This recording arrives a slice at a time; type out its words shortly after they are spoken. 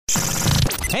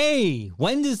Hey,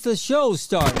 when does the show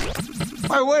start?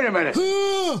 Hey, wait a minute.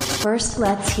 First,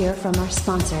 let's hear from our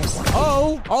sponsors.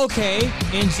 Oh, okay,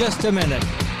 in just a minute.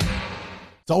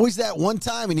 It's always that one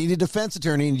time you need a defense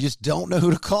attorney and you just don't know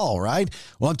who to call, right?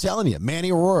 Well, I'm telling you,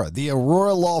 Manny Arora, the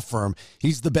Arora Law Firm,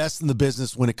 he's the best in the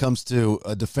business when it comes to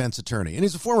a defense attorney. And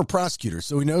he's a former prosecutor,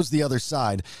 so he knows the other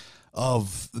side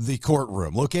of the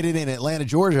courtroom. Located in Atlanta,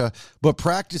 Georgia, but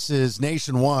practices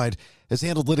nationwide, has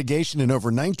handled litigation in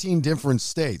over 19 different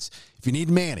states. If you need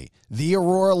Manny,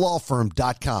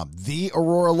 theauroralawfirm.com,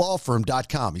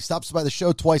 theauroralawfirm.com. He stops by the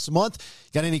show twice a month.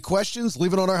 Got any questions?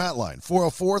 Leave it on our hotline,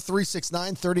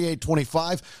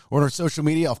 404-369-3825, or on our social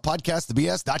media off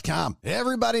podcastthebs.com.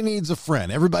 Everybody needs a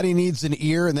friend. Everybody needs an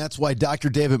ear, and that's why Dr.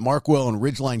 David Markwell and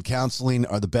Ridgeline Counseling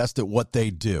are the best at what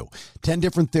they do. 10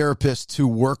 different therapists who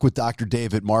work with Dr.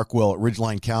 David Markwell at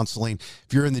Ridgeline Counseling.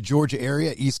 If you're in the Georgia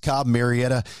area, East Cobb,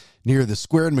 Marietta, near the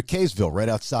square in McKaysville, right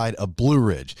outside of Blue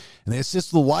Ridge. And they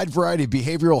assist with a wide variety of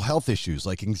behavioral health issues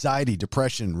like anxiety,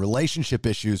 depression, relationship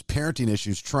issues, parenting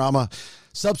issues, trauma,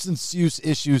 substance use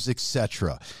issues,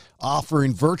 etc.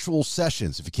 Offering virtual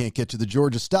sessions if you can't get to the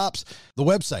Georgia stops. The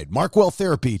website,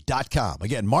 markwelltherapy.com.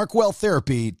 Again,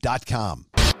 markwelltherapy.com.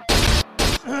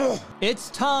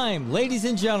 It's time, ladies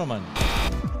and gentlemen.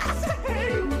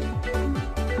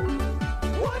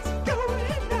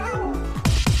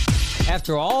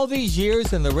 After all these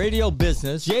years in the radio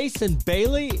business, Jason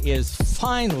Bailey is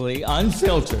finally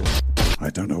unfiltered. I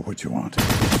don't know what you want.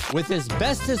 With his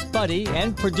bestest buddy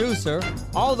and producer,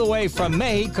 all the way from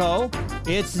Mexico,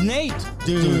 it's Nate,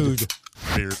 dude.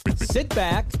 Sit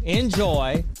back,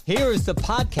 enjoy. Here is the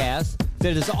podcast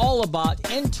that is all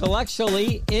about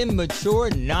intellectually immature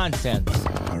nonsense.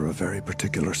 Are a very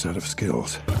particular set of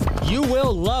skills. You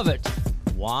will love it.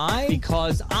 Why?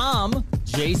 Because I'm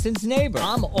Jason's neighbor.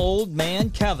 I'm old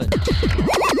man Kevin. And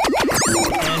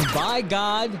by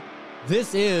God,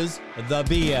 this is the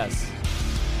BS.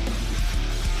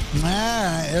 All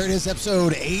right, there it is,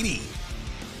 episode 80.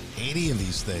 80 of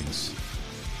these things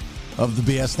of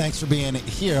the BS. Thanks for being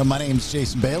here. My name's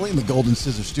Jason Bailey in the Golden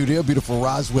Scissor Studio, beautiful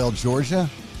Roswell, Georgia.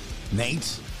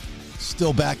 Nate,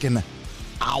 still back in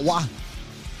Iowa,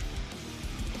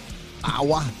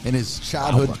 in his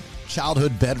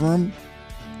childhood bedroom,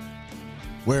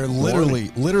 where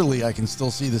literally I can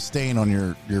still see the stain on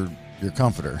your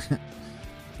comforter.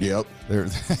 Yep. There,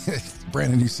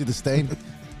 Brandon, you see the stain?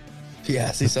 Yeah,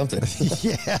 I see something.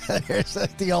 Yeah, there's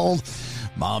the old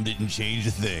mom didn't change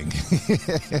a thing.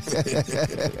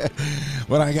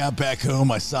 When I got back home,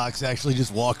 my socks actually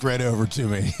just walked right over to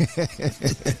me.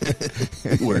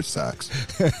 Wear socks.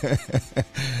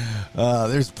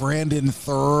 There's Brandon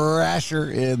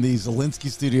Thrasher in the Zelinsky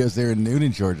Studios there in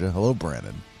Noonan, Georgia. Hello,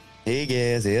 Brandon. Hey,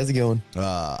 guys. How's it going?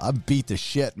 I beat the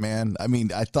shit, man. I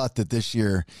mean, I thought that this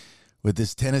year with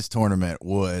this tennis tournament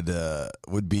would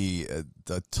be a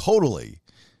totally,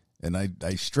 and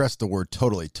I stress the word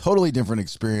totally different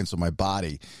experience with my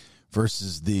body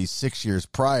versus the 6 years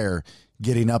prior,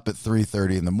 getting up at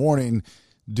 3:30 in the morning,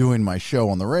 doing my show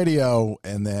on the radio,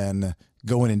 and then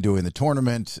going and doing the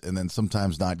tournament, and then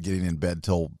sometimes not getting in bed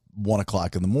till 1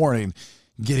 o'clock in the morning,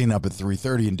 getting up at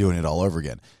 3:30 and doing it all over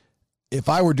again. If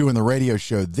I were doing the radio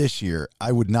show this year,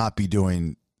 I would not be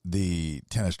doing the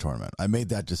tennis tournament. I made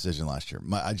that decision last year.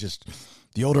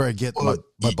 The older I get,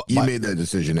 you made that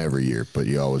decision every year, but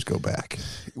you always go back.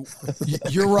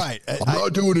 You're right. I'm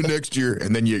not doing it next year,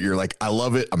 and then you're like, I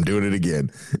love it. I'm doing it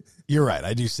again. You're right.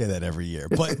 I do say that every year.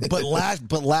 But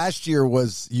last year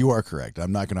was. You are correct.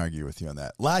 I'm not going to argue with you on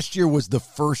that. Last year was the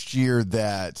first year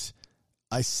that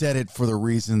I said it for the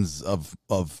reasons of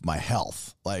my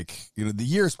health. Like, you know, the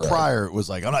years prior, it was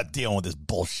like, I'm not dealing with this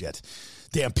bullshit.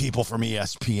 Damn people from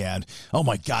ESPN. Oh,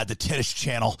 my God, the tennis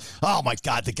channel. Oh, my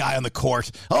God, the guy on the court.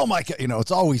 Oh, my God. You know,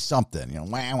 it's always something. You know,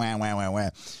 wah, wah, wah, wah,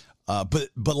 wah.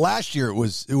 But last year it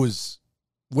was,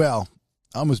 well,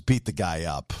 I almost beat the guy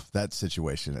up, that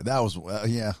situation. That was,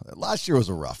 last year was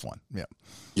a rough one. Yeah.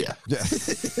 Yeah.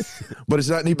 But it's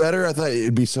not any better? I thought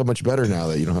it'd be so much better now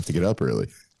that you don't have to get up early.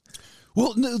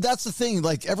 Well, no, that's the thing.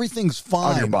 Like, everything's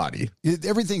fine. On your body.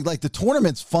 Everything, like, the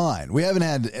tournament's fine. We haven't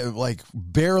had, like,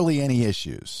 barely any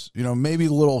issues. You know, maybe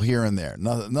a little here and there.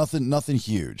 Nothing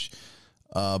huge.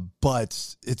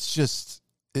 But it's just,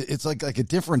 it's like a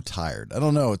different tired. I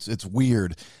don't know. It's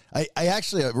weird. I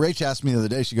actually, Rach asked me the other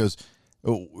day, she goes,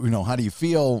 oh, you know, how do you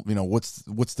feel? You know, what's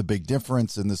the big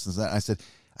difference in this and that? I said,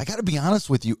 I got to be honest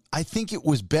with you. I think it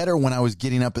was better when I was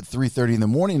getting up at 3:30 in the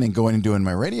morning and going and doing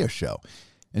my radio show.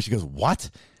 And she goes, what?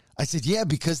 I said, yeah,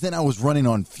 because then I was running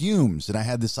on fumes and I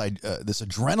had this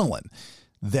adrenaline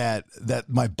that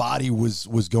my body was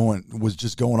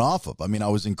just going off of. I mean, I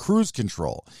was in cruise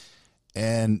control.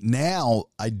 And now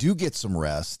I do get some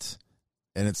rest,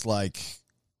 and it's like,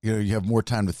 you know, you have more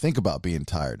time to think about being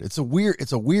tired. It's a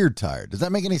weird tired. Does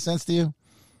that make any sense to you?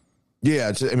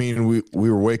 Yeah, I mean, we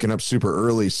were waking up super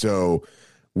early, so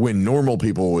when normal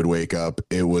people would wake up,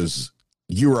 it was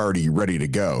you were already ready to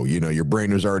go. You know, your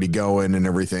brain was already going and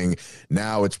everything.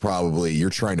 Now it's probably you're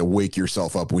trying to wake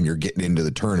yourself up when you're getting into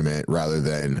the tournament rather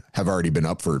than have already been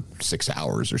up for 6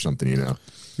 hours or something, you know.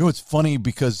 You know, it's funny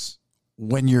because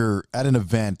when you're at an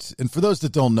event, and for those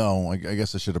that don't know, I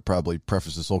guess I should have probably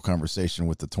prefaced this whole conversation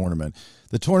with the tournament.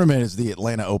 The tournament is the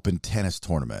Atlanta Open Tennis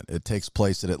Tournament. It takes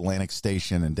place at Atlantic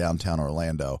Station in downtown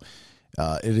Orlando.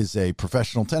 It is a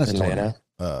professional tennis tournament.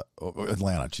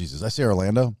 Atlanta, Jesus. I say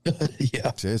Orlando? Yeah.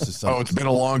 Jesus, it's been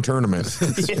a long tournament.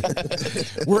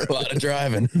 We're a lot of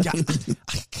driving.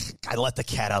 I let the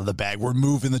cat out of the bag. We're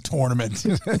moving the tournament.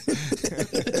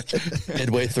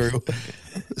 Midway through.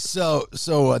 So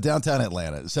downtown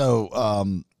Atlanta. So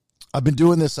I've been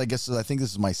doing this, I think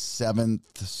this is my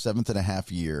seventh and a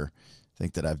half year, I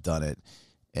think, that I've done it.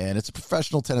 And it's a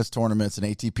professional tennis tournament. It's an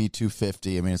ATP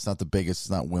 250. I mean, it's not the biggest. It's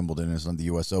not Wimbledon. It's not the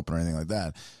U.S. Open or anything like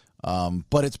that.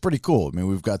 But it's pretty cool. I mean,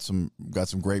 we've got some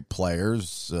great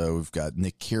players. We've got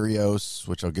Nick Kyrgios,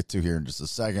 which I'll get to here in just a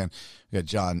second. We got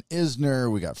John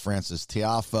Isner. We got Francis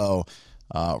Tiafoe.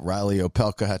 Riley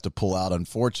Opelka had to pull out,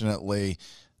 unfortunately.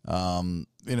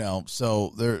 You know,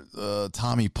 so there,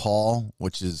 Tommy Paul,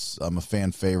 which is I'm a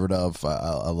fan favorite of.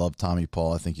 I love Tommy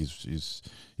Paul. I think he's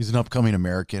an upcoming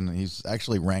American. He's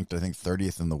actually ranked, I think,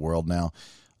 30th in the world now.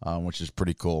 Which is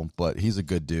pretty cool, but he's a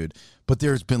good dude. But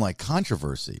there's been like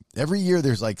controversy. Every year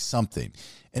there's like something.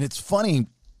 And it's funny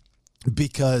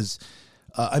because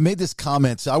I made this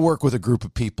comment. So I work with a group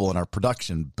of people in our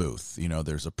production booth. You know,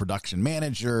 there's a production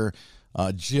manager,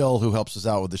 Jill, who helps us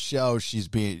out with the show.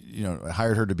 I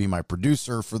hired her to be my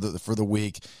producer for the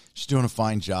week. She's doing a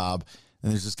fine job.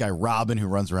 And there's this guy, Robin, who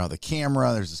runs around the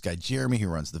camera. There's this guy, Jeremy, who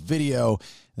runs the video.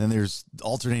 And then there's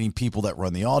alternating people that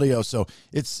run the audio. So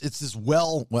it's this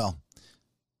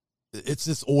it's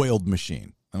this oiled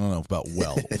machine. I don't know about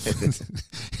well.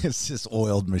 It's this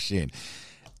oiled machine.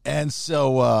 And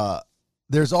so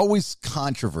there's always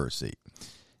controversy.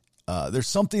 There's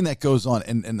something that goes on.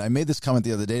 And I made this comment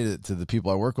the other day to the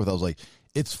people I work with. I was like,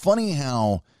 it's funny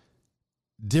how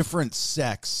different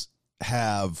sects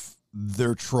have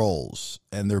their trolls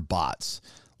and their bots.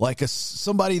 Like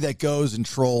somebody that goes and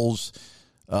trolls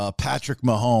Patrick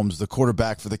Mahomes, the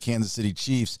quarterback for the Kansas City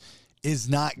Chiefs, is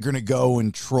not going to go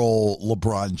and troll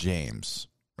LeBron James,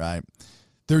 right?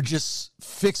 They're just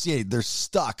fixated. They're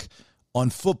stuck on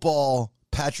football,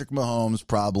 Patrick Mahomes,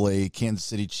 probably, Kansas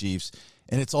City Chiefs,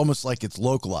 and it's almost like it's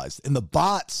localized. And the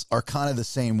bots are kind of the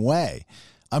same way.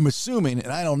 I'm assuming,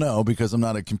 and I don't know because I'm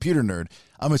not a computer nerd,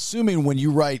 I'm assuming when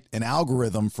you write an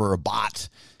algorithm for a bot,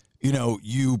 you know,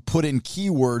 you put in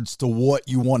keywords to what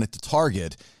you want it to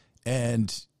target,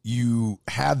 and you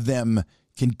have them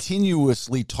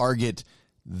continuously target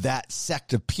that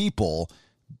sect of people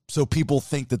so people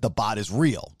think that the bot is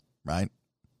real, right?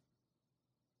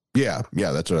 Yeah,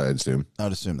 that's what I'd assume. I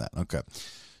would assume that. Okay.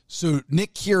 So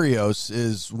Nick Kyrgios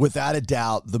is without a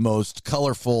doubt the most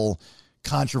colorful,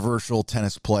 controversial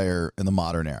tennis player in the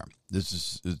modern era.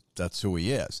 That's who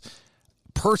he is.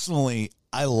 Personally,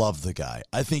 I love the guy.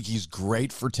 I think he's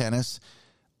great for tennis.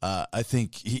 I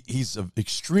think he's an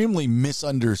extremely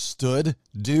misunderstood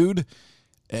dude,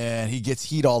 and he gets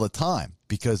heat all the time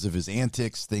because of his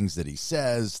antics, things that he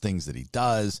says, things that he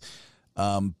does.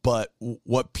 But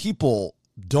what people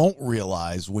don't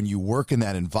realize when you work in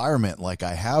that environment, like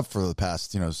I have for the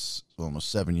past, almost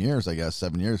 7 years,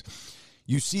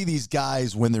 you see these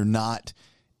guys when they're not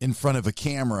in front of a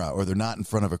camera or they're not in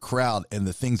front of a crowd and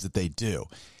the things that they do.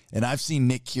 And I've seen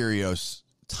Nick Kyrgios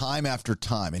time after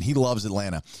time, and he loves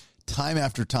Atlanta, time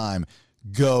after time,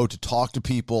 go to talk to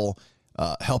people,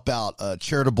 help out a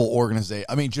charitable organization.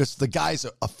 I mean, just the guy's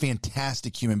a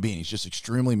fantastic human being. He's just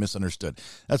extremely misunderstood.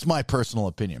 That's my personal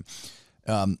opinion.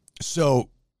 So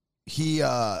he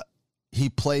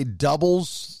played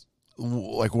doubles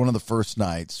like one of the first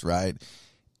nights, right?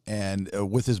 And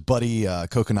with his buddy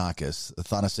Kokkinakis,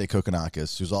 Thanase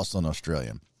Kokkinakis, who's also an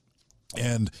Australian.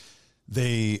 And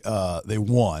they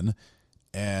won,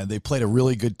 and they played a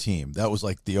really good team. That was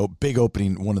like the big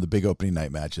opening, one of the big opening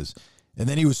night matches. And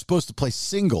then he was supposed to play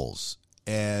singles,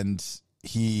 and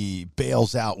he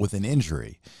bails out with an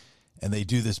injury. And they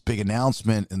do this big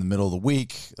announcement in the middle of the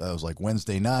week. It was like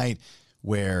Wednesday night,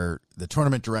 where the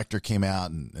tournament director came out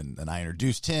and I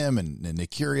introduced him and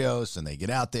Nick Kyrgios, and they get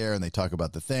out there and they talk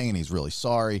about the thing, and he's really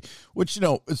sorry, which,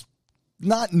 is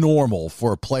not normal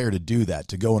for a player to do that,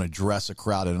 to go and address a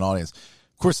crowd and an audience.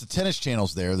 Of course, the Tennis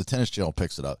Channel's there. The Tennis Channel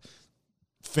picks it up.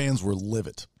 fans were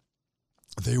livid.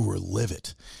 They were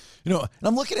livid. You know, and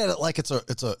I'm looking at it like it's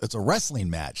a wrestling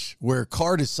match where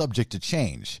card is subject to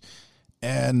change.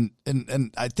 And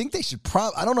I think they should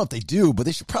I don't know if they do, but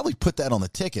they should probably put that on the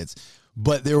tickets.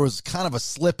 But there was kind of a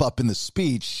slip up in the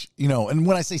speech, you know, and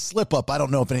when I say slip up, I don't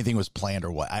know if anything was planned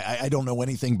or what. I don't know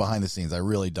anything behind the scenes. I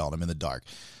really don't. I'm in the dark.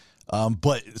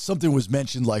 But something was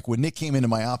mentioned, like when Nick came into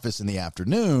my office in the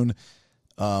afternoon,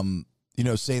 you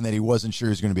know, saying that he wasn't sure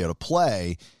he was going to be able to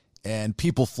play, and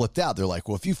people flipped out. They're like,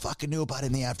 well, if you fucking knew about it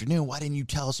in the afternoon, why didn't you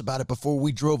tell us about it before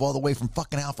we drove all the way from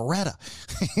fucking Alpharetta?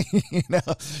 You know,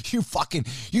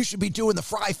 you should be doing the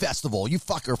Fry Festival, you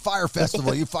fucker, Fire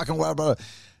Festival, you fucking blah, blah, blah.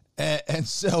 And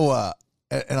so,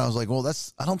 and I was like, well,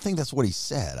 I don't think that's what he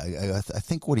said. I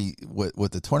think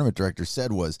what the tournament director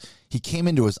said was he came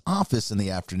into his office in the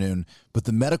afternoon, but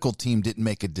the medical team didn't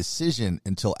make a decision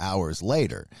until hours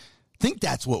later. I think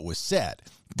that's what was said,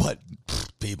 but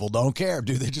people don't care,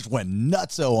 dude. They just went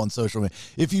nutso on social media.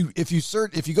 If you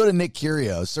go to Nick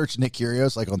Kyrgios, search Nick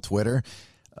Kyrgios like on Twitter,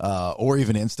 or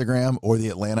even Instagram or the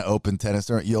Atlanta Open tennis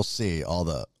tournament, you'll see all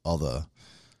the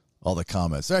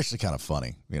comments. They're actually kind of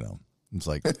funny, you know. It's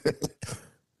like,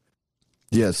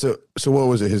 yeah. So what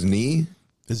was it? His knee?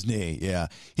 His knee, yeah.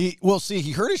 He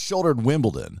hurt his shoulder in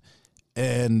Wimbledon,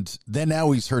 and then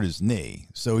now he's hurt his knee.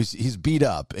 So he's beat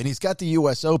up, and he's got the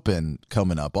U.S. Open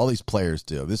coming up. All these players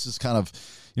do. This is kind of,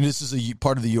 you know, this is a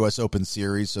part of the U.S. Open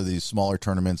series. So these smaller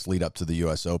tournaments lead up to the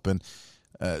U.S. Open.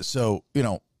 So, you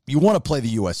know, you want to play the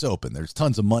U.S. Open. There's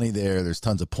tons of money there. There's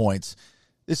tons of points.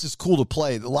 This is cool to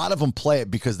play. A lot of them play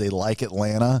it because they like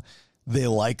Atlanta. They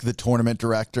like the tournament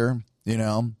director, you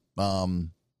know. I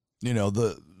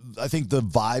think the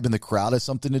vibe in the crowd has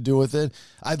something to do with it.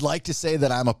 I'd like to say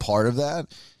that I'm a part of that,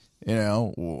 you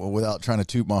know, without trying to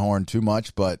toot my horn too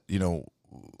much. But, you know,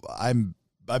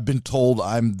 I've been told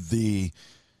I'm the,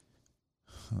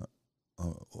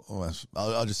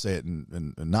 I'll just say it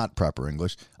in not proper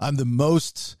English. I'm the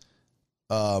most,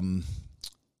 I'm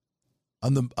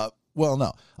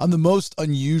the most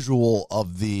unusual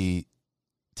of the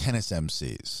tennis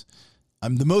MCs.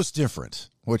 I'm the most different,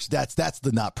 which that's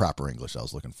the not proper English I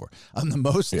was looking for. I'm the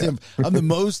most I'm the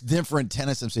most different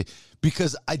tennis MC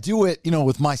because I do it, you know,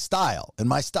 with my style, and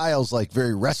my style is like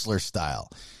very wrestler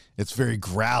style. It's very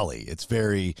growly. It's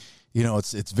very, you know,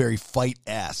 it's very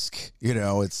fight-esque. You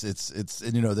know, it's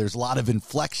and, you know, there's a lot of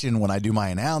inflection when I do my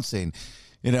announcing.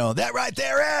 You know, that right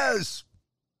there is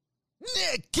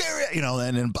Nick Kyrgios, you know,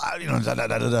 and you know, da, da,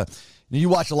 da, da, da. You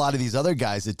watch a lot of these other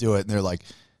guys that do it, and they're like,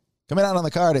 coming out on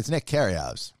the card, it's Nick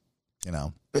Kyrgios, you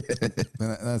know.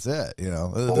 That's it, you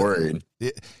know. Boring.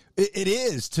 It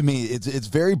is, to me. It's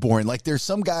very boring. Like, there's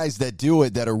some guys that do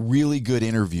it that are really good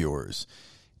interviewers,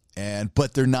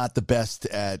 but they're not the best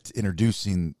at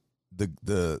introducing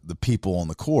the people on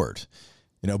the court,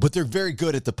 you know. But they're very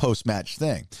good at the post-match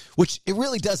thing, which it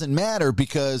really doesn't matter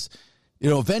because, you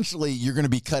know, eventually you're going to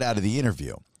be cut out of the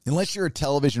interview. Unless you're a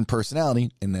television personality,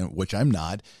 which I'm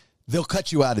not, they'll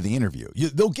cut you out of the interview.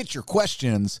 They'll get your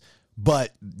questions,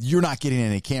 but you're not getting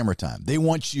any camera time. They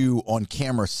want you on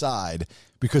camera side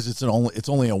because it's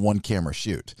only a one camera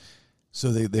shoot.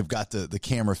 So they've got the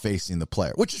camera facing the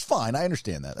player, which is fine. I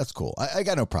understand that. That's cool. I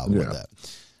got no problem with that.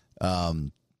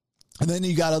 And then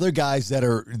you got other guys that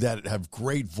have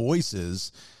great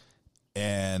voices.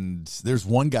 And there's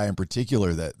one guy in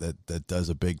particular that does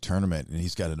a big tournament, and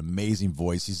he's got an amazing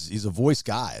voice. He's a voice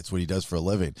guy. It's what he does for a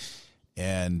living.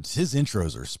 And his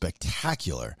intros are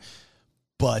spectacular,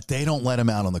 but they don't let him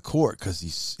out on the court because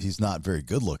he's not very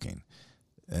good looking.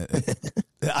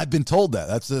 I've been told that.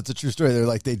 That's a true story. They're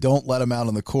like, they don't let him out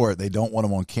on the court. They don't want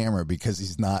him on camera because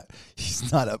he's not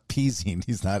appeasing.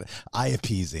 He's not eye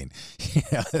appeasing. You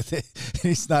know,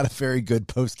 he's not a very good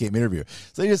post game interview.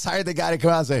 So they just hired the guy to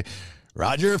come out and say,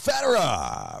 Roger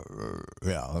Federer.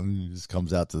 Yeah, and he just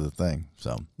comes out to the thing.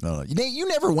 So no. You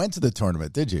never went to the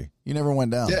tournament, did you? You never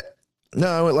went down. Yeah. No,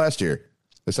 I went last year.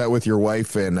 I sat with your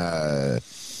wife, and I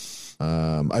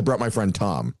brought my friend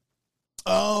Tom.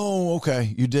 Oh,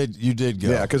 okay. You did go.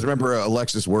 Yeah, because remember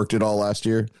Alexis worked it all last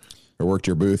year, or worked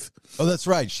your booth. Oh, that's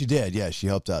right. She did. Yeah, she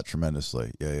helped out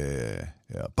tremendously. Yeah.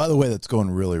 By the way, that's going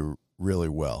really, really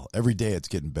well. Every day it's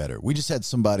getting better. We just had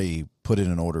somebody put in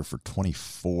an order for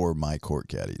 24 my court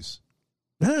caddies.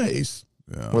 Nice.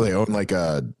 Yeah. Well, they own like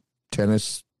a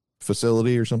tennis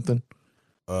facility or something.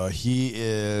 He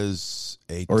is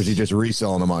or is he just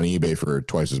reselling them on eBay for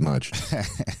twice as much?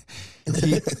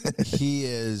 he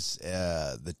is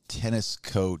the tennis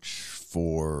coach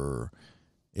for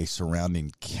a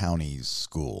surrounding county's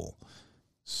school.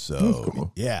 So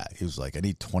cool. Yeah, he was like, I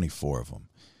need 24 of them.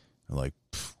 I'm like,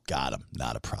 got him,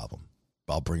 not a problem.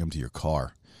 I'll bring them to your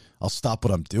car. I'll stop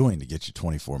what I'm doing to get you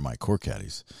 24 of my core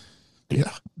caddies. Yeah.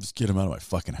 Just get them out of my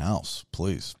fucking house,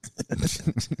 please.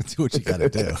 Do what you got to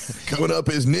do. Coming up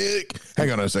is Nick.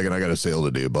 Hang on a second. I got a sale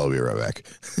to do, but I'll be right back.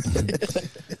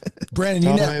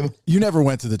 Brandon, you never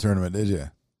went to the tournament, did you?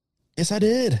 Yes, I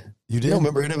did. You did? You don't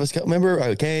remember any of us? Remember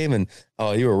I came and,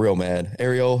 oh, you were real mad.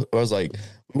 Ariel, I was like,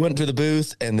 we went to the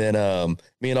booth and then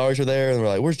me and Ariel were there and we're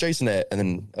like, where's Jason at? And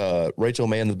then Rachel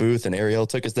manned the booth and Ariel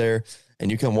took us there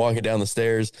and you come walking down the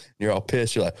stairs and you're all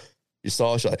pissed. You're like, you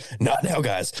saw us, you're like, not now,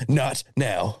 guys, not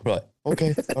now. We're like,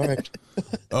 okay, all right.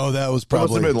 Oh, that was It must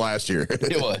probably have been last year.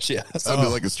 It was, yeah. Sounded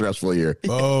like a stressful year.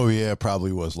 Oh, yeah,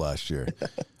 probably was last year.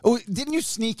 Oh, didn't you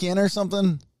sneak in or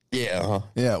something? Yeah. Uh-huh.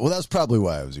 Yeah, well, that's probably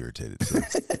why I was irritated too.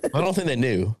 I don't think they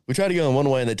knew. We tried to go in one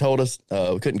way and they told us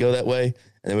we couldn't go that way.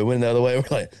 And then we went the other way. We're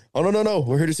like, oh, no.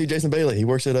 We're here to see Jason Bailey. He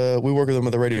works at, we work with him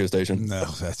at the radio station. No,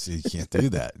 you can't do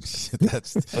that.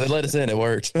 They let us in. It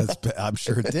worked. I'm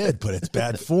sure it did, but it's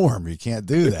bad form. You can't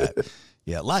do that.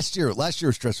 Yeah, last year was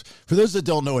stressful. For those that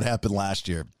don't know what happened last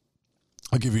year,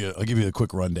 I'll give you a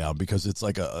quick rundown because it's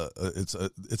like it's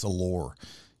a lore.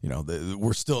 You know,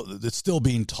 it's still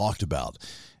being talked about,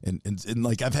 and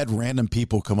like I've had random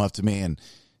people come up to me and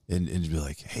be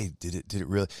like, hey, did it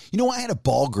really? You know, I had a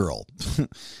ball girl. I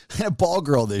had a ball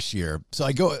girl this year. So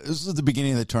this was at the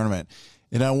beginning of the tournament.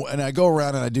 And I go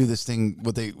around and I do this thing,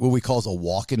 what we call as a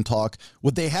walk and talk.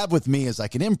 What they have with me is I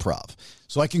can improv.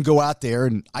 So I can go out there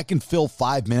and I can fill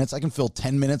 5 minutes. I can fill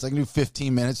 10 minutes. I can do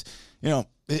 15 minutes. You know,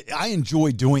 I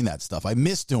enjoy doing that stuff. I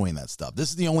miss doing that stuff. This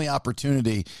is the only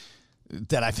opportunity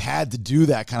that I've had to do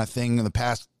that kind of thing in the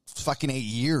past fucking 8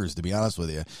 years, to be honest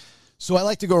with you. So I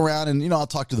like to go around and, you know, I'll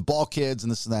talk to the ball kids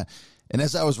and this and that. And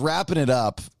as I was wrapping it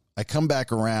up, I come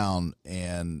back around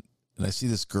and I see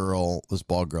this ball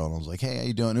girl, and I was like, hey, how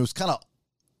you doing? It was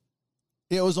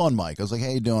it was on mic. I was like, hey,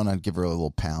 how you doing? I'd give her a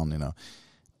little pound, you know.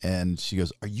 And she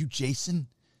goes, are you Jason?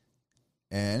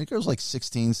 And the girl's like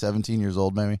 16, 17 years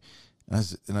old, maybe. And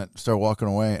I started walking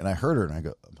away, and I heard her, and I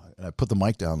go, and I put the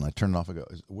mic down, and I turned it off. I go,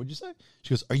 what'd you say?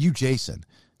 She goes, are you Jason?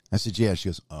 I said, yeah. She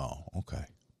goes, oh, okay.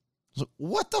 I was like,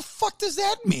 what the fuck does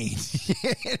that mean?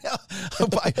 You know?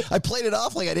 I played it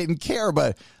off like I didn't care,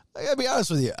 but I gotta be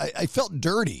honest with you. I felt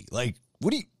dirty. Like,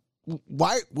 what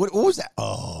was that?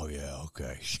 Oh, yeah,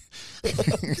 okay.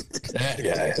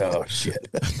 Yeah, oh, shit.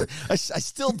 I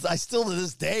still to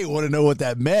this day want to know what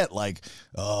that meant. Like,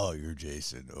 oh, you're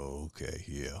Jason. Oh, okay,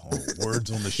 yeah. Oh,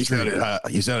 words on the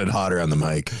street. You sounded hotter on the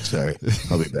mic. Sorry.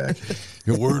 I'll be back.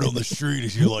 Your word on the street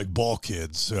is you like ball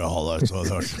kids. Oh, that's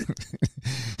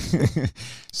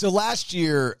So last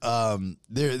year,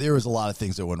 there was a lot of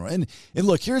things that went wrong. And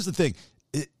look, here's the thing.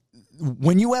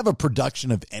 When you have a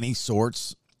production of any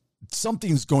sorts,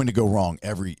 something's going to go wrong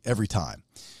every time.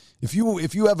 If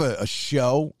you have a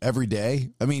show every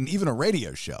day, I mean, even a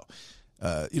radio show,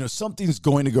 you know, something's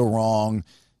going to go wrong.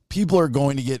 People are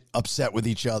going to get upset with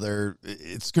each other.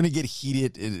 It's going to get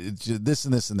heated. It's this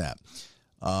and this and that.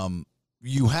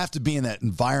 You have to be in that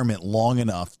environment long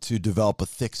enough to develop a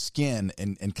thick skin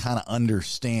and kind of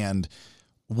understand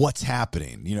what's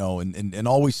happening, you know, and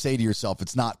always say to yourself,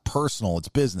 it's not personal, it's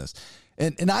business.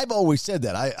 And I've always said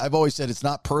that. I've always said it's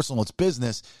not personal, it's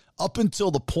business, up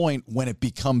until the point when it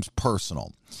becomes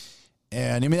personal.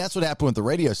 And I mean, that's what happened with the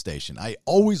radio station. I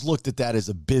always looked at that as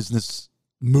a business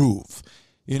move,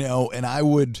 you know, and I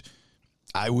would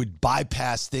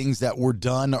bypass things that were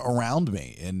done around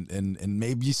me and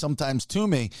maybe sometimes to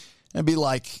me and be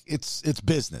like, it's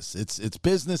business. It's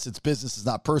business. It's business. It's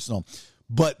not personal.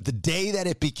 But the day that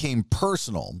it became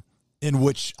personal, in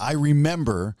which I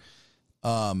remember,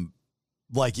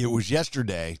 like it was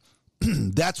yesterday,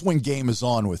 that's when game is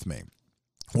on with me.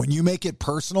 When you make it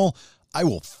personal, I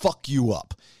will fuck you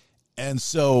up. And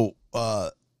so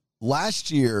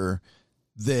last year,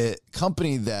 the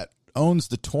company that owns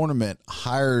the tournament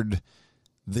hired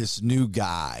this new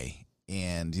guy,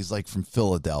 and he's like from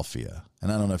Philadelphia. And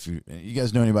I don't know if you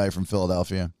guys know anybody from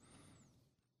Philadelphia.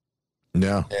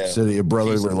 No. Yeah. City of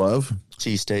brotherly love.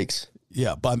 Cheesesteaks.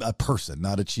 Yeah, but a person,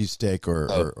 not a cheesesteak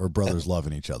or brothers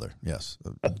loving each other. Yes.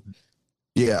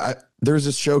 Yeah, there's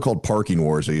this show called Parking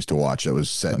Wars I used to watch that was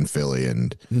set in Philly,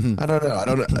 and I don't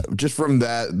know. Just from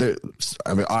that,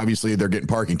 I mean, obviously they're getting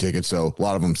parking tickets, so a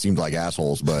lot of them seemed like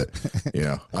assholes. But you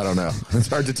know, I don't know. It's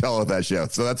hard to tell with that show.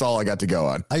 So that's all I got to go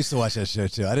on. I used to watch that show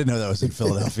too. I didn't know that was in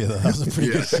Philadelphia though. That was a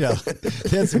pretty good show.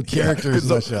 They had some characters in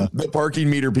that show. The parking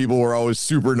meter people were always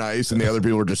super nice, and the other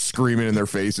people were just screaming in their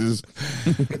faces.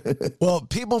 Well,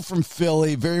 people from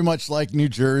Philly, very much like New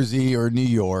Jersey or New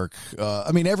York.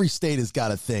 I mean, every state has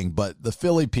got a thing, but the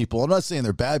Philly people, I'm not saying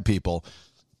they're bad people.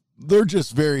 They're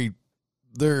just they're,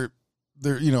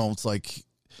 you know, it's like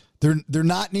They're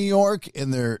not New York,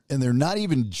 and they're not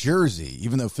even Jersey,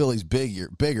 even though Philly's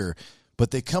bigger,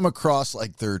 but they come across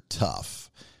like they're tough.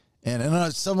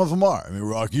 And some of them are. I mean,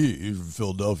 Rocky, he's from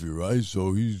Philadelphia, right?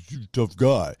 So he's a tough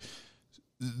guy.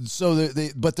 So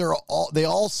they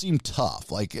all seem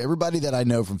tough. Like everybody that I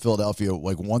know from Philadelphia,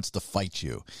 like wants to fight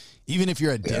you, even if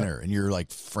you're at dinner and you're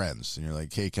like friends and you're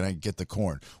like, hey, can I get the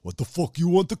corn? What the fuck you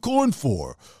want the corn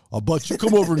for? How about you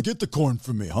come over and get the corn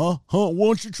for me, huh? Why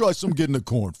don't you try some getting the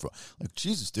corn for? Like,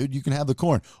 Jesus, dude, you can have the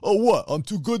corn. Oh, what? You're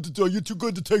too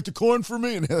good to take the corn for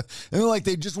me? And like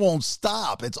they just won't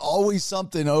stop. It's always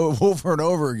something over and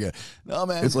over again. No,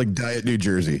 man. It's like Diet New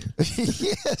Jersey.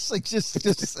 Yes, like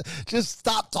just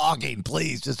stop talking,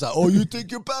 please. Just you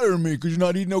think you're better than me because you're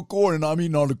not eating no corn and I'm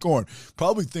eating all the corn.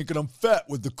 Probably thinking I'm fat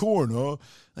with the corn, huh?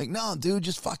 Like, no, dude,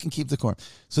 just fucking keep the corn.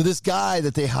 So this guy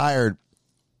that they hired,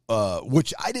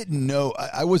 which I didn't know,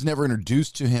 I was never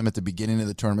introduced to him at the beginning of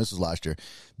the tournament. This was last year.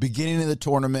 Beginning of the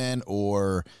tournament,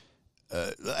 or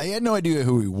I had no idea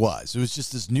who he was. It was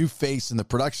just this new face in the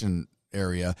production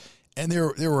area. And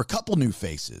there were a couple new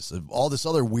faces of all this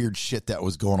other weird shit that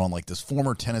was going on, like this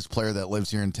former tennis player that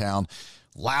lives here in town,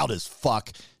 loud as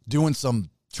fuck,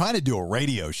 trying to do a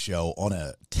radio show on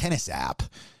a tennis app,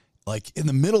 like in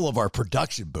the middle of our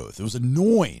production booth. It was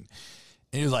annoying.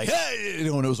 And he was like, hey, and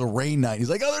it was a rain night. He's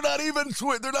like, oh, they're not even,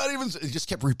 he just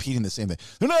kept repeating the same thing.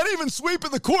 They're not even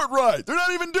sweeping the court right. They're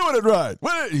not even doing it right.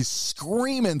 He's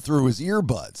screaming through his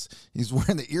earbuds. He's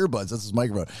wearing the earbuds. That's his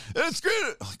microphone. It's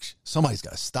good. Like, somebody's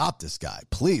got to stop this guy.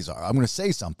 Please. I'm going to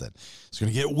say something. It's going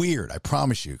to get weird. I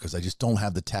promise you, because I just don't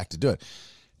have the tact to do it.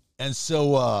 And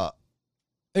so,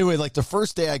 anyway, like the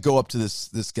first day I go up to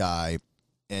this guy,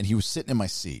 and he was sitting in my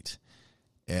seat.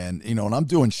 And, and I'm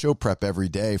doing show prep every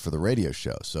day for the radio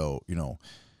show. So,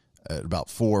 at about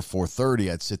 4:30,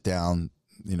 I'd sit down,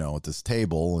 at this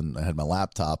table, and I had my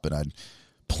laptop, and I'd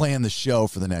plan the show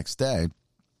for the next day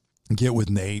and get with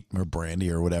Nate or Brandy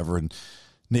or whatever and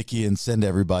Nikki and send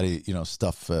everybody,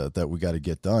 stuff that we got to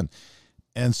get done.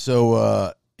 And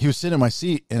so he was sitting in my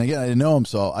seat, and again, I didn't know him,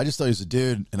 so I just thought he was a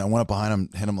dude, and I went up behind him,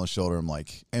 hit him on the shoulder. I'm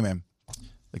like, hey, man,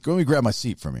 like, let me grab my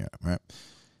seat from you, right?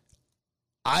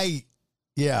 I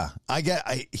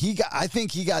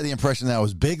think he got the impression that I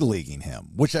was big leaguing him,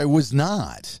 which I was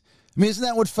not. I mean, isn't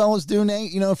that what fellas do,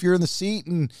 Nate? If you're in the seat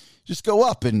and just go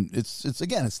up, and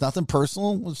it's nothing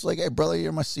personal. It's like, hey, brother, you're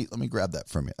in my seat. Let me grab that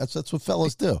from you. That's what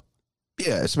fellas do.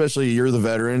 Yeah, especially you're the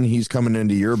veteran. He's coming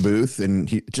into your booth, and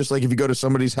just like if you go to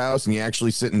somebody's house and you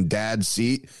actually sit in dad's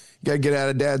seat, you got to get out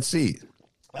of dad's seat.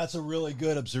 That's a really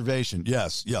good observation.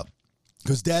 Yes, yep.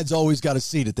 Because dad's always got a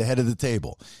seat at the head of the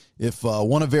table. If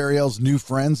one of Ariel's new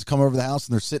friends come over the house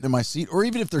and they're sitting in my seat, or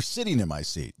even if they're sitting in my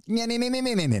seat, you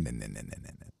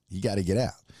got to get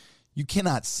out. You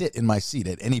cannot sit in my seat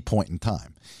at any point in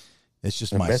time. It's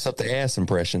just my mess up the ass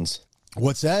impressions.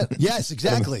 What's that? Yes,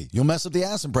 exactly. You'll mess up the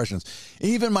ass impressions.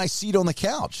 Even my seat on the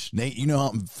couch. Nate,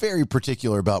 I'm very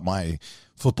particular about my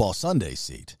football Sunday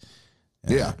seat.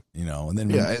 Yeah. And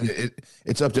then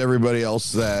it's up to everybody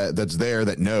else that's there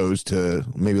that knows to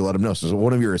maybe let them know. So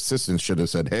one of your assistants should have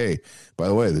said, hey, by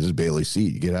the way, this is Bailey's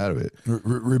seat. You get out of it.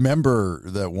 Remember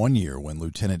that one year when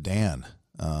Lieutenant Dan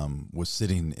was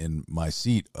sitting in my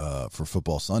seat for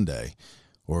football Sunday,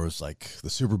 or it was like the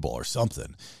Super Bowl or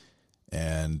something,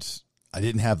 and I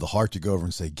didn't have the heart to go over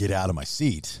and say, get out of my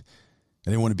seat. I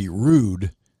didn't want to be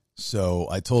rude. So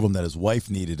I told him that his wife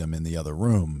needed him in the other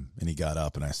room, and he got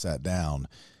up, and I sat down,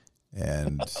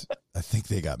 and I think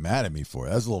they got mad at me for it.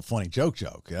 That was a little funny joke.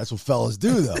 That's what fellas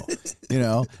do,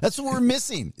 though. That's what we're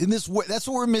missing in this. That's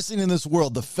what we're missing in this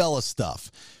world, the fella stuff.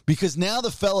 Because now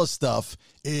the fella stuff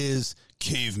is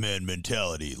caveman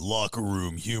mentality, locker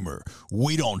room humor.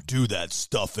 We don't do that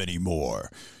stuff anymore.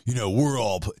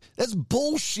 That's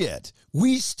bullshit.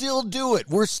 We still do it.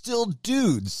 We're still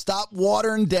dudes. Stop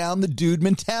watering down the dude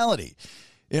mentality.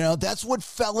 That's what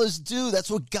fellas do.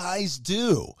 That's what guys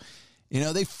do.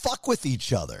 They fuck with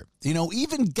each other.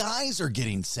 Even guys are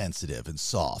getting sensitive and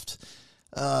soft.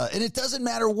 And it doesn't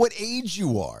matter what age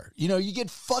you are. You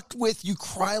get fucked with, you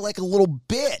cry like a little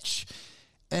bitch.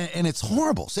 And it's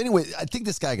horrible. So anyway, I think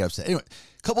this guy got upset. Anyway,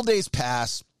 a couple days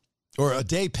pass, or a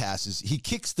day passes. He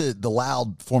kicks the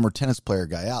loud former tennis player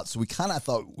guy out. So we kind of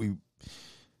thought we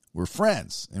were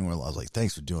friends. And I was like,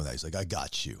 thanks for doing that. He's like, I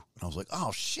got you. And I was like,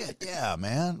 oh, shit, yeah,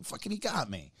 man. Fucking he got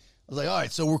me. I was like, all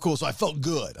right, so we're cool. So I felt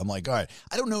good. I'm like, all right,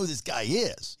 I don't know who this guy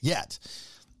is yet.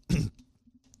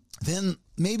 Then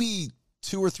maybe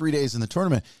 2 or 3 days in the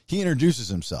tournament, he introduces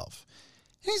himself.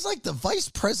 He's like the vice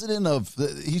president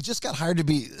he just got hired to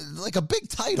be like a big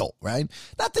title, right?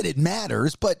 Not that it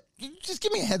matters, but just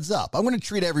give me a heads up. I'm going to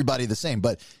treat everybody the same,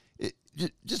 but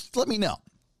just let me know.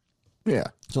 Yeah.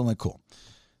 So I'm like, cool.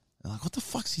 I'm like, what the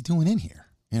fuck's he doing in here?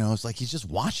 You know, it's like he's just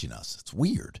watching us. It's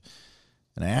weird.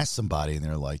 And I asked somebody, and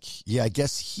they're like, yeah, I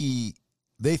guess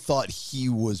they thought he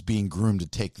was being groomed to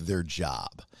take their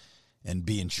job and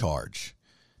be in charge.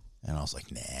 And I was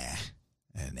like, nah.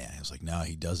 And I was like, no,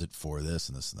 he does it for this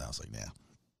and this and that. I was like, nah.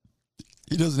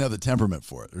 He doesn't have the temperament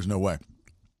for it. There's no way.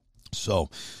 So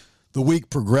the week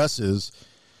progresses.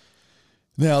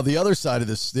 Now, the other side of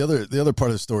this, the other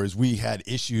part of the story is we had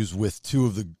issues with two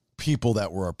of the people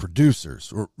that were our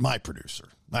producers, or my producer.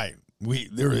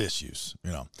 There were issues,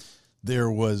 you know.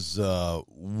 There was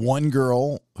one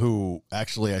girl who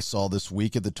actually I saw this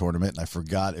week at the tournament, and I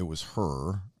forgot it was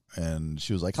her. And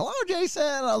she was like, hello, Jason.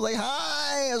 And I was like,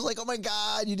 hi. I was like, oh, my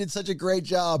God, you did such a great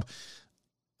job.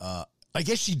 I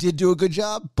guess she did do a good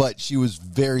job, but she was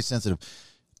very sensitive.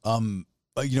 You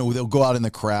know, they'll go out in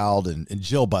the crowd, and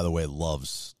Jill, by the way,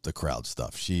 loves the crowd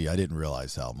stuff. I didn't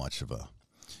realize how much of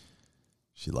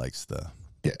she likes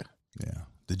yeah.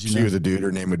 Did you She know? was a dude.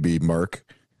 Her name would be Mark.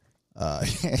 Or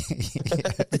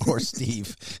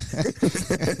Steve.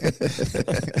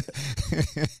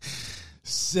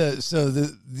 So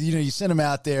you send them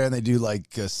out there and they do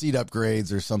like seat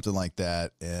upgrades or something like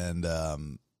that, and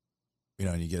and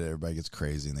everybody gets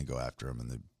crazy and they go after them,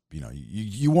 and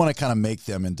you want to kind of make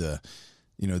them into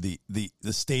the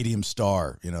stadium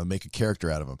star, make a character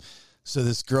out of them. So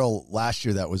this girl last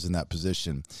year that was in that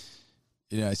position,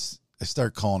 I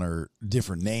start calling her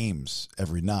different names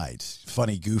every night,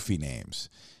 funny, goofy names.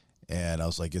 And I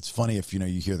was like, it's funny if, you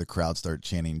hear the crowd start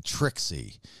chanting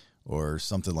Trixie or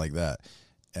something like that.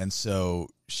 And so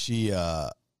she's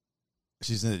in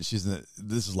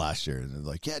this is last year. And they're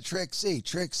like, yeah, Trixie.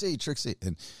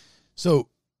 And so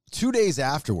 2 days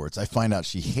afterwards, I find out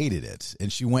she hated it.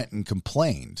 And she went and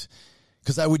complained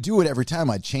because I would do it every time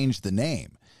I'd change the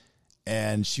name.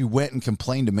 And she went and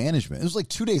complained to management. It was like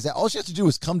 2 days out. All she has to do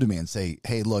was come to me and say,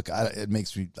 hey, look, I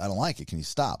don't like it. Can you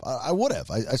stop? I would have.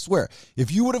 I swear.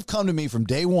 If you would have come to me from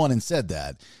day one and said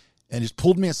that and just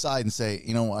pulled me aside and say,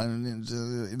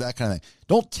 that kind of thing.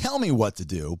 Don't tell me what to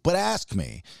do, but ask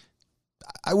me.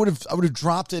 I would have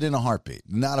dropped it in a heartbeat.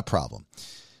 Not a problem.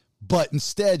 But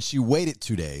instead, she waited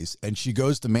 2 days, and she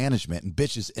goes to management and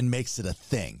bitches and makes it a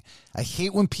thing. I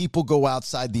hate when people go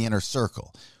outside the inner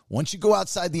circle. Once you go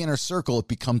outside the inner circle, it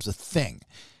becomes a thing.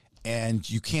 And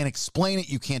you can't explain it,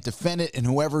 you can't defend it, and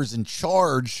whoever's in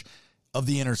charge of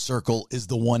the inner circle is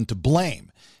the one to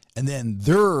blame. And then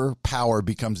their power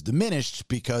becomes diminished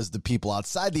because the people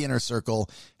outside the inner circle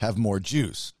have more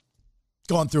juice.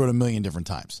 Gone through it a million different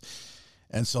times.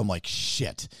 And so I'm like,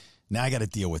 shit, now I got to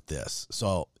deal with this.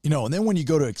 So, and then when you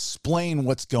go to explain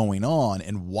what's going on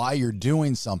and why you're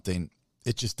doing something,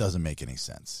 it just doesn't make any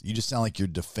sense. You just sound like you're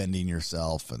defending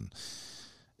yourself, and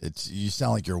you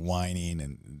sound like you're whining,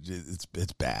 and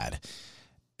it's bad.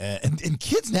 And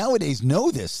kids nowadays know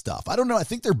this stuff. I don't know. I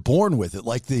think they're born with it,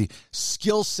 like the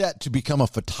skill set to become a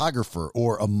photographer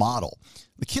or a model.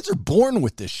 The kids are born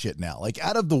with this shit now. Like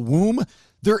out of the womb,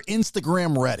 they're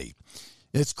Instagram ready.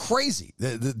 It's crazy.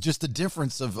 Just the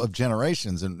difference of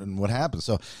generations and what happens.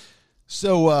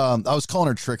 So I was calling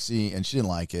her Trixie, and she didn't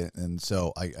like it. And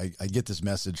so I get this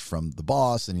message from the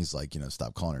boss, and he's like,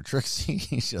 stop calling her Trixie.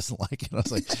 She doesn't like it. I was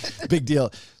like, big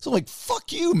deal. So I'm like,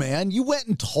 fuck you, man. You went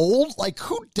and told? Like,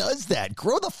 who does that?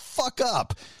 Grow the fuck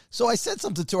up. So I said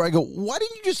something to her. I go, why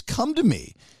didn't you just come to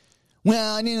me?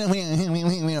 Well, I'm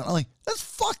like, that's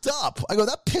fucked up. I go,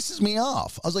 that pisses me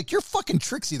off. I was like, you're fucking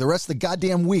Trixie the rest of the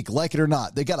goddamn week, like it or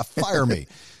not. They got to fire me.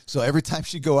 So every time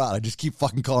she go out, I just keep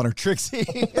fucking calling her Trixie.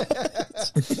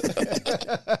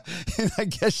 And I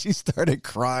guess she started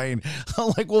crying.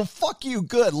 I'm like, well, fuck you.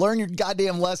 Good. Learn your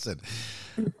goddamn lesson.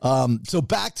 So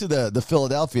back to the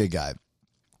Philadelphia guy.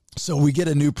 So we get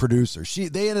a new producer.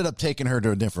 They ended up taking her to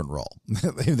a different role.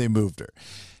 They moved her.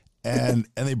 And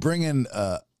they bring in...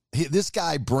 this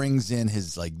guy brings in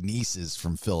his like nieces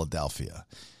from Philadelphia,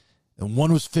 and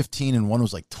one was 15 and one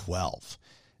was like 12,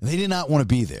 and they did not want to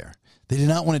be there. They did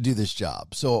not want to do this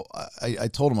job. So I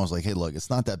told him, I was like, hey, look, it's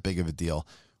not that big of a deal.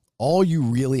 All you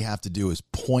really have to do is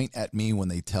point at me when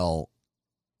they tell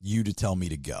you to tell me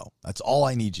to go. That's all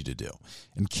I need you to do,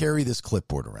 and carry this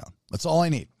clipboard around. That's all I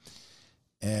need.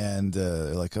 And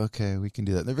they're like, okay, we can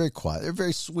do that. They're very quiet. They're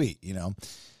very sweet,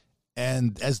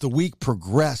 And as the week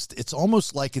progressed, it's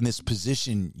almost like in this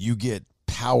position you get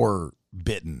power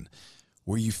bitten,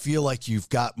 where you feel like you've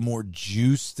got more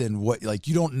juice than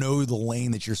you don't know the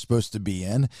lane that you're supposed to be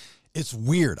in. It's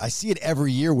weird. I see it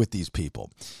every year with these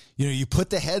people. You put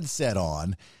the headset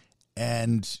on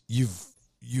and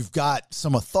you've got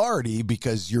some authority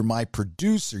because you're my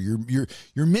producer.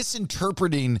 You're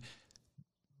misinterpreting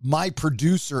my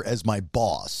producer as my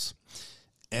boss.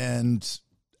 And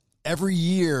every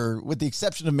year, with the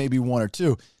exception of maybe one or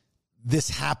two, this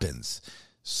happens.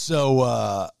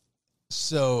 So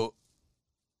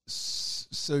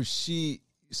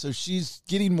she's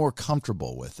getting more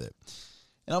comfortable with it.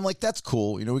 And I'm like, that's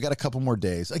cool. You know, we got a couple more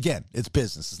days. Again, it's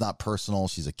business. It's not personal.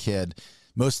 She's a kid.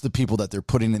 Most of the people that they're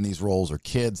putting in these roles are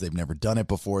kids. They've never done it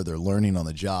before. They're learning on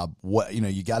the job.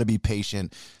 You got to be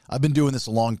patient. I've been doing this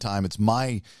a long time. It's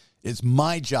my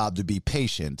job to be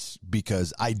patient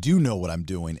because I do know what I'm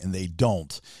doing and they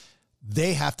don't.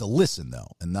 They have to listen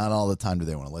though. And not all the time do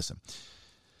they want to listen.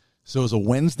 So it was a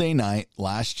Wednesday night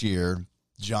last year.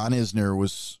 John Isner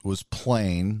was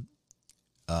playing.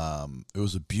 It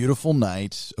was a beautiful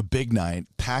night, a big night,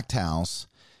 packed house,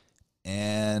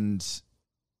 and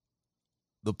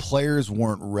the players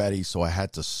weren't ready, so I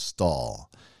had to stall.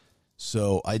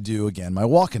 So I do, again, my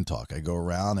walk and talk. I go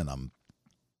around and I'm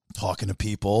talking to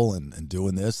people and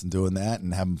doing this and doing that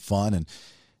and having fun. And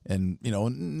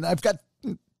and I've got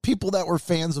people that were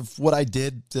fans of what I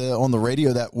did on the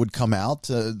radio that would come out.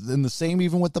 And the same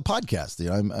even with the podcast.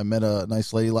 I met a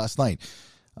nice lady last night.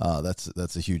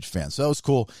 That's a huge fan. So that was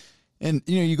cool. And,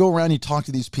 you go around, you talk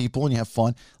to these people and you have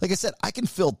fun. Like I said, I can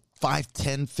fill 5,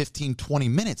 10, 15, 20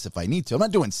 minutes if I need to. I'm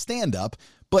not doing stand-up,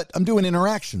 but I'm doing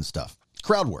interaction stuff.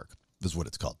 Crowd work is what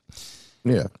it's called.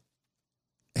 Yeah.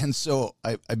 And so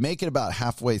I make it about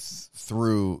halfway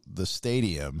through the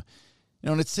stadium,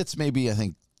 and it sits maybe, I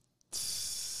think,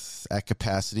 at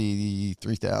capacity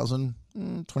 3,000,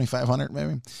 2,500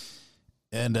 maybe.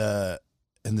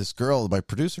 And this girl, my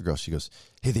producer girl, she goes,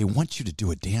 "Hey, they want you to do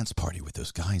a dance party with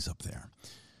those guys up there."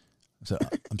 So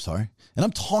I'm sorry. And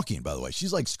I'm talking, by the way.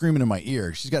 She's like screaming in my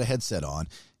ear. She's got a headset on,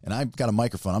 and I've got a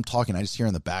microphone. I'm talking. I just hear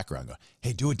in the background go,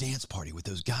 "Hey, do a dance party with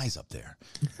those guys up there."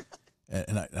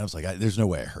 And I was like, there's no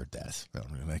way I heard that. I'm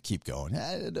going to keep going.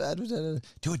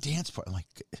 Do a dance party. I'm like,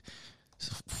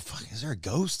 fuck, is there a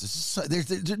ghost?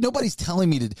 Nobody's telling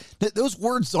me to. Those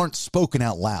words aren't spoken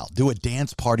out loud. Do a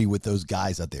dance party with those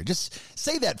guys out there. Just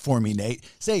say that for me, Nate.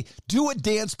 Say, do a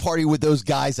dance party with those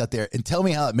guys out there and tell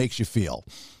me how it makes you feel.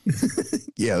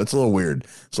 Yeah, that's a little weird.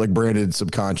 It's like Brandon's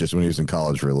subconscious when he was in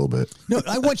college for a little bit. No,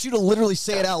 I want you to literally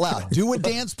say it out loud. Do a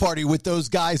dance party with those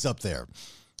guys up there.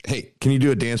 Hey, can you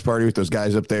do a dance party with those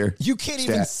guys up there? You can't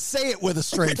even say it with a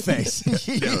straight face. No,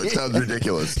 it sounds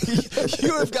ridiculous.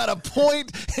 You have got a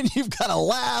point and you've got to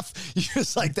laugh. You're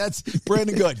just like, that's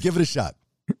Brandon. Go ahead, give it a shot.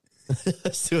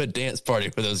 Let's do a dance party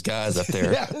for those guys up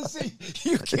there. Yeah, see,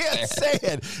 you can't say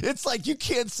it. It's like you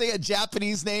can't say a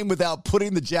Japanese name without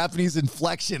putting the Japanese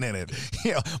inflection in it.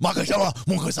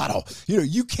 Makashara.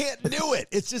 You can't do it.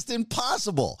 It's just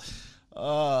impossible.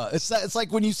 It's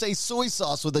like when you say soy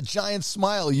sauce with a giant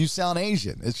smile, you sound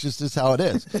Asian. It's just how it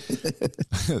is.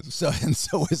 So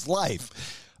is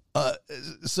life. I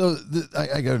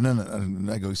go,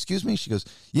 no. I go, excuse me? She goes,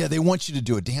 yeah, they want you to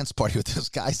do a dance party with those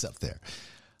guys up there.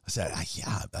 I said,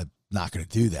 yeah, I'm not going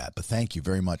to do that, but thank you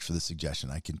very much for the suggestion.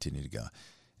 I continue to go.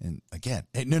 And again,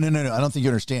 hey, no. I don't think you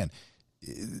understand.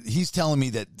 He's telling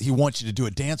me that he wants you to do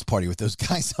a dance party with those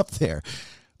guys up there.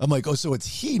 I'm like, oh, so it's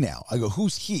he now. I go,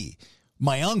 who's he?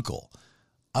 My uncle.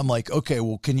 I'm like, okay,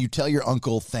 well, can you tell your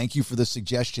uncle, thank you for the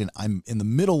suggestion. I'm in the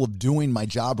middle of doing my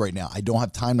job right now. I don't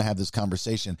have time to have this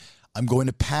conversation. I'm going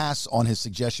to pass on his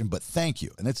suggestion, but thank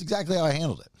you. And that's exactly how I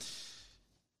handled it.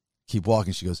 Keep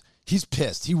walking. She goes, he's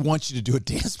pissed. He wants you to do a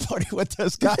dance party with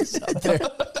those guys up there.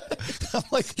 I'm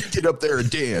like, get up there and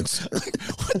dance. Like,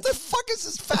 what the fuck is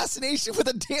this fascination with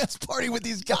a dance party with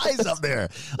these guys up there?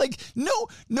 Like, no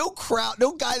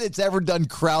guy that's ever done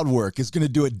crowd work is going to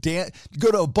do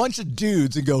go to a bunch of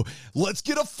dudes and go, let's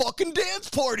get a fucking dance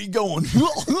party going.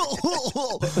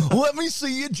 Let me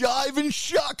see you jive and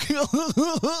shuck.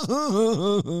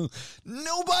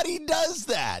 Nobody does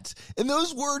that. And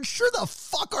those words sure the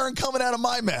fuck aren't coming out of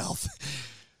my mouth.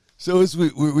 So as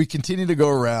we continue to go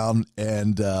around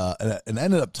and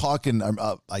ended up talking,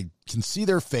 I can see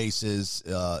their faces.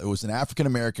 It was an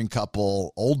African-American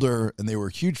couple, older, and they were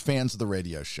huge fans of the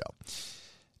radio show,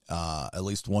 at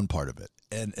least one part of it.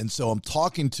 And so I'm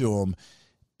talking to them,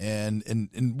 and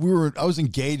I was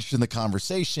engaged in the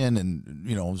conversation, and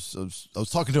I was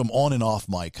talking to him on and off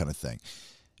mic kind of thing.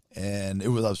 And I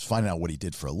was finding out what he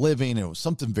did for a living, and it was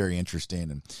something very interesting,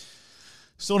 and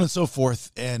so on and so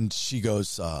forth. And she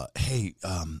goes, hey,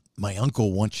 my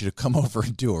uncle wants you to come over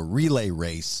and do a relay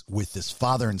race with this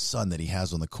father and son that he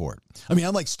has on the court. I mean,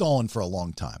 I'm like stalling for a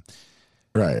long time.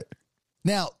 Right.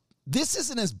 Now, this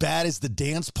isn't as bad as the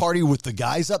dance party with the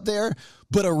guys up there,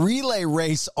 but a relay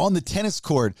race on the tennis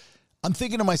court, I'm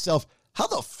thinking to myself, how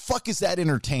the fuck is that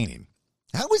entertaining?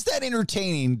 How is that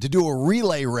entertaining to do a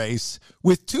relay race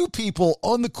with two people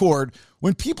on the court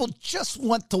when people just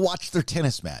want to watch their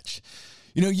tennis match?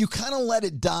 You know, you kind of let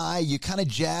it die. You kind of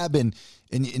jab and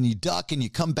you duck and you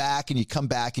come back and you come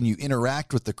back and you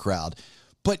interact with the crowd.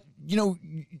 But, you know,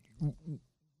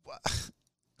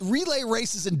 relay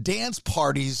races and dance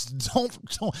parties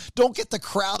don't get the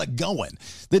crowd going.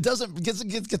 That doesn't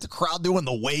get the crowd doing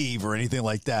the wave or anything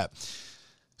like that.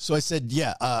 So I said,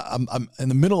 yeah, I'm in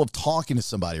the middle of talking to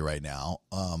somebody right now.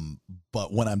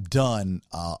 But when I'm done,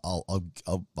 I'll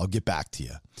get back to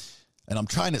you. And I'm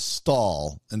trying to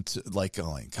stall into like,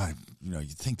 God, you know,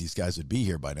 you'd think these guys would be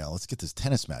here by now. Let's get this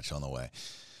tennis match on the way.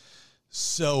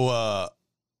 So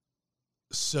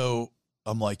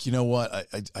I'm like, you know what?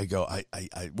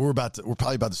 We're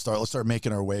probably about to start. Let's start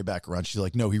making our way back around. She's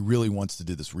like, no, he really wants to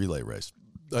do this relay race.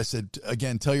 I said,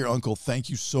 again, tell your uncle, thank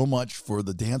you so much for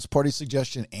the dance party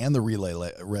suggestion and the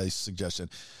relay race suggestion.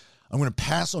 I'm going to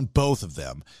pass on both of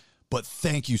them, but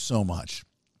thank you so much.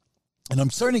 And I'm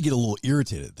starting to get a little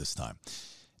irritated this time.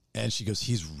 And she goes,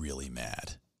 he's really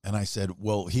mad. And I said,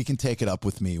 well, he can take it up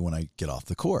with me when I get off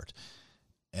the court.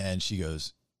 And she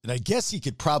goes, and I guess he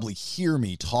could probably hear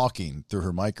me talking through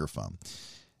her microphone.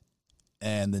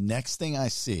 And the next thing I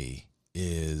see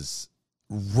is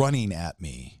running at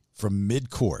me from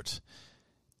mid-court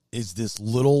is this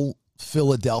little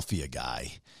Philadelphia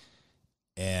guy.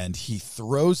 And he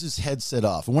throws his headset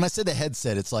off. And when I said the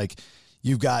headset, it's like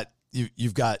you've got it's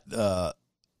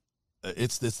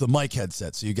the mic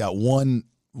headset. So you got one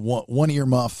ear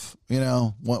muff, you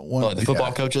know, one the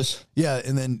football coaches. Yeah,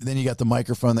 and then you got the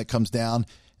microphone that comes down,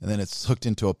 and then it's hooked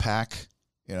into a pack,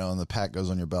 you know, and the pack goes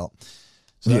on your belt.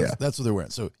 So that's what they're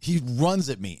wearing. So he runs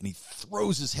at me and he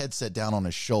throws his headset down on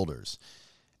his shoulders,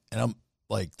 and I'm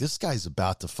like, this guy's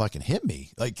about to fucking hit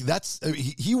me. Like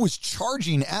he was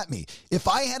charging at me. If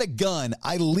I had a gun,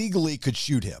 I legally could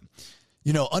shoot him.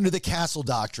 You know, under the castle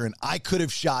doctrine, I could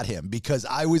have shot him because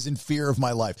I was in fear of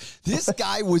my life. This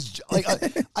guy was like,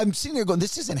 I'm sitting there going,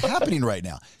 this isn't happening right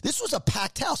now. This was a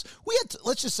packed house. We had,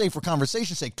 let's just say for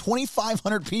conversation's sake,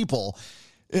 2,500 people,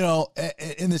 you know,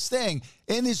 in this thing.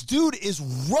 And this dude is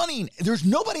running. There's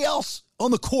nobody else on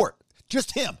the court,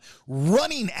 just him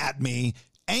running at me,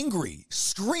 angry,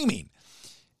 screaming.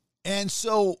 And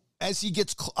so as he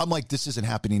gets, I'm like, this isn't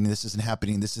happening. This isn't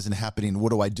happening. This isn't happening.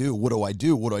 What do I do? What do I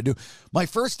do? What do I do? My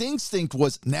first instinct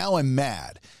was, now I'm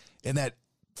mad. And that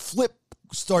flip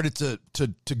started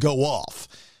to go off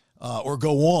or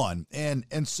go on.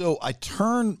 And so I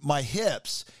turned my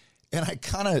hips and I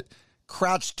kind of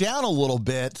crouched down a little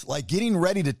bit, like getting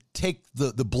ready to take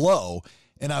the blow.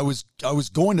 And I was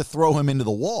going to throw him into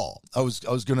the wall. I was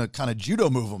going to kind of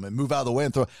judo move him and move out of the way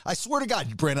and throw. I swear to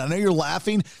God, Brandon, I know you're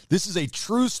laughing. This is a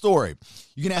true story.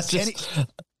 You can ask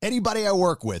anybody I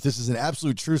work with. This is an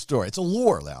absolute true story. It's a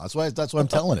lore now. That's why I'm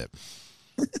telling it.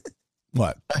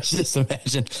 What? I just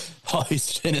imagine all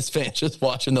these tennis fans just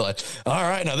watching. They're like, all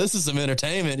right, now this is some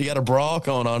entertainment. You got a brawl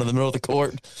going on in the middle of the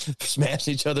court,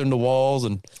 smashing each other into walls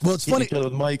and it's funny each other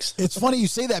with mics. It's funny you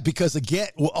say that because, again,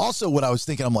 also what I was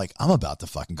thinking, I'm like, I'm about to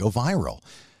fucking go viral.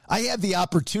 I have the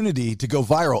opportunity to go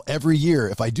viral every year.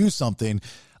 If I do something,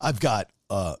 I've got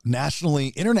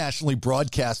internationally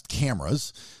broadcast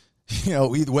cameras, you know,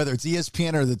 whether it's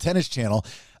ESPN or the Tennis Channel.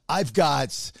 I've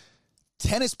got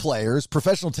tennis players,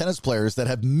 professional tennis players that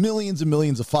have millions and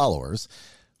millions of followers.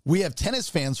 We have tennis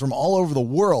fans from all over the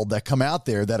world that come out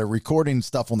there that are recording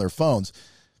stuff on their phones.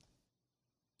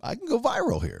 I can go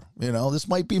viral here. You know, this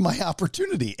might be my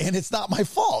opportunity, and it's not my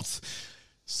fault.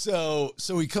 So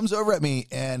he comes over at me,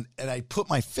 and I put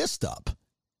my fist up,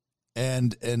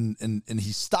 and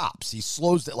he stops. He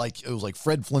slows it, like it was like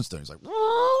Fred Flintstone. He's like,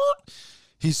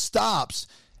 he stops,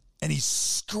 and he's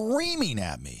screaming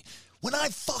at me. When I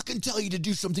fucking tell you to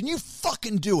do something, you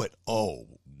fucking do it. Oh,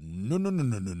 no.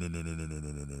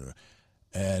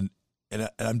 And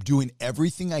I'm doing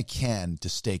everything I can to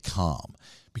stay calm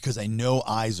because I know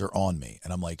eyes are on me.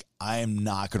 And I'm like, I am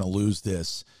not going to lose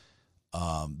this,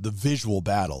 the visual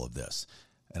battle of this.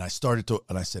 And I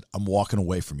said, I'm walking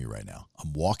away from you right now.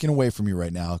 I'm walking away from you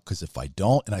right now because if I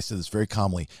don't, and I said this very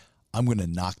calmly, I'm going to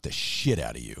knock the shit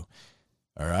out of you.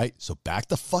 All right? So back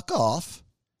the fuck off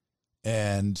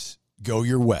and go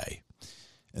your way.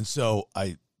 And so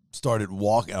I started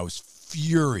walking. I was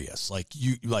furious. Like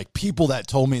people that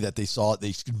told me that they saw it,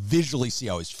 they could visually see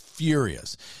I was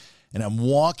furious. And I'm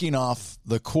walking off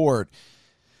the court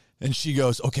and she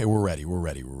goes, okay, we're ready.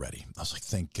 I was like,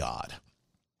 thank God.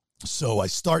 So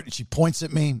she points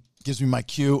at me, gives me my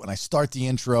cue, and I start the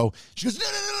intro. She goes,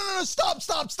 no, stop.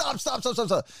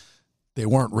 They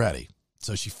weren't ready.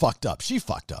 So she fucked up.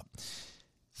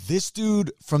 This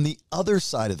dude from the other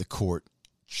side of the court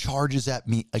charges at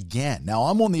me again. Now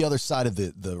I'm on the other side of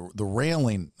the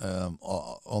railing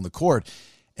on the court,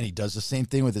 and he does the same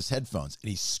thing with his headphones. And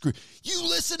he screams, "You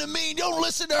listen to me, don't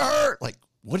listen to her!" Like,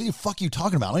 what the fuck are you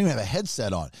talking about? I don't even have a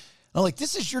headset on. And I'm like,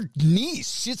 this is your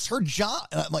niece. It's her job.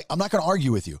 And I'm like, I'm not going to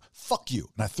argue with you. Fuck you.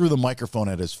 And I threw the microphone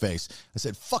at his face. I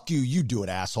said, "Fuck you. You do it,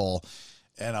 asshole."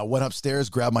 And I went upstairs,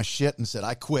 grabbed my shit, and said,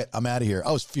 "I quit. I'm out of here."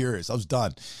 I was furious. I was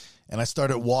done. And I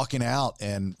started walking out,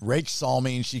 and Rach saw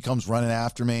me, and she comes running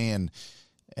after me, and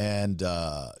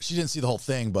she didn't see the whole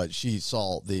thing, but she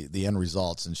saw the end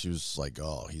results, and she was like,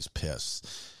 "Oh, he's pissed."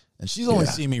 And she's only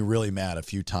seen me really mad a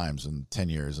few times in 10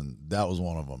 years, and that was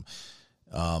one of them.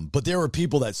 But there were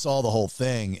people that saw the whole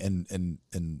thing and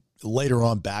later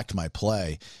on backed my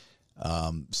play.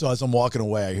 So as I'm walking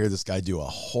away, I hear this guy do a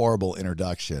horrible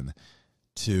introduction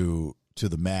to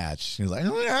the match. He was like,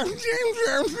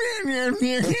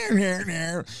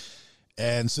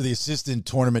 and so the assistant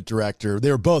tournament director,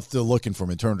 they were both still looking for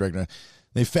me, tournament director.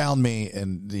 They found me,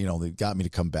 and they got me to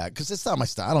come back because it's not my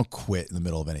style. I don't quit in the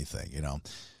middle of anything,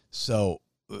 So,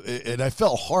 and I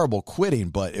felt horrible quitting,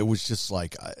 but it was just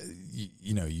like,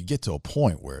 you get to a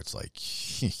point where it's like,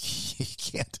 you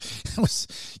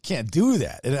can't do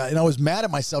that. And I was mad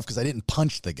at myself because I didn't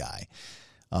punch the guy.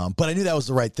 But I knew that was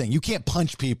the right thing. You can't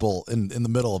punch people in the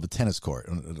middle of a tennis court,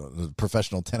 a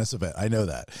professional tennis event. I know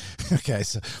that. Okay.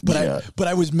 So, but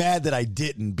I was mad that I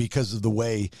didn't because of the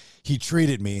way he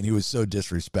treated me, and he was so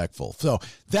disrespectful. So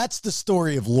that's the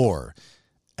story of Lore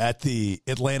at the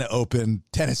Atlanta Open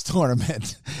tennis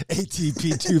tournament,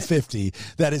 ATP 250,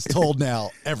 that is told now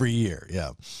every year.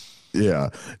 Yeah.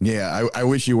 Yeah. I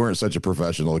wish you weren't such a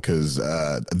professional, because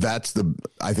I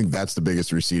think that's the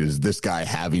biggest receipt, is this guy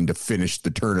having to finish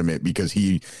the tournament because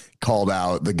he called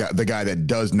out the guy that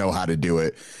does know how to do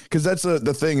it. Because that's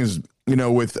the thing is,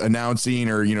 with announcing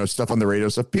or, stuff on the radio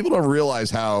stuff, people don't realize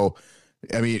how,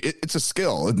 it's a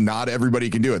skill. Not everybody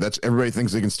can do it. Everybody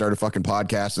thinks they can start a fucking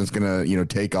podcast and it's going to,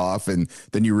 take off. And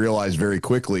then you realize very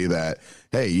quickly that,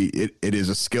 hey, it is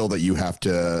a skill that you have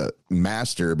to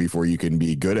master before you can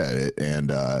be good at it.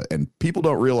 And people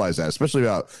don't realize that, especially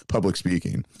about public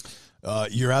speaking.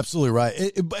 You're absolutely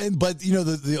right. But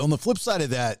on the flip side of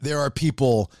that, there are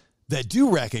people that do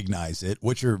recognize it,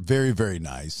 which are very, very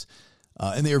nice.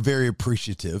 And they are very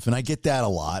appreciative. And I get that a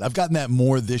lot. I've gotten that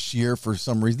more this year for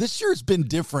some reason. This year has been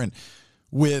different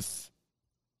with,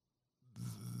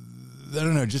 I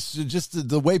don't know, just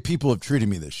the way people have treated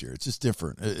me this year. It's just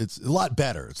different. It's a lot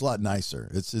better. It's a lot nicer.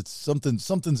 It's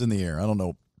something's in the air. I don't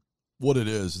know what it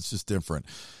is. It's just different.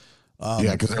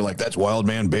 Because they're like, "That's Wild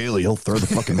Man Bailey. He'll throw the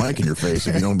fucking mic in your face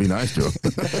if you don't be nice to him."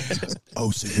 Oh,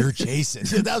 so you're Jason.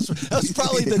 Yeah, that was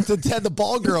probably the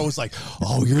ball girl was like,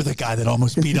 "Oh, you're the guy that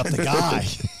almost beat up the guy."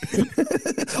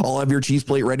 "I'll have your cheese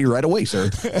plate ready right away,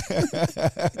 sir."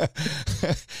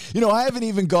 I haven't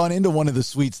even gone into one of the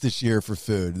suites this year for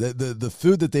food. The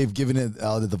food that they've given it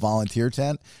out at the volunteer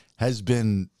tent has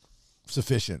been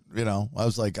sufficient. I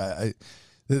was like,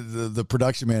 The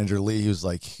production manager, Lee, he was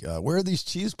like, "Where are these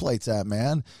cheese plates at,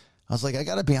 man?" I was like, "I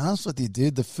got to be honest with you,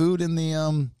 dude. The food in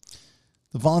the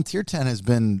volunteer tent has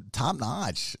been top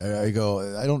notch." I go,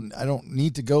 I don't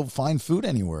need to go find food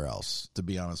anywhere else, to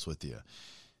be honest with you."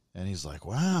 And he's like,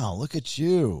 "Wow, look at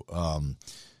you."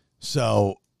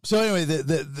 So anyway,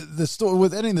 the story,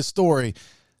 with ending the story,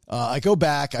 I go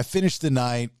back, I finish the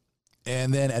night,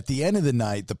 and then at the end of the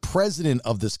night, the president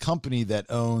of this company that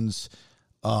owns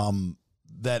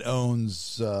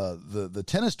the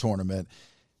tennis tournament,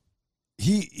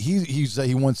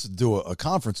 he wants to do a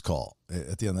conference call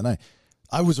at the end of the night.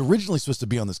 I was originally supposed to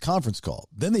be on this conference call.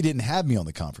 Then they didn't have me on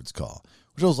the conference call,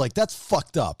 which I was like, that's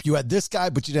fucked up. You had this guy,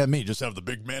 but you didn't have me. You just have the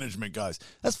big management guys.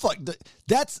 That's fucked.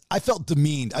 I felt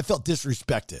demeaned. I felt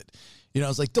disrespected. I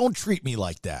was like, don't treat me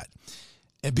like that.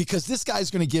 And because this guy's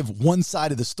going to give one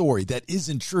side of the story that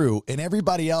isn't true, and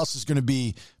everybody else is going to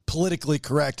be politically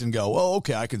correct and go, "Oh,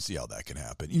 okay, I can see how that can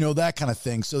happen." That kind of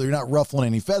thing. So they're not ruffling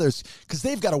any feathers because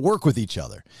they've got to work with each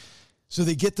other. So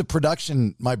they get the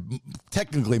production,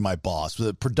 technically my boss,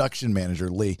 the production manager,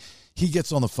 Lee, he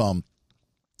gets on the phone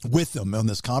with them on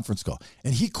this conference call,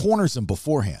 and he corners him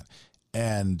beforehand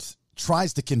and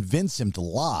tries to convince him to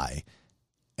lie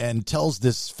and tells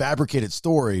this fabricated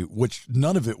story, which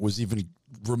none of it was even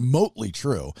remotely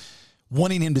true,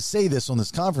 wanting him to say this on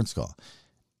this conference call.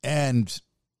 And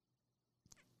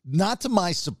not to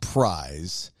my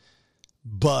surprise,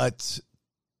 but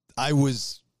I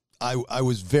was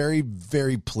very,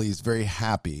 very pleased, very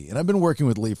happy. And I've been working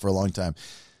with Lee for a long time.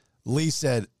 Lee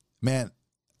said, "Man,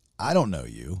 I don't know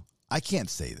you. I can't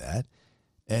say that."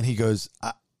 And he goes,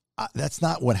 that's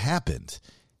not what happened.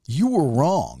 You were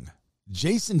wrong.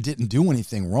 Jason didn't do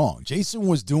anything wrong. Jason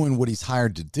was doing what he's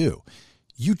hired to do.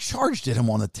 You charged at him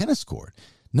on the tennis court.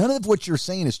 None of what you're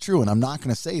saying is true, and I'm not going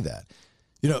to say that.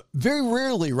 You know, very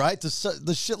rarely, right?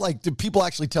 The shit like, do people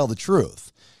actually tell the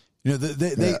truth? You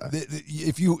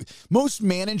know, most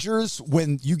managers,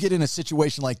 when you get in a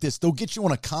situation like this, they'll get you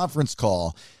on a conference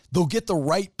call. They'll get the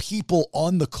right people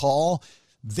on the call.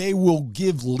 They will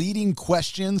give leading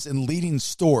questions and leading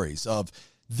stories of,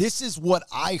 this is what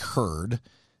I heard.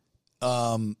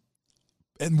 And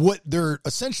what they're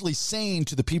essentially saying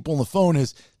to the people on the phone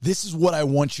is, this is what I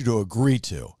want you to agree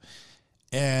to.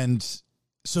 And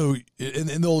so,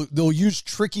 and they'll use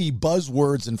tricky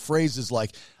buzzwords and phrases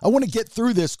like, I want to get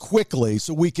through this quickly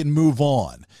so we can move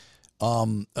on.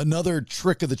 Another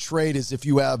trick of the trade is, if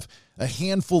you have a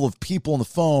handful of people on the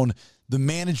phone, the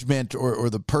management or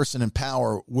the person in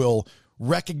power will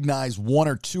recognize one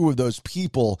or two of those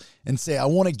people and say, I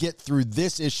want to get through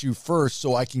this issue first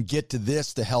so I can get to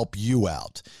this to help you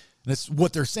out. And it's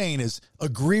what they're saying is,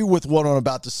 agree with what I'm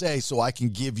about to say so I can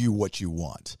give you what you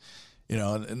want. You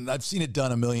know, and I've seen it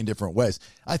done a million different ways.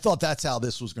 I thought that's how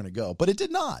this was going to go, but it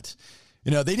did not.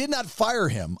 You know, they did not fire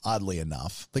him, oddly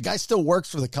enough. The guy still works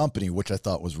for the company, which I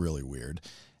thought was really weird.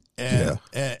 But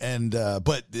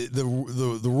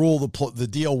the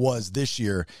deal was this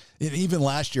year, and even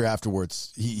last year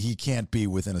afterwards, he can't be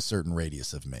within a certain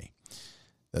radius of me.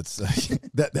 That's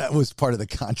that was part of the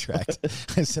contract.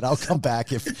 I said, I'll come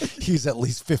back if he's at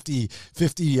least 50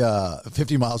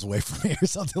 miles away from me or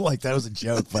something like that. It was a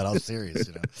joke, but I was serious,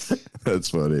 you know. That's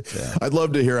funny. Yeah. I'd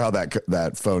love to hear how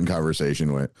that phone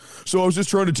conversation went. So I was just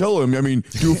trying to tell him, I mean,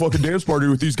 do a fucking dance party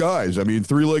with these guys. I mean,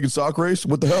 3-legged sock race?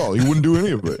 What the hell? He wouldn't do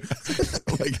any of it.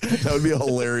 Like, that would be a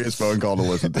hilarious phone call to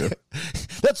listen to.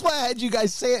 That's why I had you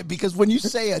guys say it, because when you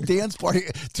say a dance party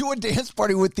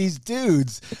with these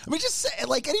dudes, I mean, just say it.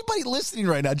 Like, anybody listening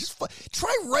right now, just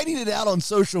try writing it out on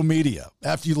social media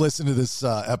after you listen to this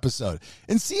episode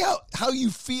and see how you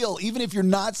feel, even if you're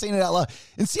not saying it out loud,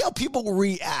 and see how people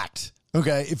react.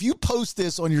 Okay, if you post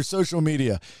this on your social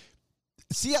media,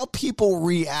 see how people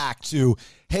react to,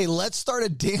 hey, let's start a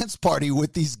dance party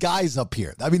with these guys up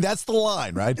here. I mean, that's the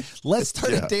line, right? Let's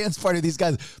start a dance party with these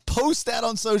guys. Post that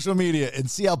on social media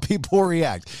and see how people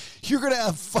react. You're going to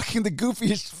have fucking the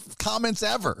goofiest comments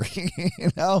ever,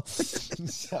 you know?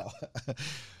 So,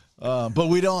 but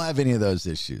we don't have any of those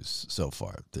issues so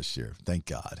far this year. Thank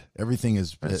God. Everything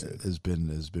has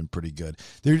been pretty good.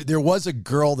 There was a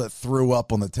girl that threw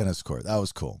up on the tennis court. That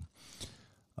was cool.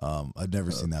 I'd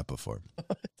never seen that before.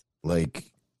 Like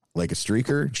a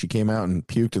streaker? She came out and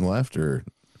puked and left, or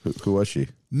who was she?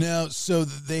 No, so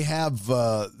they have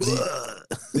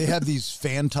they have these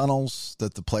fan tunnels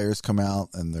that the players come out,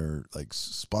 and they're like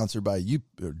sponsored by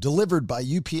delivered by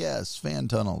UPS fan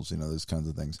tunnels, you know, those kinds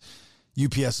of things.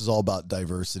 UPS is all about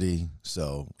diversity,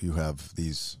 so you have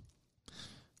these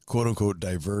quote unquote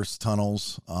diverse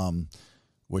tunnels,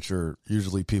 which are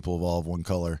usually people of all of one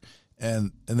color.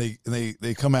 And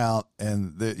they come out,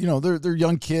 and they're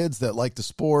young kids that like the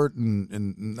sport,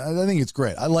 and I think it's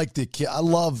great. I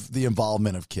love the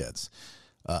involvement of kids.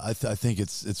 I think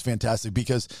it's fantastic,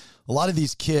 because a lot of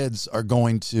these kids are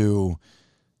going to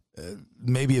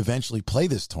maybe eventually play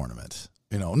this tournament.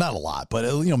 You know, not a lot, but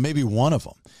maybe one of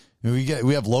them. I mean,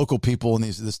 we have local people in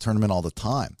this tournament all the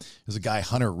time. There's a guy,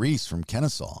 Hunter Reese from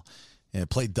Kennesaw, and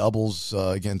played doubles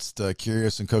against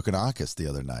Curious and Kokonakis the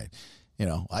other night. You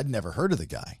know, I'd never heard of the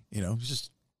guy. You know, he's just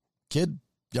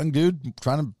young dude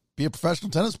trying to be a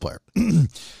professional tennis player.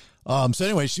 So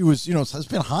anyway, she was, it's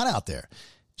been hot out there.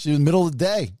 She was in the middle of the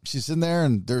day. She's in there,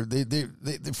 and they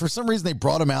for some reason they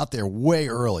brought him out there way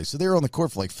early. So they were on the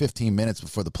court for like 15 minutes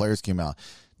before the players came out.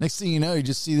 Next thing you know, you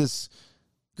just see this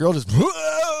girl just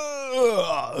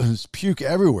puke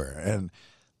everywhere. And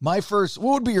what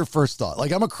would be your first thought?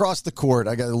 Like, I'm across the court.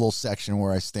 I got a little section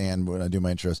where I stand when I do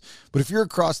my intros. But if you're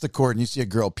across the court and you see a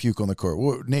girl puke on the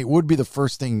court, Nate, what would be the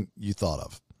first thing you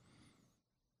thought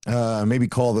of? Maybe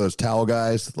call those towel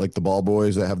guys, like the ball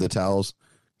boys that have the towels.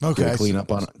 Okay. Clean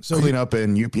up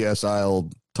in UPS aisle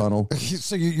tunnel.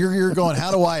 So you're going, how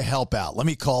do I help out? Let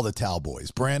me call the towel boys.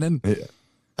 Brandon? Yeah.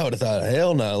 I would have thought,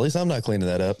 hell no, at least I'm not cleaning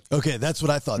that up. Okay, that's what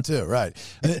I thought too, right.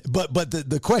 But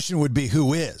the question would be,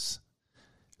 who is?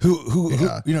 Who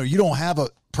you don't have a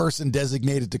person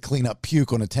designated to clean up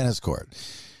puke on a tennis court.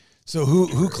 So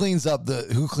who cleans up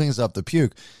the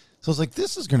puke? So I was like,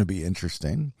 this is going to be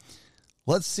interesting.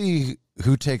 Let's see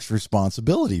who takes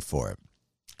responsibility for it.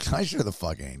 I sure the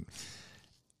fuck ain't.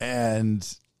 And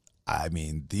I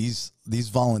mean, these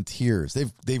volunteers,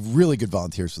 they've really good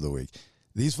volunteers for the week.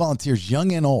 These volunteers,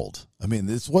 young and old. I mean,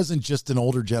 this wasn't just an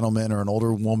older gentleman or an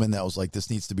older woman that was like, this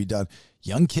needs to be done.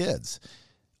 Young kids.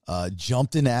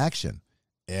 jumped into action,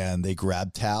 and they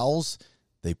grabbed towels.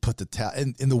 They put the towel,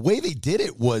 and the way they did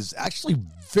it was actually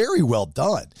very well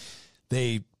done.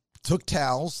 They took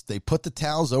towels, they put the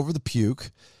towels over the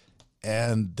puke,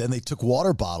 and then they took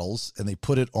water bottles and they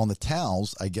put it on the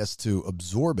towels, I guess, to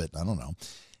absorb it. I don't know.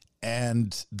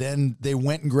 And then they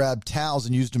went and grabbed towels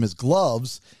and used them as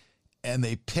gloves, and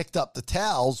they picked up the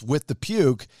towels with the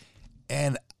puke.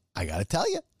 And I got to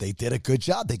tell you, they did a good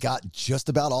job. They got just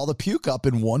about all the puke up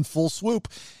in one full swoop.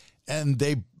 And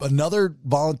another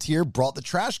volunteer brought the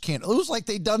trash can. It was like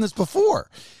they'd done this before.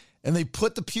 And they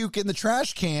put the puke in the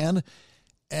trash can,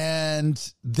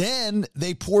 and then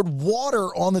they poured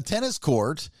water on the tennis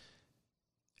court,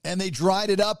 and they dried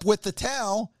it up with the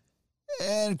towel.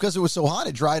 And because it was so hot,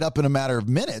 it dried up in a matter of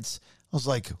minutes. I was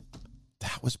like,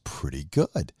 that was pretty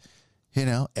good. You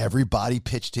know, everybody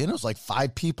pitched in. It was like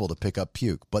 5 people to pick up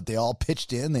puke, but they all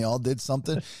pitched in. They all did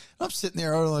something. I'm sitting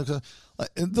there.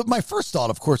 My first thought,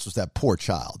 of course, was that poor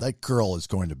child. That girl is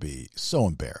going to be so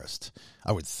embarrassed,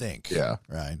 I would think. Yeah.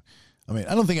 Right. I mean,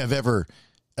 I don't think I've ever,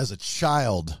 as a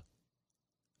child,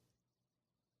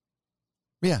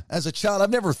 I've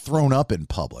never thrown up in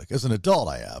public. As an adult,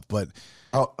 I have, but.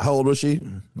 How old was she?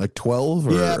 Like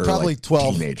 12? Yeah, probably like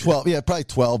 12. Teenager? 12. Yeah, probably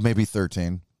 12, maybe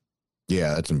 13.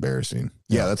 Yeah, that's embarrassing.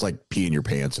 Yeah, that's like peeing your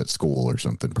pants at school or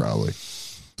something, probably.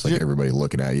 It's like everybody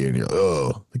looking at you and you're like,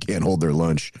 oh, they can't hold their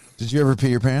lunch. Did you ever pee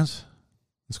your pants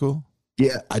in school?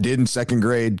 Yeah, I did in 2nd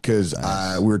grade because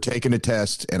we were taking a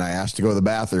test and I asked to go to the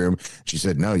bathroom. She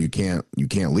said, no, you can't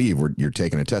leave. You're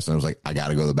taking a test. And I was like, I got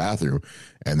to go to the bathroom.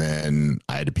 And then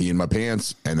I had to pee in my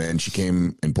pants. And then she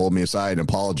came and pulled me aside and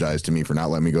apologized to me for not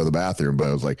letting me go to the bathroom. But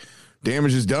I was like,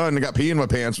 damage is done. I got pee in my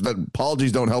pants. That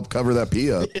apologies don't help cover that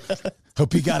pee up.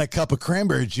 Hope you got a cup of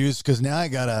cranberry juice, because now I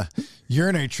got a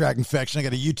urinary tract infection. I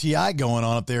got a UTI going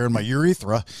on up there in my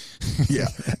urethra. Yeah.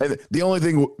 And the only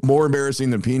thing more embarrassing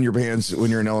than peeing your pants when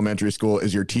you're in elementary school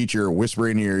is your teacher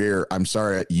whispering in your ear, I'm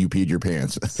sorry you peed your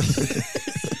pants.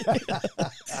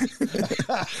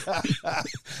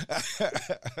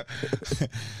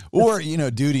 Or,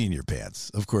 duty in your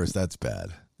pants. Of course, that's bad.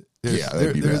 There's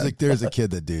a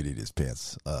kid that dutied his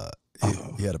pants.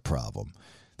 He had a problem.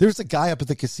 There's a guy up at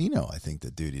the casino, I think,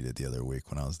 that dutied it the other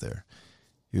week when I was there.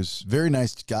 He was a very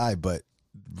nice guy, but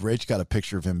Rach got a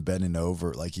picture of him bending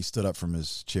over. Like, he stood up from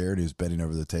his chair and he was bending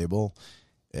over the table,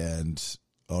 and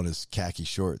on his khaki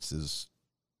shorts is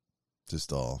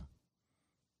just all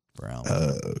brown.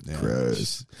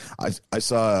 Gross. I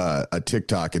saw a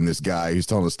TikTok, and this guy, he's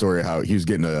telling a story how he was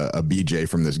getting a BJ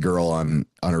from this girl on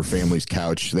her family's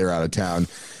couch. They're out of town.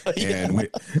 And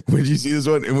when you see this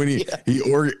one, and when he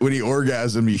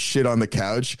orgasmed, he shit on the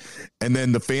couch, and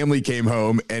then the family came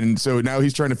home, and so now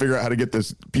he's trying to figure out how to get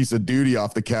this piece of duty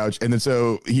off the couch, and then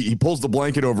so he pulls the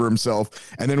blanket over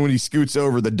himself, and then when he scoots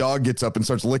over, the dog gets up and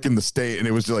starts licking the state, and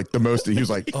it was just like the most. He was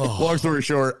like, long story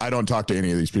short, I don't talk to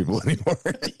any of these people anymore.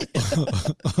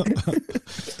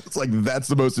 It's like, that's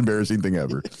the most embarrassing thing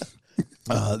ever.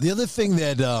 The other thing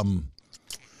that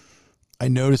I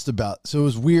noticed so it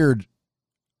was weird.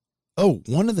 Oh,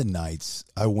 one of the nights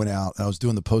I went out, I was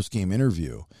doing the post-game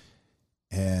interview,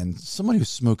 and somebody was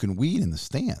smoking weed in the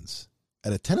stands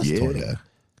at a tennis tournament.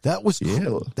 That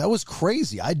was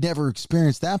crazy. I'd never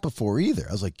experienced that before either.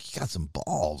 I was like, you got some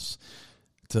balls.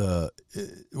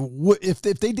 If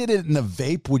they did it in a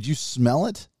vape, would you smell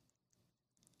it?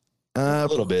 A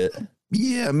little bit.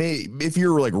 Yeah, maybe if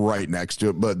you're like right next to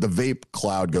it, but the vape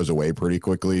cloud goes away pretty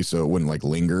quickly, so it wouldn't like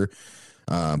linger.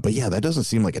 But yeah, that doesn't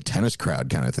seem like a tennis crowd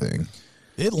kind of thing.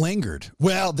 It lingered.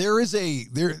 Well, they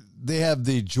have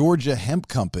the Georgia Hemp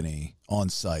Company on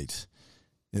site.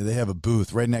 They have a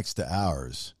booth right next to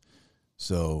ours.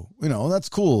 So, that's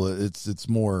cool. It's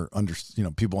more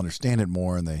people understand it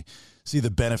more, and they see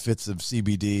the benefits of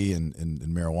CBD and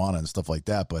marijuana and stuff like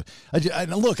that. But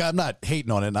look, I'm not hating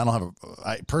on it. And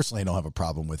I personally don't have a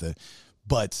problem with it,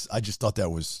 but I just thought that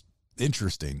was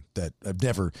interesting. That it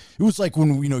was like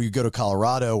when, you go to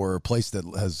Colorado or a place that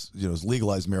has, is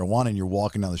legalized marijuana, and you're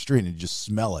walking down the street and you just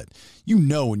smell it.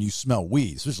 When you smell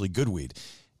weed, especially good weed.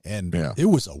 And It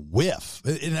was a whiff.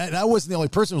 And I wasn't the only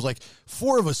person. It was like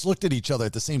 4 of us looked at each other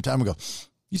at the same time and go,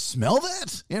 you smell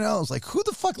that? I was like, who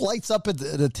the fuck lights up at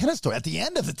the tennis tournament, at the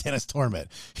end of the tennis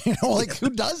tournament? Who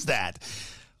does that?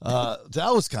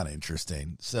 That was kind of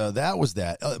interesting. So that was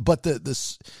that. But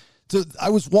so I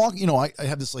was walking, I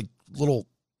have this like little,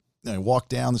 I walk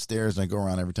down the stairs and I go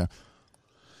around every time.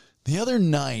 The other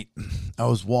night I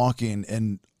was walking,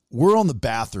 and we're on the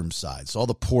bathroom side. So all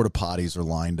the porta potties are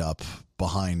lined up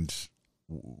behind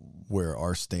where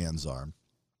our stands are.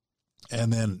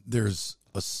 And then there's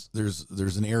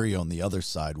an area on the other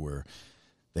side where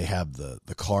they have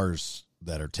the cars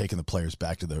that are taking the players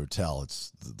back to the hotel.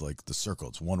 It's like the circle.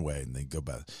 It's one way and they go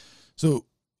back. So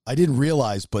I didn't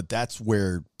realize, but that's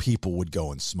where people would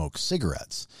go and smoke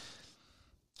cigarettes.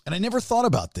 And I never thought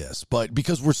about this, but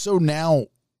because we're so now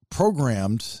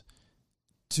programmed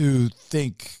to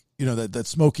think, that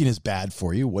smoking is bad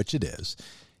for you, which it is,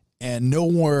 and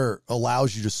nowhere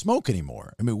allows you to smoke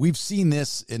anymore. I mean, we've seen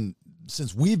this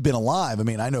since we've been alive. I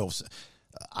mean, I know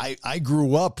I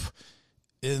grew up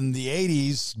in the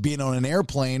 80s being on an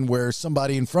airplane where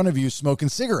somebody in front of you smoking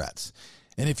cigarettes.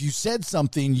 And if you said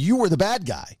something, you were the bad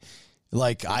guy.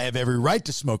 Like, I have every right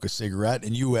to smoke a cigarette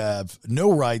and you have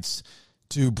no rights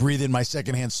to breathe in my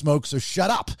secondhand smoke, so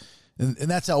shut up. And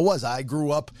that's how it was. I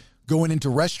grew up going into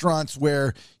restaurants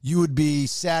where you would be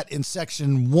sat in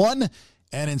section 1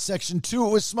 and in section 2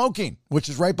 it was smoking, which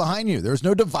is right behind you. There was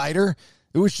no divider.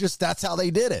 It was just, that's how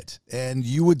they did it. And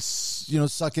you would,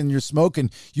 suck in your smoke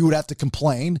and you would have to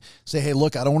complain, say, hey,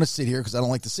 look, I don't want to sit here because I don't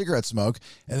like the cigarette smoke.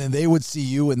 And then they would see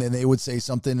you and then they would say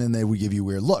something and they would give you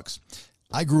weird looks.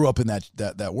 I grew up in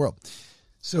that world.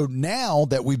 So now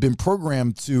that we've been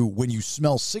programmed to, when you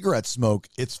smell cigarette smoke,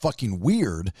 it's fucking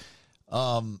weird.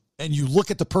 And you look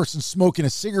at the person smoking a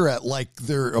cigarette like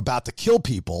they're about to kill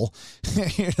people,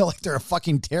 like they're a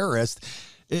fucking terrorist.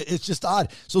 It's just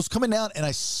odd. So it's coming down and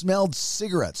I smelled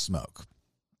cigarette smoke.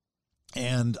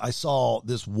 And I saw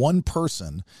this one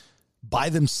person by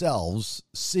themselves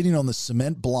sitting on the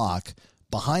cement block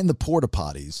behind the porta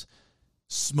potties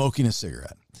smoking a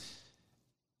cigarette.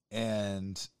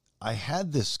 And I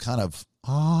had this kind of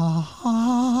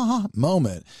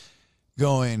moment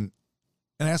going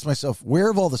and I asked myself, where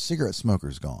have all the cigarette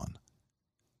smokers gone?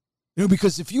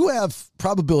 Because if you have,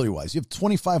 probability-wise, you have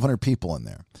 2,500 people in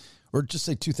there, or just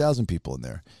say 2,000 people in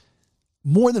there,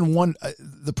 more than one,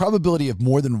 the probability of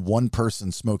more than one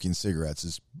person smoking cigarettes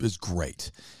is great.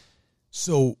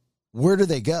 So where do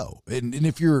they go? And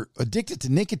if you're addicted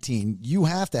to nicotine, you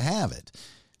have to have it.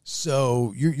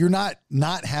 So you're not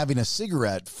having a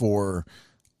cigarette for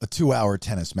a 2-hour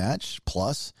tennis match.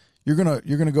 Plus, you're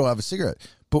gonna go have a cigarette.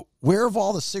 But where have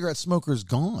all the cigarette smokers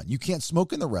gone? You can't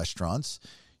smoke in the restaurants.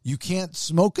 You can't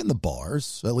smoke in the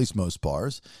bars, at least most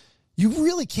bars. You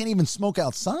really can't even smoke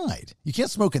outside. You can't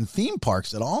smoke in theme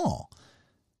parks at all.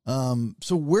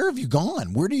 So where have you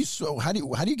gone? How do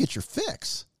you get your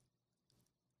fix?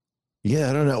 Yeah,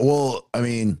 I don't know. Well, I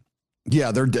mean,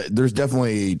 yeah, there's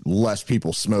definitely less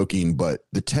people smoking, but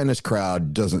the tennis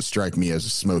crowd doesn't strike me as a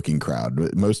smoking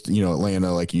crowd. Most,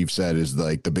 Atlanta, like you've said, is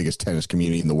like the biggest tennis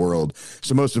community in the world.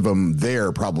 So most of them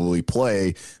there probably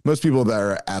play. Most people that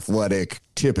are athletic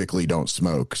typically don't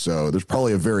smoke. So there's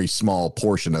probably a very small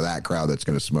portion of that crowd that's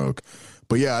going to smoke.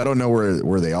 But yeah, I don't know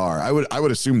where they are. I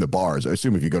would assume the bars. I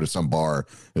assume if you go to some bar,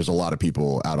 there's a lot of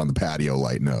people out on the patio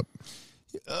lighting up.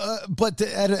 But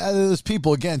out of those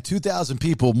people, again, 2,000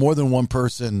 people, more than one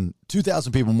person,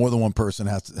 2,000 people, more than one person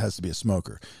has to be a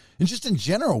smoker. And just in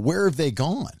general, where have they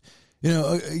gone?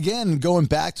 Again, going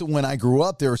back to when I grew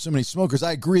up, there were so many smokers.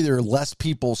 I agree there are less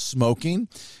people smoking.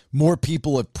 More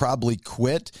people have probably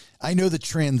quit. I know the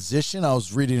transition. I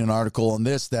was reading an article on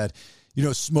this that,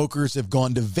 smokers have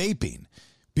gone to vaping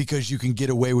because you can get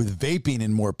away with vaping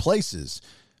in more places.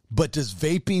 But does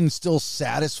vaping still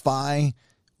satisfy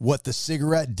what the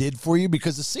cigarette did for you?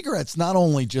 Because the cigarette's not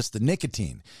only just the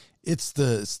nicotine, it's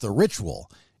the ritual.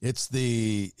 It's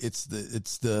the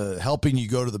helping you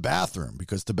go to the bathroom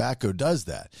because tobacco does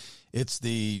that. It's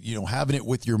the, having it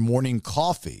with your morning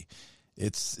coffee.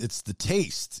 It's the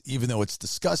taste. Even though it's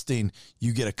disgusting,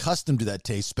 you get accustomed to that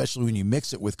taste, especially when you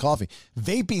mix it with coffee.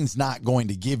 Vaping's not going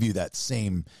to give you that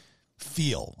same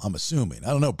feel, I'm assuming. I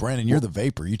don't know, Brandon, you're the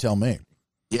vapor. You tell me.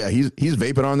 Yeah, he's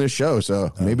vaping on this show,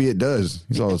 so maybe it does.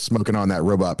 He's all smoking on that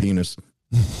robot penis.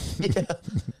 Yeah.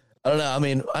 I don't know. I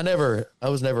mean, I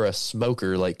was never a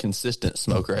smoker, like consistent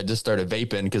smoker. I just started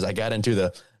vaping because I got into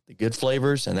the good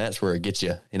flavors, and that's where it gets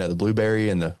you. The blueberry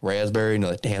and the raspberry, and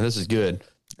you're like, damn, this is good.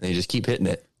 And you just keep hitting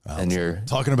it. Wow, and you're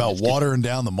talking about watering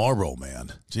down the Marlboro,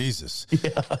 man. Jesus.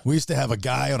 Yeah. We used to have a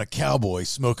guy on a cowboy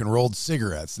smoking rolled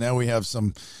cigarettes. Now we have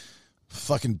some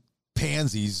fucking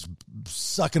pansies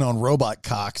sucking on robot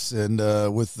cocks and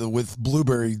with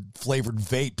blueberry flavored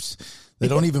vapes. They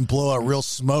don't even blow out real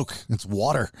smoke. It's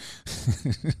water.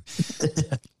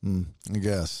 I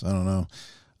guess. I don't know.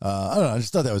 I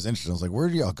just thought that was interesting. I was like, where are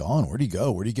y'all gone? Where do you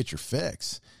go? Where do you get your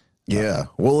fix? Yeah.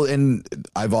 Well, and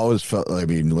I've always felt, like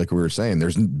we were saying,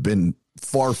 there's been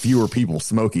far fewer people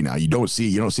smoking now. You don't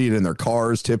see it in their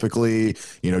cars typically,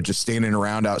 just standing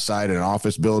around outside an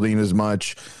office building as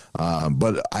much.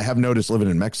 But I have noticed living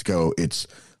in Mexico, it's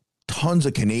tons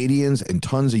of Canadians and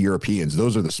tons of Europeans.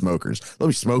 Those are the smokers. They'll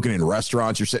be smoking in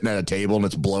restaurants. You're sitting at a table and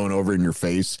it's blown over in your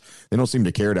face. They don't seem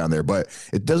to care down there, but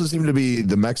it doesn't seem to be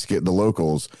the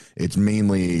locals. It's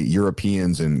mainly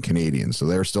Europeans and Canadians. So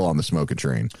they're still on the smoking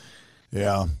train.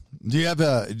 Yeah. Do you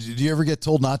ever get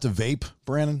told not to vape,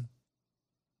 Brandon?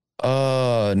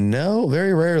 No,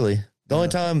 very rarely. The only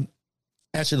time,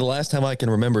 actually, the last time I can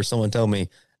remember someone tell me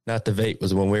not to vape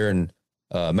was when we were in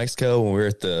Mexico, when we were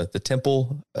at the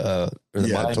temple, or the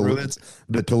Mayan ruins.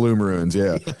 The Tulum ruins,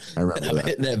 yeah. I remember that.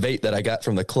 Hitting that vape that I got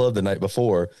from the club the night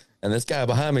before, and this guy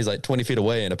behind me is like 20 feet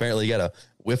away, and apparently he got a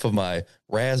whiff of my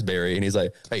raspberry, and he's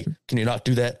like, "Hey, can you not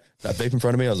do that? Not vape in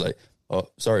front of me?" I was like, "Oh,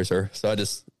 sorry, sir." So I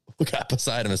just got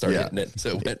beside him and started hitting it.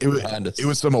 So it went behind us. It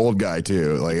was some old guy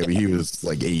too. Like, I mean, he was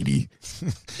like 80.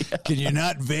 Yeah. Can you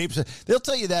not vape? They'll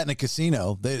tell you that in a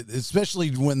casino,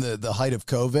 especially when the height of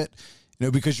COVID.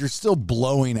 Because you're still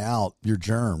blowing out your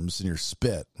germs and your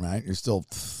spit, right? You're still,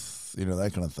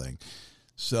 that kind of thing.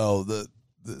 So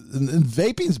and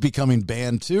vaping's becoming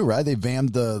banned too, right? They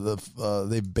banned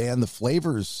they banned the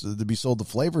flavors to be sold. The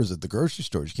flavors at the grocery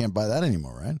stores. You can't buy that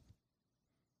anymore, right?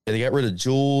 Yeah, they got rid of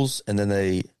Juuls, and then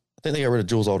I think they got rid of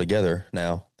Juuls altogether.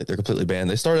 Now that they're completely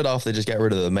banned, they started off they just got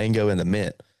rid of the mango and the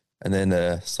mint, and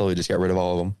then slowly just got rid of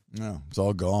all of them. No, it's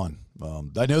all gone.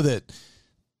 I know that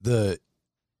the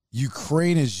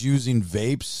Ukraine is using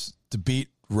vapes to beat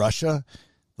Russia.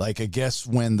 Like, I guess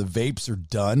when the vapes are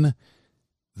done,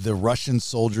 the Russian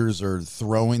soldiers are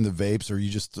throwing the vapes, or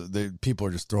people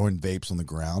are just throwing vapes on the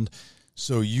ground.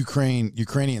 So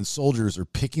Ukrainian soldiers are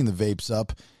picking the vapes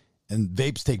up, and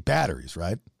vapes take batteries,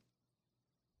 right?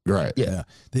 Right. Yeah.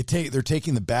 They're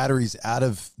taking the batteries out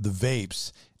of the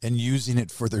vapes and using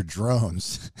it for their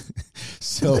drones.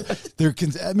 So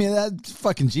that's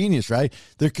fucking genius, right?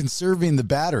 They're conserving the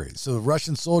batteries. So the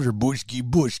Russian soldier,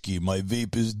 bushki, my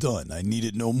vape is done. I need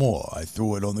it no more. I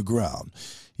throw it on the ground.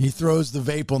 He throws the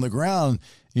vape on the ground.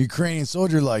 Ukrainian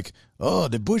soldier like, oh,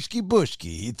 the bushki.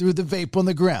 He threw the vape on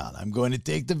the ground. I'm going to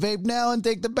take the vape now and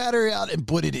take the battery out and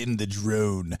put it in the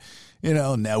drone.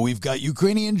 Now we've got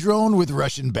Ukrainian drone with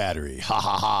Russian battery. Ha,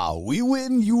 ha, ha. We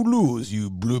win, you lose, you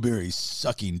blueberry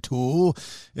sucking tool.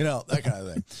 That kind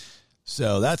of thing.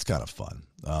 So that's kind of fun.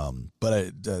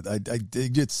 But I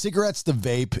get cigarettes to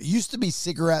vape. It used to be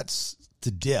cigarettes to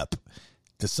dip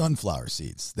to sunflower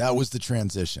seeds. That was the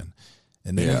transition.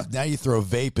 And then now you throw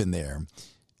vape in there.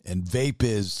 And vape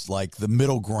is like the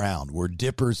middle ground where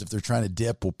dippers, if they're trying to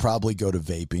dip, will probably go to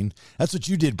vaping. That's what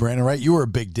you did, Brandon, right? You were a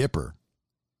big dipper.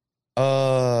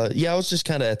 Yeah, I was just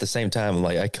kind of at the same time,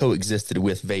 like I coexisted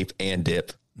with vape and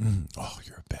dip. Oh,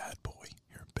 you're a bad boy.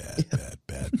 You're a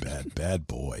bad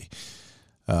boy.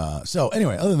 So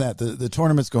anyway, other than that, the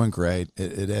tournament's going great.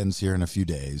 It ends here in a few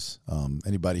days.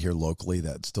 Anybody here locally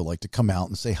that'd still like to come out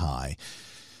and say hi,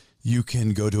 you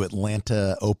can go to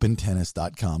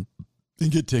AtlantaOpenTennis.com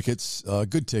and get tickets,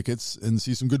 good tickets, and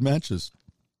see some good matches.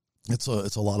 It's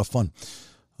a lot of fun.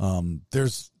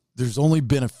 There's only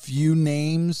been a few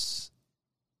names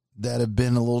that have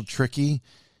been a little tricky.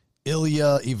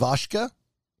 Ilya Ivashka,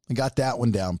 I got that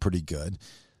one down pretty good.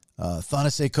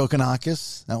 Thanase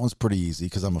Kokkinakis, that one's pretty easy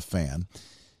because I'm a fan.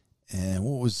 And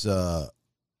what was Ramadan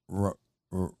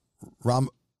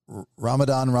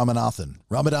Ramanathan?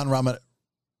 Ramadan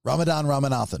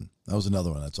Ramanathan. That was another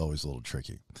one that's always a little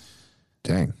tricky.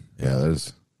 Dang. Yeah,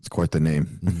 it's quite the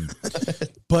name.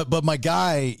 But my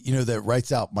guy, that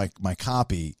writes out my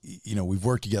copy, we've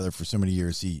worked together for so many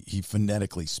years. He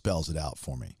phonetically spells it out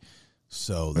for me.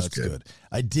 So that's good.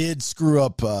 I did screw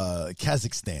up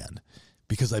Kazakhstan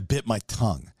because I bit my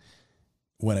tongue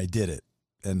when I did it.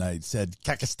 And I said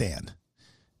Kakistan.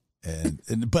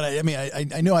 But I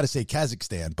know how to say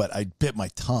Kazakhstan, but I bit my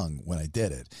tongue when I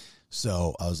did it.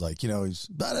 So I was like, he's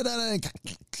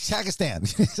Pakistan.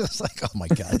 I was like, oh my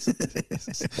God.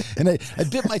 And I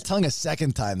bit my tongue a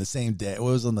second time the same day. It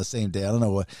was on the same day. I don't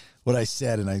know what I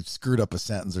said, and I screwed up a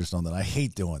sentence or something. I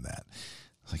hate doing that.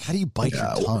 I was like, how do you bite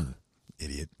your tongue,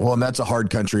 idiot? Well, and that's a hard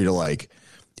country to like.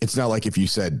 It's not like if you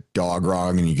said dog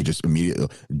wrong and you could just immediately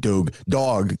dog,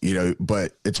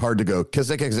 but it's hard to go. It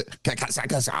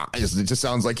just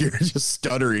sounds like you're just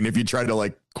stuttering if you try to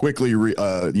like quickly,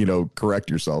 correct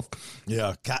yourself.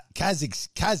 Yeah.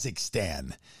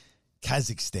 Kazakhstan.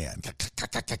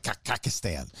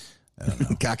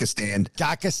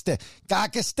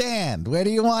 Kakistan. Where do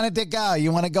you want it to go?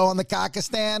 You want to go on the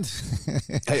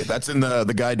Kakistan? Hey, that's in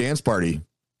the guy dance party.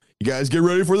 You guys get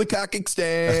ready for the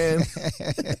Kakistan.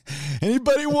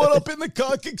 Anybody want up in the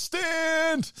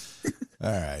Kakistan?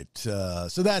 All right. So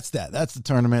that's that. That's the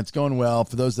tournament. It's going well.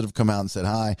 For those that have come out and said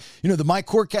hi, the My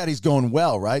Court Caddy's going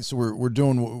well, right? So we're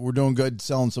doing good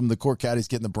selling some of the Court Caddies,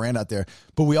 getting the brand out there.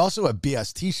 But we also have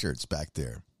BS t-shirts back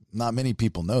there. Not many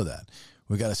people know that.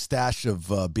 We got a stash of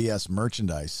BS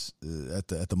merchandise at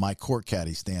the My Court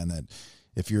Caddy stand that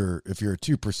if you're a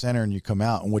 2%er and you come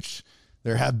out, in which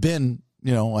there have been,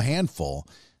 a handful,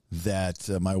 that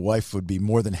my wife would be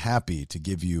more than happy to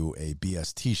give you a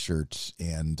BS t-shirt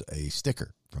and a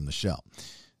sticker from the show.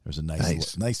 There was a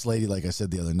nice lady, like I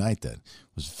said the other night, that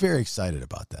was very excited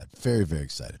about that. Very, very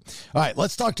excited. All right,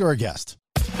 let's talk to our guest.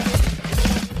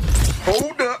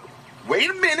 Hold up. Wait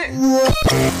a minute.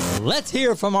 Let's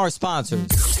hear from our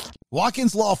sponsors.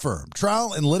 Watkins Law Firm,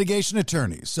 trial and litigation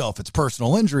attorneys. So if it's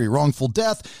personal injury, wrongful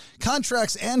death,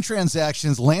 contracts and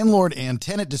transactions, landlord and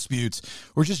tenant disputes,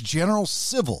 or just general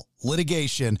civil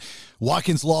litigation,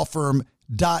 Watkins Law Firm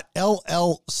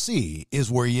 .llc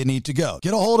is where you need to go.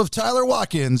 Get a hold of Tyler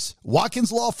Watkins,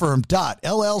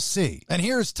 watkinslawfirm.llc. And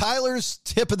here's Tyler's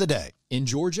tip of the day. In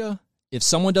Georgia, if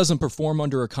someone doesn't perform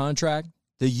under a contract,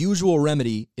 the usual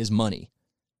remedy is money.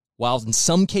 While in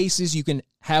some cases you can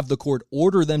have the court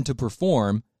order them to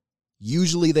perform,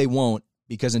 usually they won't,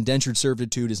 because indentured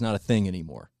servitude is not a thing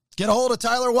anymore. Get a hold of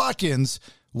Tyler Watkins,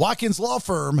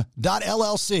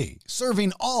 watkinslawfirm.llc,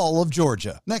 serving all of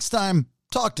Georgia. Next time,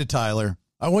 talk to Tyler.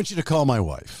 I want you to call my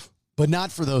wife, but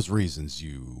not for those reasons,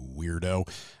 you weirdo.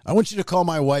 I want you to call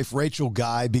my wife, Rachel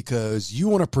Guy, because you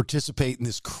want to participate in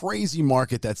this crazy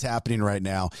market that's happening right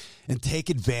now and take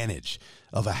advantage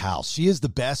of a house. She is the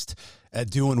best at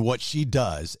doing what she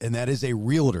does, and that is a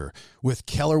realtor with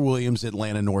Keller Williams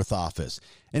Atlanta North office.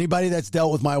 Anybody that's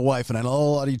dealt with my wife, and I know a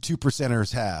lot of you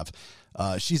 2%ers have,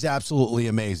 she's absolutely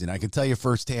amazing. I can tell you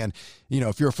firsthand,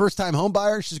 if you're a first-time home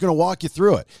buyer, she's going to walk you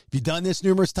through it. If you've done this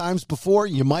numerous times before,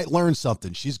 you might learn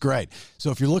something. She's great.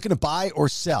 So if you're looking to buy or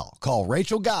sell, call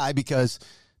Rachel Guy, because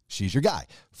she's your guy.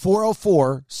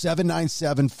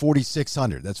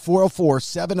 404-797-4600. That's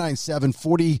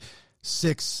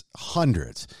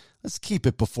 404-797-4600. Let's keep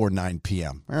it before 9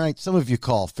 p.m. All right. Some of you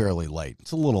call fairly late.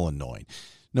 It's a little annoying.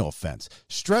 No offense.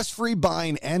 Stress-free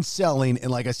buying and selling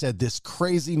in, like I said, this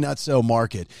crazy nutso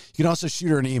market. You can also shoot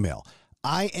her an email.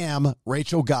 I am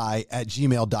Rachel Guy at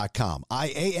gmail.com.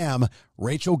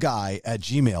 Rachel Guy at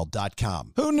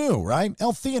gmail.com. Who knew, right?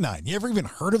 L-theanine. You ever even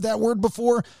heard of that word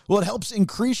before? Well, it helps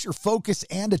increase your focus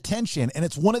and attention, and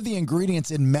it's one of the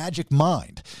ingredients in Magic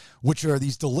Mind, which are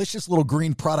these delicious little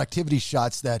green productivity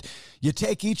shots that you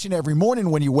take each and every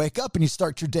morning when you wake up and you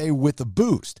start your day with a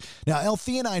boost. Now,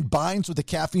 L-theanine binds with the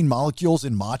caffeine molecules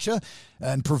in matcha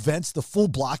and prevents the full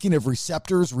blocking of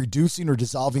receptors, reducing or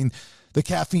dissolving the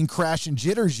caffeine crash and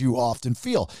jitters you often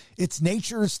feel. It's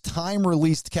nature's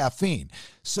time-released caffeine.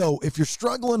 So if you're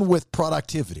struggling with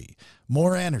productivity,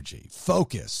 more energy,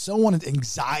 focus, so on,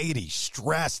 anxiety,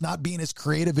 stress, not being as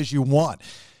creative as you want,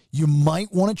 you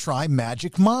might want to try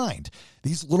Magic Mind.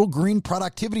 These little green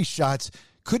productivity shots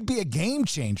could be a game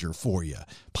changer for you,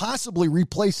 possibly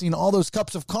replacing all those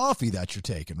cups of coffee that you're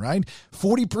taking, right?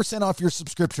 40% off your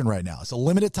subscription right now. It's a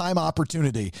limited time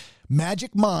opportunity.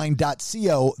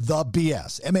 MagicMind.co, the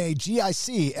BS.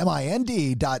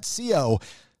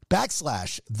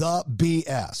 MagicMind.co/the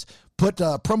BS. Put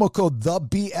promo code the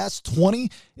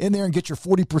BS20 in there and get your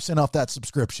 40% off that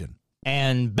subscription.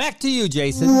 And back to you,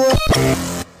 Jason.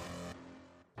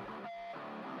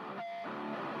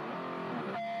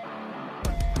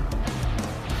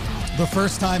 The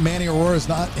first time Manny Arora is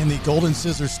not in the Golden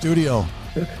Scissors studio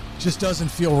just doesn't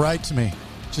feel right to me.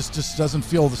 Just doesn't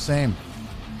feel the same.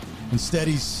 Instead,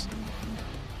 he's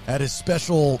at his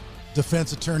special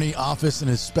defense attorney office in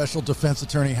his special defense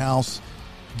attorney house,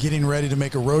 getting ready to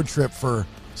make a road trip for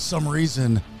some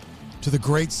reason to the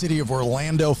great city of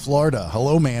Orlando, Florida.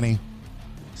 Hello, Manny.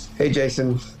 Hey,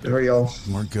 Jason. How are y'all?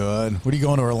 We're good. What are you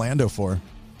going to Orlando for?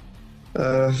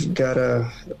 Got a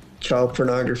child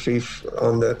pornography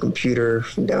on the computer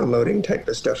downloading type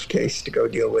of stuff case to go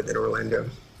deal with in Orlando.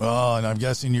 Oh, and I'm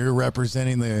guessing you're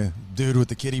representing the dude with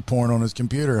the kiddie porn on his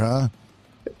computer, huh?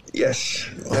 Yes,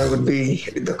 that would be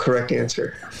the correct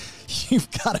answer. You've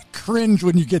got to cringe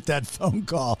when you get that phone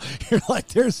call. You're like,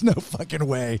 there's no fucking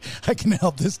way I can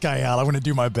help this guy out. I'm going to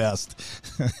do my best.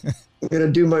 I'm going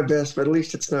to do my best, but at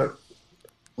least it's not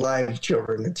live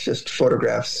children. It's just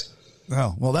photographs.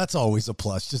 Oh, well, that's always a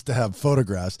plus, just to have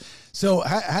photographs. So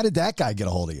how did that guy get a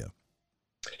hold of you?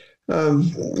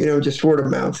 Just word of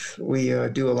mouth. We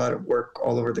do a lot of work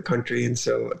all over the country, and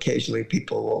so occasionally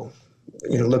people will,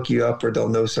 look you up, or they'll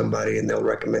know somebody and they'll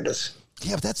recommend us.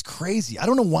 Yeah, but that's crazy. I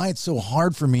don't know why it's so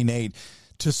hard for me, Nate,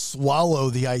 to swallow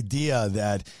the idea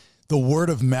that the word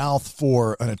of mouth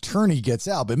for an attorney gets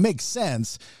out. But it makes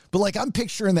sense. But like, I'm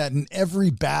picturing that in every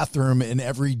bathroom in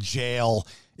every jail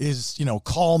is,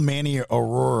 call Manny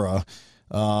Arora,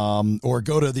 or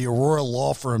go to the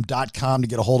AuroraLawFirm.com to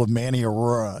get a hold of Manny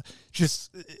Arora.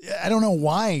 Just, I don't know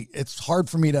why it's hard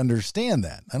for me to understand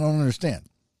that. I don't understand.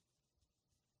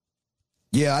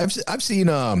 Yeah, I've seen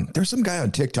there's some guy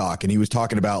on TikTok, and he was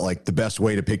talking about like the best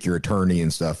way to pick your attorney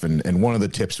and stuff, and one of the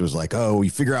tips was like, oh, you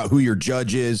figure out who your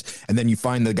judge is, and then you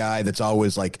find the guy that's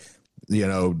always like,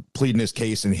 pleading his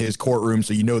case in his courtroom,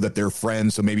 so that they're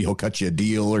friends, so maybe he'll cut you a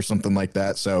deal or something like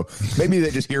that. So maybe they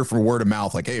just hear from word of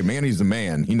mouth, like, hey, Manny's the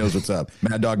man, he knows what's up.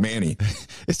 Mad Dog Manny.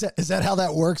 Is that how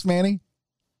that works, Manny?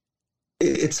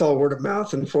 It's all word of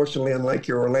mouth. Unfortunately, unlike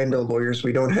your Orlando lawyers,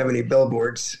 we don't have any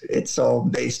billboards. It's all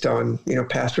based on,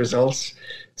 past results.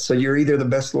 So you're either the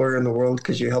best lawyer in the world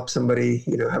because you help somebody,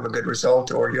 have a good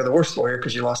result, or you're the worst lawyer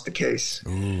because you lost the case.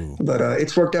 Ooh. But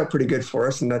it's worked out pretty good for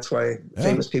us, and that's why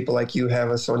famous people like you have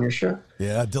us on your show.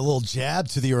 Yeah, the little jab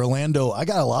to the Orlando. I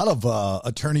got a lot of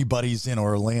attorney buddies in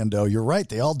Orlando. You're right.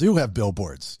 They all do have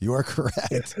billboards. You are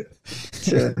correct. It's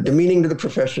demeaning to the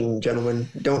profession, gentlemen.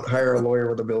 Don't hire a lawyer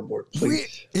with a billboard,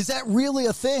 please. Is that really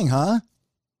a thing, huh?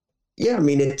 Yeah, I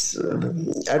mean, it's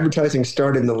advertising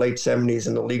started in the late 70s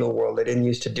in the legal world. They didn't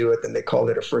used to do it, then they called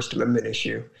it a First Amendment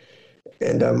issue.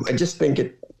 And I just think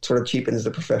it sort of cheapens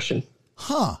the profession.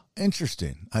 Huh.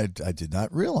 Interesting. I did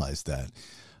not realize that.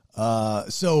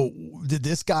 So did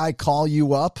this guy call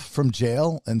you up from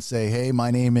jail and say, hey,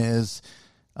 my name is,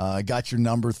 I got your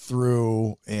number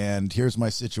through, and here's my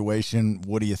situation.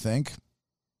 What do you think?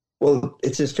 Well,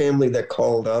 it's his family that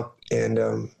called up, and,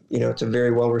 it's a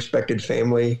very well-respected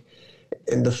family.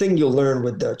 And the thing you'll learn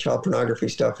with the child pornography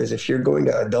stuff is if you're going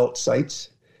to adult sites,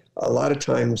 a lot of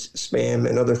times spam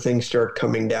and other things start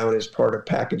coming down as part of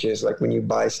packages, like when you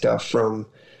buy stuff from,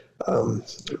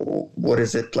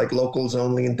 like Locals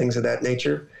Only and things of that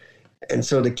nature. And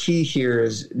so the key here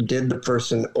is, did the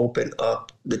person open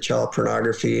up the child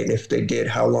pornography? And if they did,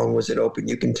 how long was it open?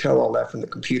 You can tell all that from the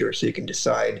computer, so you can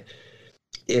decide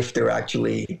if they're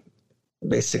actually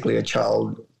basically a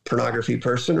child pornography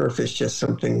person or if it's just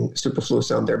something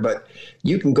superfluous on there. But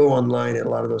you can go online at a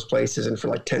lot of those places, and for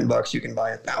like $10 you can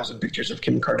buy 1,000 pictures of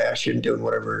Kim Kardashian doing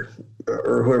whatever,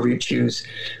 or whoever you choose.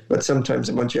 But sometimes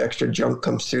a bunch of extra junk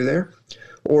comes through there,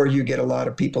 or you get a lot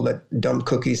of people that dump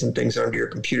cookies and things onto your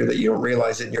computer that you don't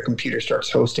realize it, and your computer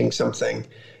starts hosting something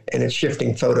and it's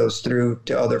shifting photos through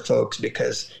to other folks,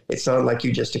 because it's not like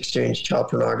you just exchange child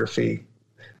pornography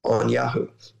on Yahoo.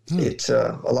 It's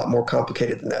a lot more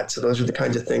complicated than that. So those are the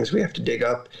kinds of things we have to dig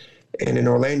up. And in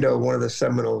Orlando, one of the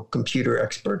seminal computer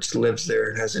experts lives there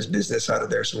and has his business out of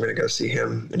there. So I'm going to go see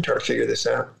him and try to figure this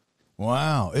out.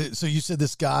 Wow. So you said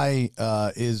this guy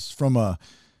is from a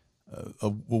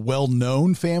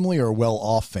well-known family or a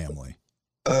well-off family?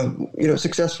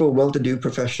 Successful, well-to-do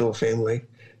professional family.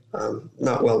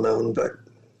 Not well-known, but,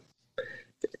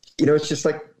 it's just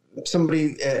like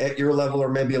somebody at your level or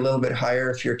maybe a little bit higher.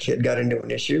 If your kid got into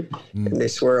an issue and they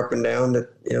swear up and down that,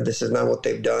 this is not what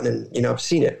they've done. And, I've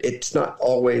seen it. It's not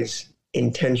always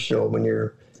intentional when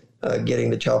you're getting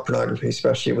the child pornography,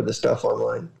 especially with the stuff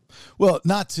online. Well,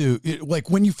 not to, like,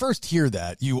 when you first hear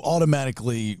that, you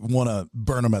automatically want to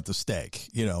burn them at the stake,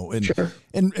 and, Sure.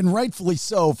 and rightfully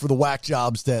so for the whack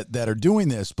jobs that are doing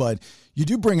this. But you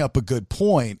do bring up a good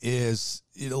point, is,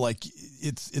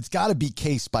 it's got to be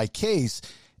case by case,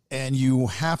 and you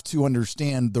have to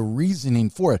understand the reasoning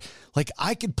for it. Like,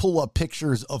 I could pull up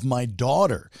pictures of my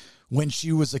daughter when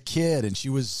she was a kid and she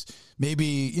was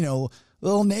maybe, a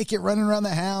little naked running around the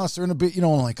house, or in a bit,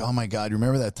 like, oh my God,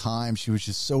 remember that time she was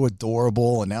just so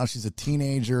adorable and now she's a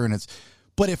teenager.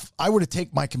 But if I were to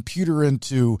take my computer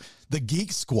into the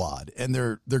Geek Squad and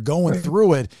they're going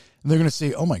through it, and they're going to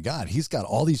say, oh my God, he's got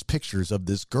all these pictures of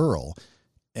this girl,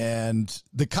 and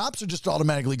the cops are just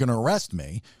automatically going to arrest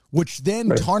me, which then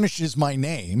tarnishes my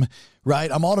name, right?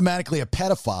 I'm automatically a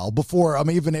pedophile before I'm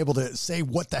even able to say,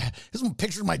 this is a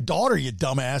picture of my daughter, you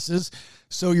dumbasses.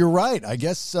 So you're right. I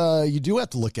guess you do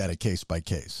have to look at it case by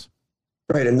case.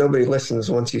 Right, and nobody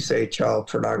listens once you say child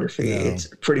pornography. No. It's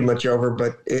pretty much over.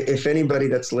 But if anybody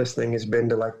that's listening has been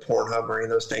to like Pornhub or any of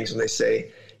those things, and they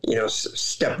say,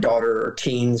 stepdaughter or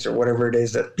teens or whatever it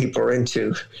is that people are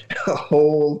into, a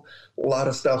whole lot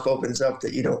of stuff opens up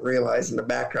that you don't realize in the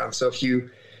background. So if you,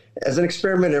 as an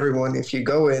experiment, everyone, if you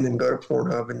go in and go to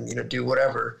Pornhub and, do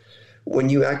whatever, when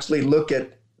you actually look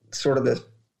at sort of the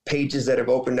pages that have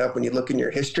opened up, when you look in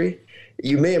your history,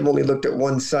 you may have only looked at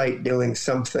one site doing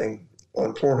something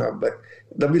on Pornhub, but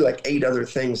there'll be like 8 other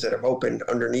things that have opened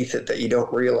underneath it that you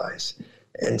don't realize.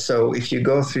 And so if you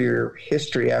go through your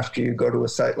history after you go to a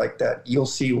site like that, you'll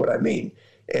see what I mean.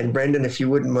 And Brendan, if you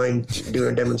wouldn't mind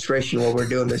doing a demonstration while we're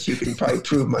doing this, you can probably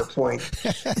prove my point.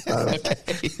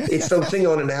 It's the thing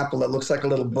on an Apple that looks like a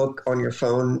little book on your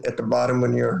phone at the bottom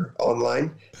when you're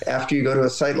online. After you go to a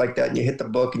site like that and you hit the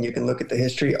book and you can look at the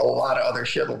history, a lot of other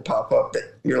shit will pop up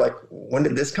that you're like, when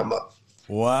did this come up?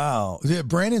 Wow. Yeah,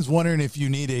 Brandon's wondering if you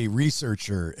need a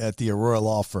researcher at the Arora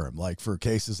law firm, like for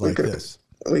cases like this.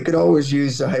 We could always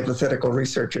use hypothetical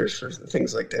researchers for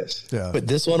things like this. Yeah. But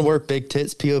this one worked: big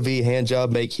tits, POV, hand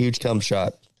job, make huge cum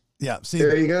shot. Yeah. See,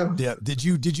 there you go. Yeah. Did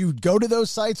you go to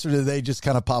those sites, or did they just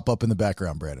kind of pop up in the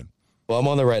background, Brandon? Well, I'm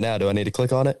on there right now. Do I need to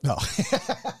click on it? No.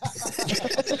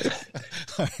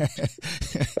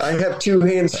 I have two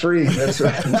hands free. That's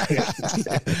right.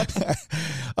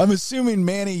 I'm assuming,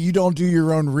 Manny, you don't do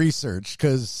your own research,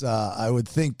 because I would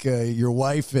think your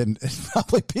wife and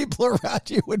probably people around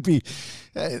you would be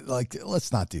like,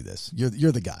 let's not do this.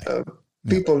 You're the guy.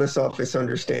 People in this office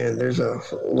understand there's a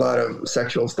lot of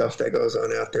sexual stuff that goes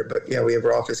on out there. But yeah, we have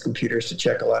our office computers to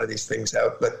check a lot of these things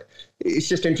out. But it's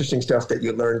just interesting stuff that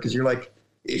you learn, because you're like,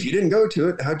 if you didn't go to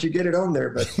it, how'd you get it on there?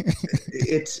 But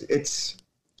it's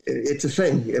a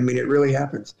thing. I mean, it really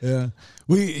happens. Yeah.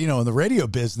 We, in the radio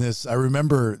business, I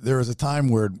remember there was a time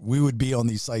where we would be on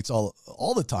these sites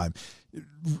all the time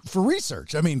for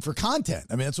research. I mean, for content.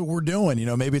 I mean, that's what we're doing.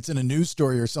 Maybe it's in a news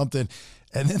story or something.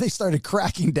 And then they started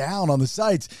cracking down on the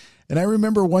sites. And I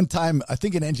remember one time, I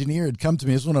think an engineer had come to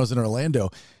me. This was when I was in Orlando.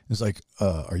 It was like,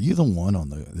 are you the one on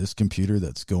this computer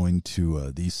that's going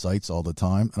to these sites all the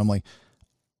time? And I'm like,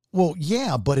 well,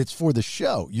 yeah, but it's for the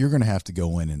show. You're going to have to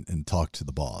go in and talk to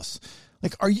the boss.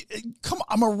 Like, come on,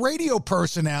 I'm a radio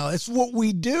person now. It's what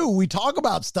we do. We talk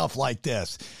about stuff like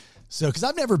this. So, because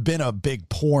I've never been a big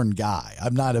porn guy. I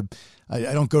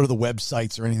don't go to the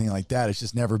websites or anything like that. It's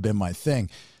just never been my thing.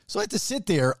 So I had to sit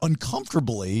there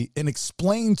uncomfortably and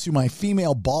explain to my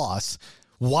female boss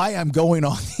why I'm going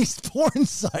on these porn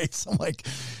sites. I'm like,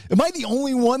 am I the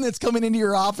only one that's coming into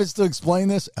your office to explain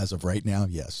this? As of right now,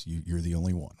 yes, you're the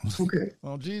only one. Okay.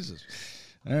 Well, Jesus.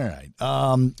 All right.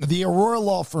 The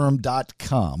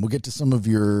AuroraLawFirm.com. We'll get to some of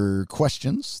your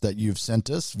questions that you've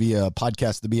sent us via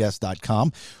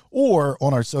podcastthebs.com or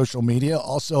on our social media.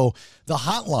 Also, the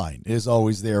hotline is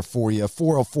always there for you,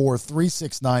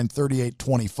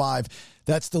 404-369-3825.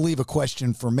 That's to leave a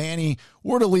question for Manny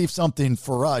or to leave something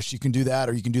for us. You can do that,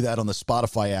 or you can do that on the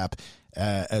Spotify app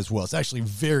as well. It's actually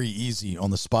very easy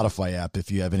on the Spotify app if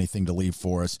you have anything to leave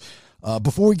for us.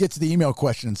 Before we get to the email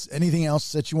questions, anything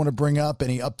else that you want to bring up?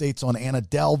 Any updates on Anna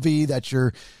Delvey that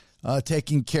you're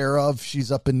taking care of?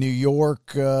 She's up in New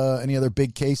York. Any other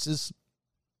big cases?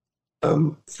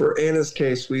 For Anna's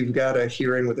case, we've got a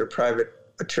hearing with her private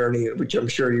attorney, which I'm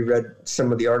sure you read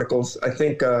some of the articles. I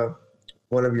think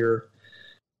one of your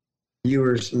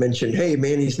viewers mentioned, hey,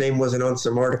 Manny's name wasn't on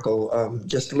some article.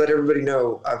 Just to let everybody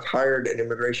know, I've hired an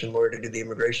immigration lawyer to do the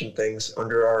immigration things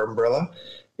under our umbrella.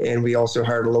 And we also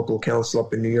hired a local counsel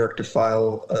up in New York to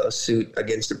file a suit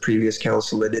against the previous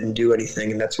counsel that didn't do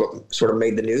anything. And that's what sort of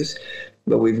made the news.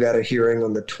 But we've got a hearing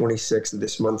on the 26th of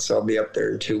this month, so I'll be up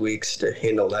there in 2 weeks to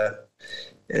handle that.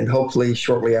 And hopefully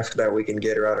shortly after that, we can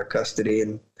get her out of custody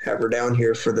and have her down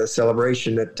here for the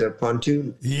celebration at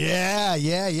Pontoon.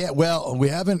 Yeah. Well, we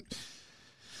haven't.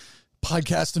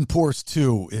 Podcast and Pours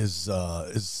 2 is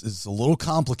a little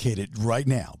complicated right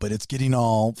now, but it's getting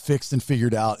all fixed and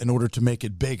figured out in order to make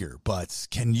it bigger. But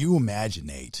can you imagine,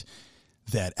 Nate,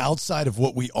 that outside of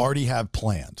what we already have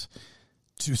planned,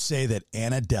 to say that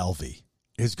Anna Delvey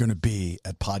is going to be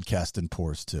at Podcast and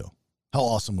Pours 2? How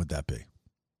awesome would that be?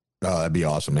 Oh, that'd be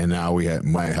awesome. And now we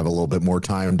might have a little bit more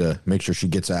time to make sure she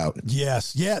gets out.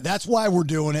 Yes. Yeah, that's why we're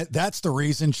doing it. That's the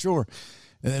reason, sure.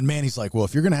 And then Manny's like, well,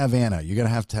 if you're going to have Anna, you're going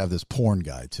to have this porn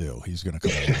guy, too. He's going to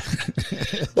come over.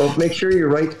 Well, make sure you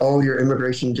write all your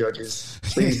immigration judges.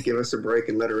 Please give us a break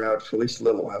and let her out for at least a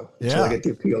little while until I get the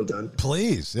appeal done.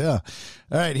 Please, yeah.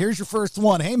 All right, here's your first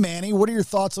one. Hey, Manny, what are your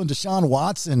thoughts on Deshaun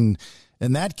Watson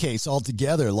in that case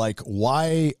altogether? Like,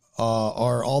 why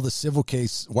are all the civil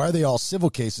case? Why are they all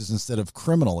civil cases instead of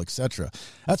criminal, etc.?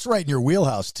 That's right in your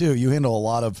wheelhouse, too. You handle a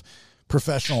lot of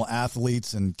professional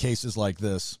athletes and cases like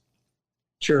this.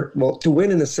 Sure. Well, to win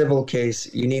in a civil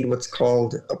case, you need what's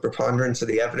called a preponderance of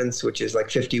the evidence, which is like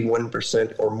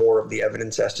 51% or more of the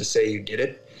evidence has to say you did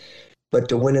it. But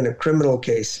to win in a criminal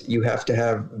case, you have to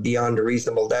have beyond a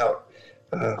reasonable doubt.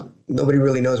 Nobody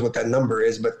really knows what that number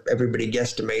is, but everybody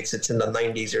guesstimates it's in the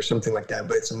 90s or something like that,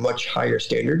 but it's a much higher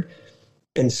standard.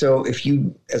 And so if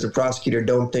you, as a prosecutor,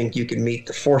 don't think you can meet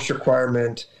the force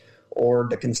requirement or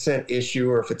the consent issue,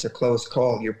 or if it's a close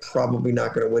call, you're probably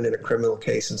not going to win in a criminal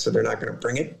case, and so they're not going to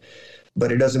bring it.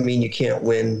 but it doesn't mean you can't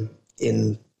win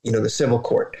in, the civil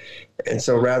court. And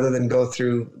so rather than go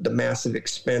through the massive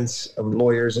expense of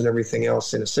lawyers and everything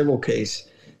else in a civil case,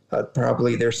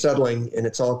 probably they're settling and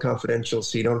it's all confidential,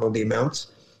 so you don't know the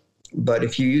amounts. But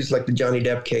if you use like the Johnny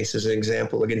Depp case as an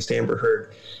example against Amber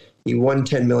Heard, he won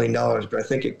 $10 million, but I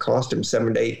think it cost him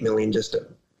 $7 to $8 million just to,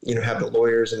 have the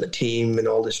lawyers and the team and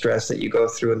all the stress that you go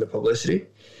through and the publicity.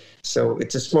 So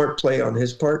it's a smart play on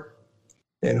his part,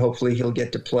 and hopefully he'll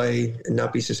get to play and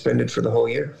not be suspended for the whole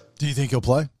year. Do you think he'll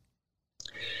play?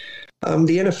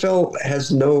 The NFL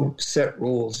has no set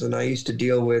rules, and I used to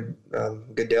deal with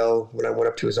Goodell when I went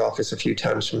up to his office a few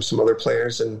times from some other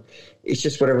players, and it's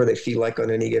just whatever they feel like on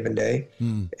any given day.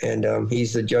 And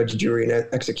he's the judge, jury, and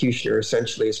executioner,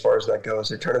 essentially, as far as that goes.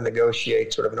 They're trying to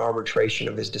negotiate sort of an arbitration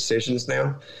of his decisions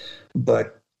now.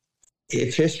 But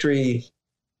if history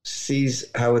sees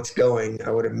how it's going,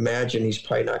 I would imagine he's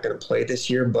probably not going to play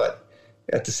this year, but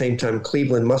at the same time,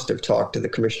 Cleveland must have talked to the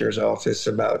commissioner's office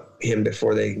about him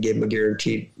before they gave him a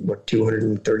guaranteed,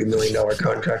 $230 million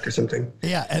contract or something.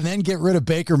 Yeah, and then get rid of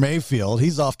Baker Mayfield.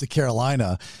 He's off to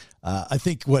Carolina. I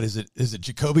think, what is it? Is it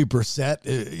Jacoby Brissett,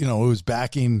 who's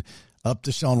backing up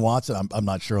Deshaun Watson? I'm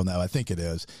not sure on that. I think it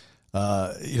is.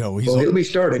 He'll be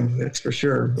starting, that's for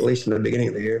sure, at least in the beginning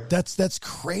of the year. That's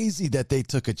crazy that they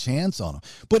took a chance on him.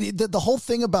 But the whole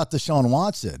thing about Deshaun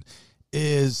Watson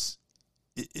is,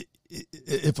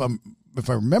 if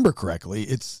I remember correctly,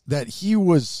 it's that he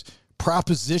was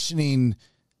propositioning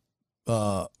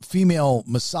female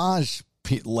massage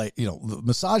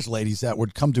massage ladies that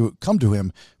would come to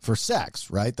him for sex,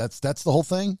 right? That's the whole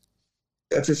thing.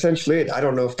 That's essentially it. I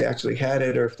don't know if they actually had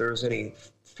it or if there was any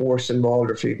force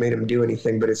involved or if he made him do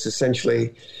anything, but it's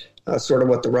essentially sort of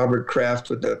what the Robert Kraft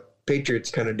with the Patriots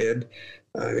kind of did,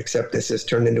 except this has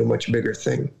turned into a much bigger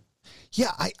thing.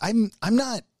 Yeah, I'm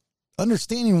not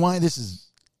understanding why this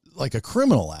is like a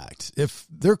criminal act. If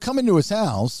they're coming to his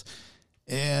house,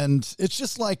 and it's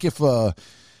just like if a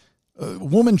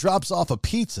woman drops off a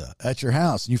pizza at your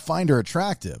house and you find her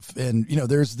attractive, and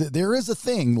there is a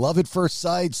thing, love at first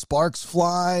sight, sparks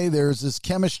fly, there's this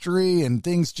chemistry and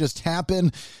things just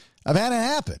happen. I've had it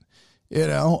happen.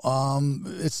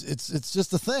 It's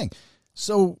just a thing.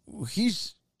 So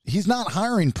he's not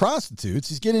hiring prostitutes.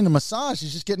 He's getting a massage.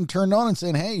 He's just getting turned on and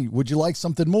saying, hey, would you like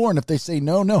something more? And if they say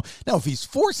no. Now, if he's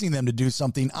forcing them to do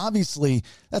something, obviously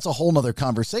that's a whole nother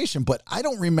conversation. But I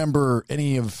don't remember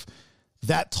any of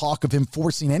that talk of him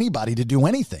forcing anybody to do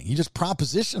anything. He just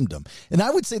propositioned them. And I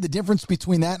would say the difference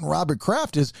between that and Robert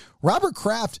Kraft is Robert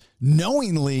Kraft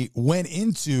knowingly went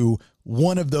into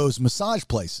one of those massage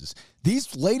places.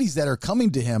 These ladies that are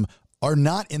coming to him are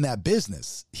not in that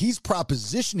business. He's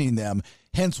propositioning them,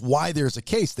 hence why there's a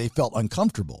case. They felt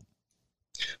uncomfortable.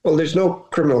 Well, there's no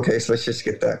criminal case. Let's just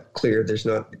get that clear. There's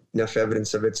not enough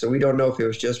evidence of it. So we don't know if it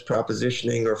was just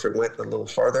propositioning or if it went a little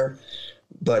farther.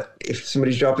 But if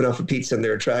somebody's dropping off a pizza and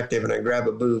they're attractive and I grab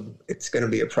a boob, it's going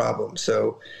to be a problem.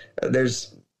 So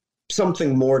there's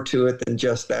something more to it than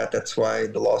just that. That's why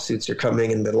the lawsuits are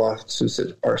coming and the lawsuits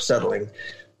are settling.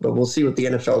 But we'll see what the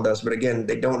NFL does. But again,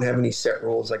 they don't have any set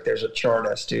rules. Like there's a chart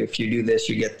as to if you do this,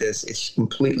 you get this. It's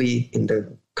completely in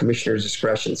the commissioner's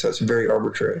discretion. So it's very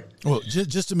arbitrary. Well,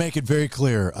 just to make it very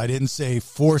clear, I didn't say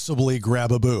forcibly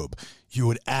grab a boob. You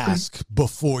would ask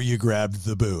before you grabbed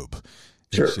the boob.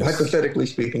 Sure. Hypothetically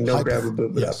speaking, don't grab a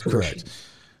boob without permission.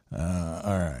 Correct.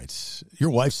 All right. Your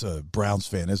wife's a Browns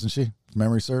fan, isn't she? If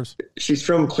memory serves. She's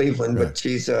from Cleveland, right. But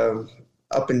she's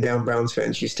up and down Browns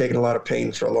fan. She's taken a lot of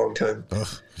pain for a long time.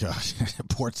 Oh gosh,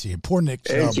 poor Nick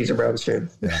Chubb. And she's a Browns fan.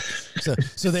 Yeah.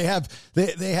 So they have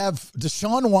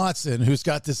Deshaun Watson, who's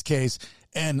got this case,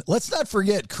 and let's not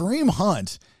forget Kareem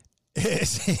Hunt.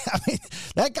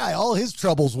 That guy, all his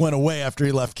troubles went away after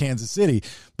he left Kansas City,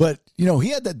 but he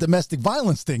had that domestic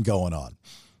violence thing going on.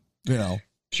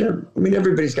 Sure. I mean,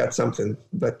 everybody's got something,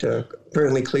 but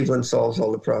apparently Cleveland solves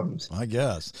all the problems. I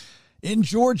guess. In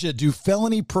Georgia, do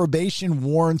felony probation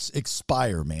warrants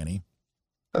expire, Manny?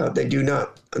 They do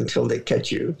not until they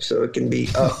catch you. So it can be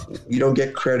up. You don't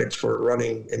get credit for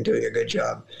running and doing a good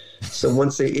job. So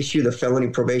once they issue the felony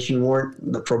probation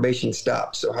warrant, the probation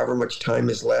stops. So however much time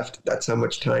is left, that's how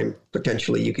much time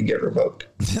potentially you could get revoked.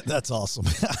 That's awesome.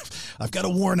 I've got a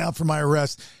warrant out for my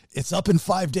arrest. It's up in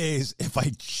 5 days. If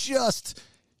I just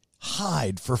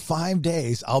hide for 5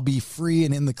 days, I'll be free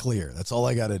and in the clear. That's all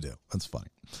I got to do. That's funny.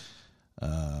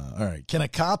 All right. Can a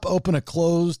cop open a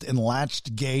closed and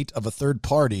latched gate of a third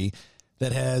party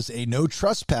that has a no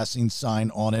trespassing sign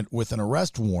on it with an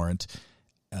arrest warrant?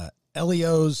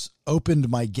 Elios opened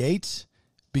my gate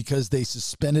because they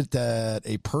suspended that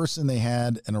a person they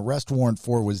had an arrest warrant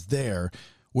for was there.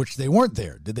 which they weren't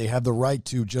there. Did they have the right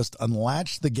to just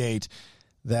unlatch the gate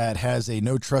that has a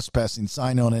no trespassing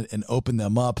sign on it and open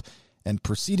them up and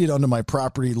proceeded onto my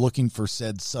property looking for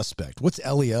said suspect? What's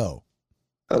LEO?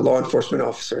 A law enforcement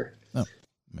officer. Oh,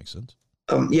 makes sense.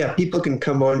 Yeah, people can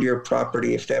come onto your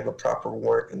property if they have a proper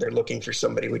warrant and they're looking for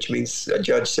somebody, which means a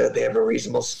judge said they have a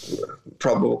reasonable,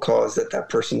 probable cause that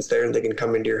person's there, and they can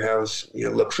come into your house,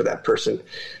 look for that person.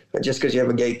 And just because you have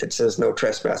a gate that says no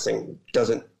trespassing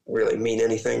doesn't really mean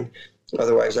anything.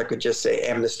 Otherwise, I could just say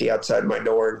amnesty outside my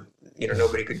door.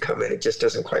 Nobody could come in. It just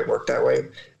doesn't quite work that way.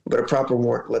 But a proper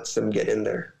warrant lets them get in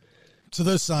there. So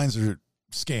those signs are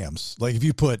scams. Like if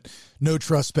you put no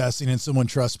trespassing and someone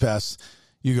trespass,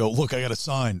 you go, look, I got a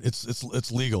sign.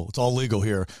 It's legal. It's all legal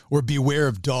here. Or beware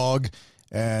of dog,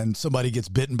 and somebody gets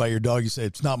bitten by your dog. You say,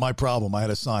 it's not my problem. I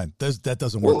had a sign. That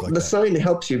doesn't work like that. The sign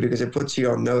helps you because it puts you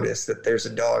on notice that there's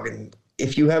a dog. And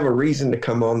if you have a reason to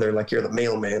come on there, like you're the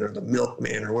mailman or the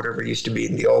milkman or whatever it used to be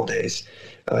in the old days,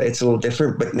 it's a little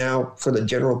different. But now for the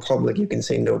general public, you can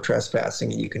say no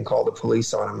trespassing, and you can call the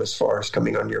police on them as far as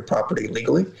coming onto your property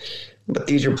legally. But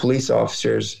these are police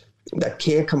officers that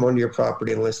can't come onto your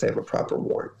property unless they have a proper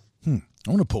warrant. I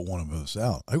want to put one of those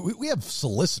out. We have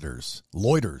solicitors,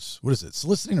 loiters. What is it?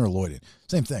 Soliciting or loitering?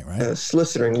 Same thing, right?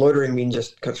 Soliciting. Loitering means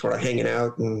just sort of hanging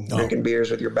out and drinking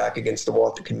beers with your back against the wall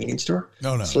at the convenience store.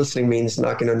 No. Soliciting means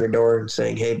knocking on their door and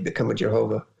saying, hey, become a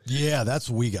Jehovah. Yeah, that's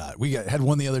what we got. Had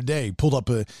one the other day, pulled up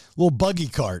a little buggy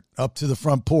cart up to the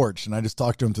front porch, and I just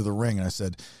talked to him through the ring, and I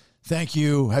said, thank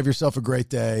you. Have yourself a great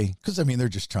day. Because, they're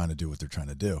just trying to do what they're trying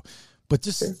to do. But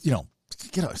just,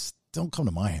 get us. Don't come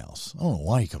to my house. I don't know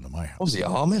why you come to my house. Was he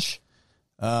Amish?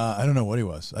 I don't know what he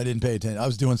was. I didn't pay attention. I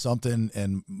was doing something,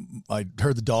 and I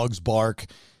heard the dogs bark,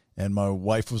 and my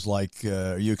wife was like,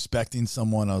 are you expecting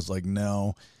someone? I was like,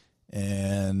 no.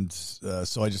 And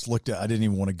so I just looked at, I didn't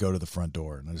even want to go to the front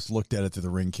door, and I just looked at it through the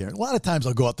ring camera. A lot of times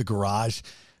I'll go out the garage,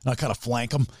 and I'll kind of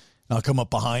flank them, and I'll come up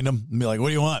behind them and be like, what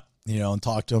do you want? And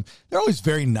talk to them. They're always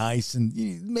very nice, and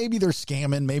maybe they're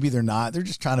scamming, maybe they're not. They're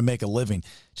just trying to make a living.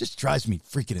 It just drives me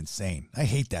freaking insane. I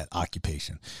hate that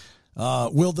occupation.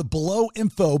 Will the below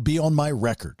info be on my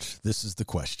record? This is the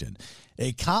question.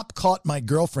 A cop caught my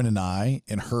girlfriend and I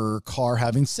in her car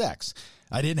having sex.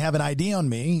 I didn't have an ID on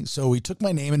me, so he took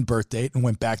my name and birth date and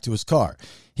went back to his car.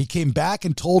 He came back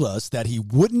and told us that he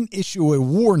wouldn't issue a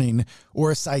warning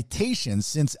or a citation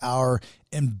since our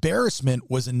embarrassment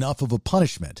was enough of a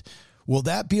punishment. Will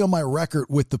that be on my record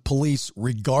with the police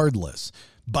regardless?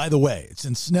 By the way, it's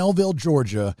in Snellville,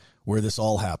 Georgia, where this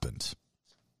all happened.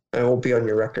 I won't be on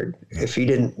your record. If he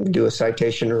didn't do a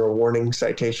citation or a warning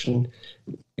citation,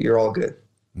 you're all good.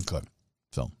 Okay.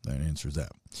 So that answers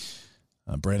that.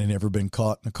 Brandon, ever been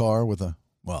caught in a car with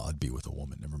I'd be with a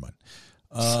woman. Never mind.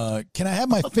 Can I have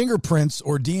my fingerprints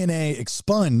or DNA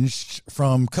expunged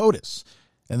from CODIS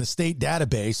and the state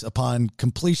database upon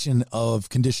completion of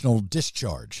conditional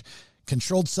discharge?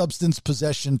 Controlled substance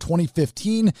possession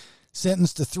 2015,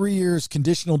 sentenced to 3 years,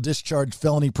 conditional discharge,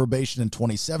 felony probation in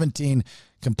 2017,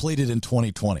 completed in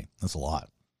 2020. That's a lot.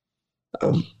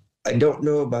 I don't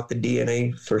know about the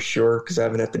DNA for sure because I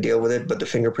haven't had to deal with it, but the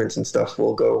fingerprints and stuff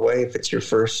will go away if it's your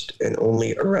first and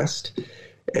only arrest.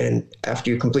 And after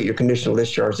you complete your conditional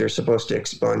discharge, they're supposed to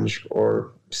expunge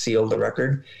or seal the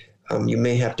record. You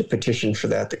may have to petition for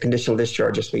that. The conditional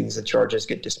discharge just means the charges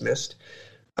get dismissed.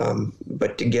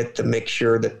 But to make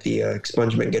sure that the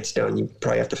expungement gets done, you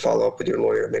probably have to follow up with your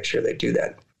lawyer and make sure they do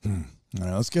that. All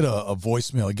right, let's get a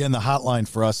voicemail. Again, the hotline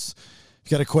for us,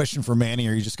 if you got a question for Manny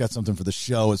or you just got something for the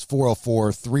show, is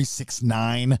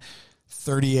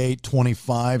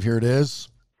 404-369-3825. Here it is.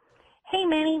 Hey,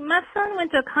 Manny, my son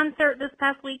went to a concert this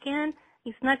past weekend.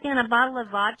 He snuck in a bottle of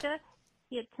vodka.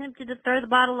 He attempted to throw the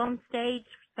bottle on stage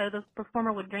so the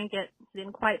performer would drink it. He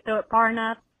didn't quite throw it far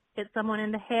enough, hit someone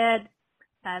in the head.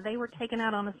 They were taken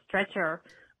out on a stretcher.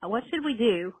 What should we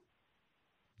do?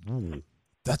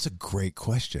 That's a great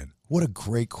question. What a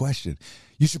great question.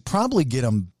 You should probably get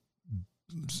him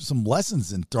some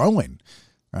lessons in throwing,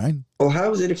 right? Well,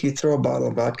 how is it if you throw a bottle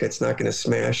of vodka, it's not going to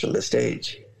smash on the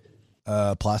stage?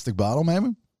 Plastic bottle,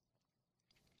 maybe?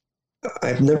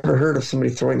 I've never heard of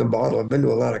somebody throwing a bottle. I've been to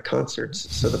a lot of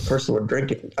concerts, so the person would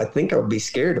drink it. I think I would be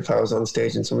scared if I was on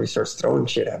stage and somebody starts throwing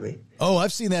shit at me. Oh,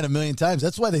 I've seen that a million times.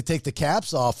 That's why they take the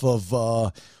caps off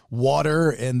of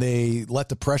water and they let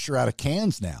the pressure out of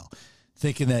cans now,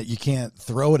 thinking that you can't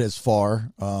throw it as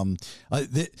far.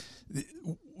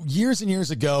 Years and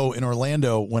years ago in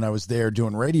Orlando, when I was there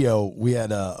doing radio, we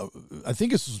had I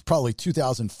think this was probably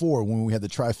 2004 when we had the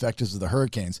trifectas of the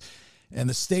hurricanes, and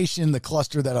the station, the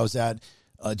cluster that I was at,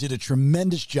 did a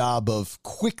tremendous job of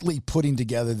quickly putting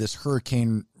together this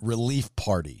hurricane relief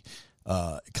party.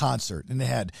 concert, and they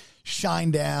had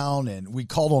Shinedown, and we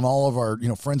called on all of our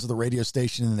friends of the radio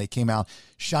station, and they came out.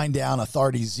 Shinedown,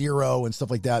 Authority Zero, and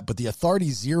stuff like that. But the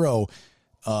Authority Zero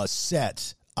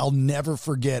set, I'll never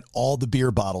forget all the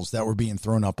beer bottles that were being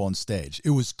thrown up on stage.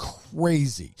 It was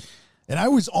crazy. And I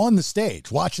was on the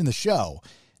stage watching the show,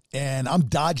 and I'm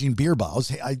dodging beer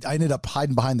bottles. I ended up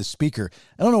hiding behind the speaker.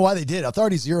 I don't know why they did.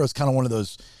 Authority Zero is kind of one of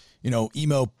those,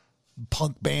 emo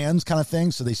punk bands kind of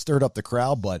thing. So they stirred up the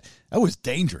crowd, but that was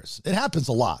dangerous. It happens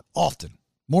a lot, often,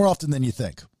 more often than you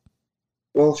think.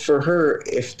 Well, for her,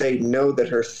 if they know that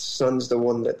her son's the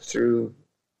one that threw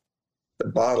the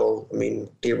bottle, I mean,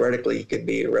 theoretically, he could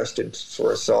be arrested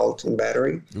for assault and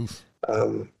battery.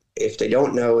 If they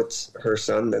don't know it's her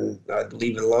son, then I'd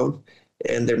leave it alone.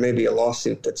 And there may be a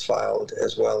lawsuit that's filed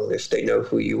as well if they know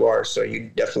who you are. So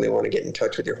you definitely want to get in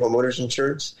touch with your homeowner's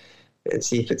insurance and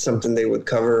see if it's something they would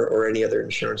cover or any other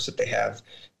insurance that they have.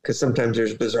 Because sometimes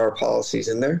there's bizarre policies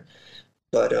in there.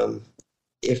 But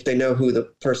if they know who the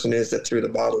person is that threw the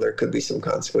bottle, there could be some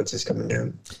consequences coming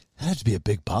down. That has to be a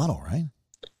big bottle, right?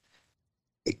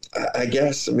 I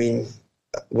guess. I mean,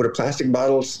 would a plastic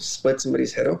bottle split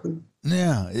somebody's head open?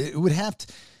 Yeah, it would have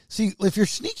to. See, if you're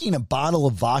sneaking a bottle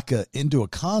of vodka into a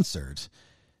concert,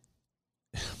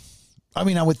 I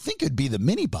mean, I would think it'd be the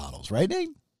mini bottles, right, Nate?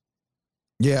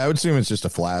 Yeah, I would assume it's just a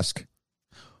flask.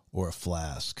 Or a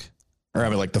flask. Or I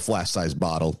mean, like the flask-sized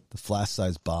bottle. The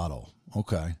flask-sized bottle.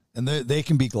 Okay. And they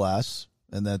can be glass,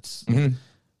 and that's...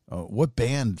 what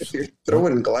band? If you're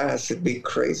throwing glass, it'd be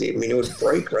crazy. I mean, it would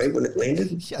break, right, when it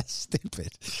landed? Yeah, stupid.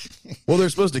 Well, they're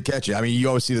supposed to catch it. I mean, you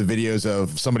always see the videos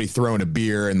of somebody throwing a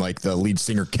beer and like the lead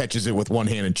singer catches it with one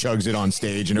hand and chugs it on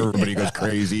stage and everybody goes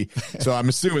crazy. So I'm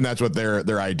assuming that's what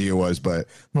their idea was, but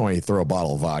no way you throw a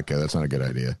bottle of vodka. That's not a good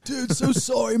idea. Dude, so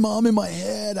sorry, Mom. In my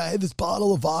head, I had this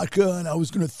bottle of vodka and I was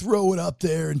going to throw it up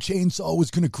there and Chainsaw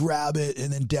was going to grab it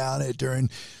and then down it during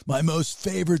my most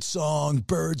favorite song,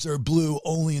 Birds Are Blue,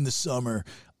 Only in the Summer.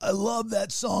 I love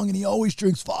that song, and he always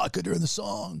drinks vodka during the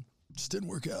song. Just didn't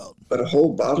work out. But a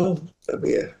whole bottle? That'd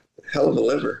be a hell of a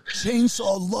liver.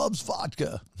 Chainsaw loves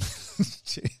vodka.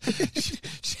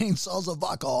 Chainsaw's a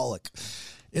vodkaholic.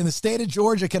 In the state of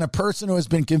Georgia, can a person who has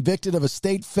been convicted of a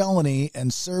state felony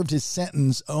and served his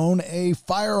sentence own a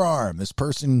firearm? This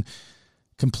person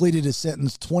completed his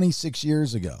sentence 26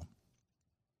 years ago.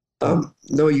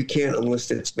 No, you can't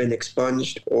unless it's been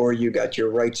expunged or you got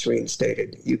your rights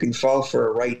reinstated. You can file for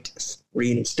a rights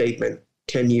reinstatement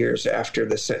 10 years after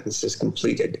the sentence is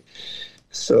completed.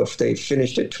 So if they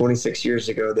finished it 26 years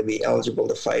ago, they'd be eligible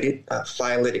to file it.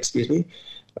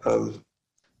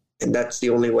 And that's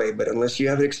the only way. But unless you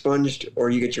have it expunged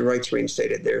or you get your rights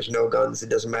reinstated, there's no guns. It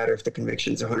doesn't matter if the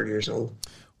conviction's 100 years old.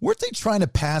 Weren't they trying to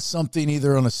pass something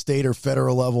either on a state or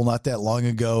federal level not that long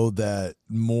ago that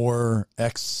more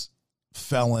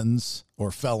ex-felons, or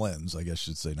felons, I guess I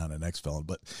should say, not an ex-felon,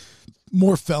 but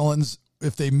more felons,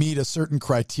 if they meet a certain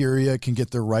criteria, can get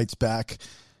their rights back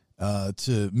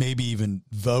to maybe even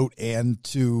vote and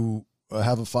to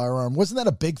have a firearm? Wasn't that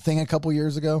a big thing a couple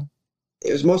years ago?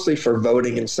 It was mostly for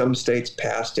voting, and some states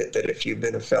passed it that if you've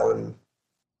been a felon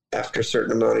after a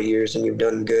certain amount of years and you've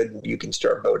done good, you can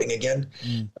start voting again.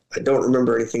 I don't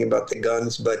remember anything about the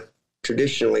guns, but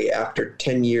traditionally after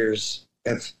 10 years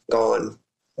have gone,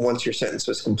 once your sentence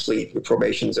was complete, your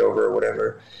probation's over or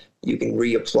whatever, you can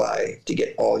reapply to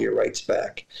get all your rights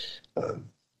back.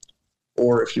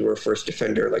 Or if you were a first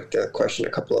offender, like the question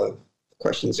a couple of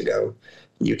questions ago,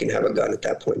 you can have a gun at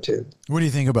that point too. What do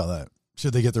you think about that?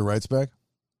 Should they get their rights back?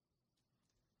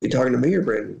 You talking to me or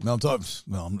Brandon? No,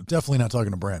 I'm definitely not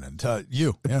talking to Brandon.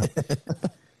 You, yeah.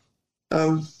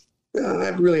 I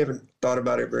really haven't thought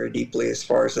about it very deeply as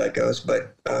far as that goes,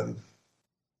 but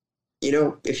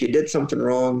if you did something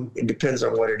wrong, it depends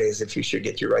on what it is, if you should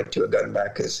get your right to a gun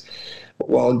back, because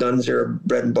while guns are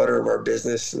bread and butter of our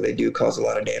business, they do cause a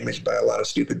lot of damage by a lot of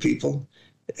stupid people.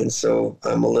 And so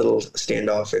I'm a little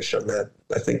standoffish on that.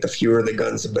 I think the fewer the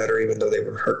guns, the better, even though they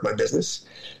would hurt my business.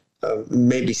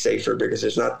 Maybe safer because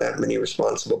there's not that many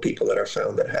responsible people that are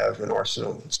found that have an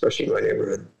arsenal, especially in my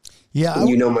neighborhood. Yeah,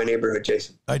 you know my neighborhood,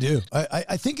 Jason. I do.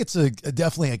 I think it's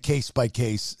definitely a case by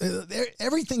case.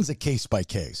 Everything's a case by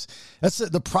case. That's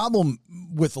the problem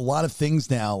with a lot of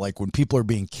things now. Like when people are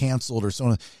being canceled or so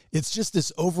on, it's just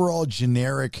this overall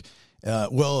generic.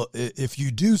 Well, if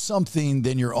you do something,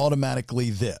 then you're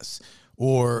automatically this.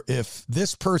 Or if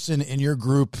this person in your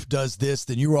group does this,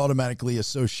 then you're automatically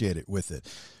associated with it.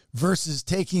 Versus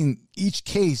taking each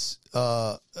case,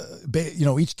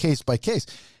 each case by case.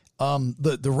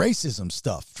 The racism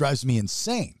stuff drives me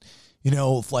insane.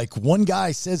 If like one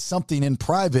guy says something in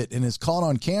private and is caught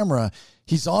on camera,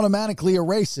 he's automatically a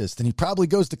racist, and he probably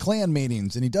goes to Klan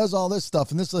meetings and he does all this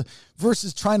stuff. And this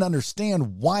versus trying to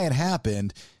understand why it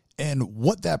happened and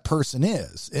what that person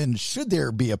is, and should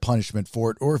there be a punishment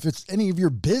for it, or if it's any of your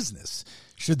business,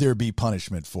 should there be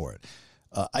punishment for it?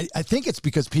 I think it's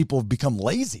because people have become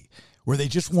lazy, where they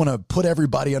just want to put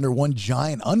everybody under one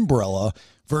giant umbrella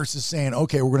versus saying,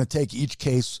 okay, we're going to take each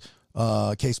case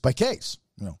by case.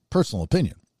 Personal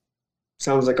opinion.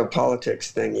 Sounds like a politics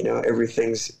thing.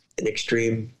 Everything's an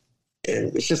extreme,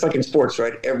 and it's just like in sports,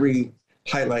 right? Every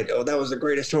highlight, oh, that was the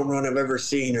greatest home run I've ever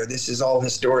seen, or this is all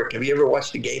historic. Have you ever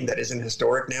watched a game that isn't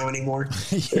historic now anymore?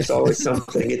 There's always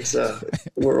something. It's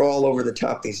we're all over the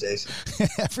top these days.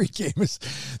 Every game is,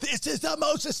 this is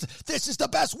the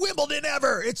best Wimbledon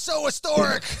ever. It's so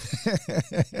historic.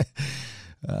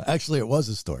 Actually, it was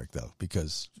historic, though,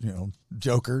 because,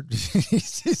 Joker,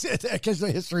 I guess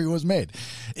the history was made.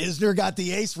 Isner got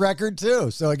the ace record,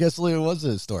 too, so I guess it was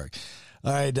historic.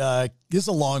 All right, this is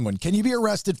a long one. Can you be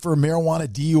arrested for a marijuana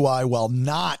DUI while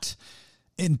not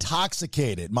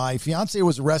intoxicated? My fiance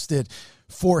was arrested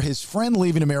for his friend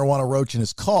leaving a marijuana roach in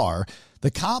his car.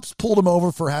 The cops pulled him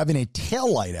over for having a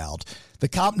taillight out. The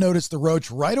cop noticed the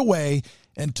roach right away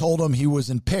and told him he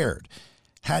was impaired.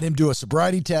 Had him do a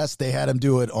sobriety test. They had him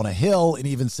do it on a hill and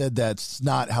even said that's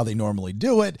not how they normally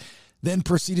do it. Then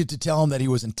proceeded to tell him that he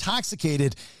was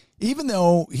intoxicated, even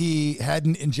though he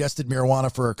hadn't ingested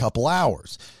marijuana for a couple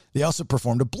hours. They also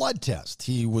performed a blood test.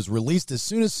 He was released as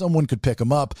soon as someone could pick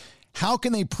him up. How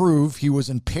can they prove he was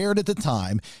impaired at the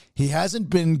time? He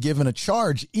hasn't been given a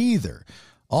charge either.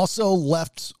 Also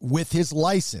left with his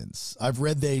license. I've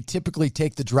read they typically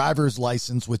take the driver's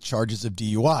license with charges of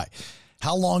DUI.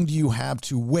 How long do you have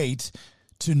to wait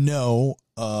to know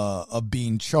of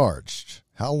being charged?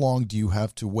 How long do you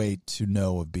have to wait to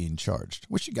know of being charged?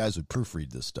 Wish you guys would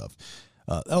proofread this stuff.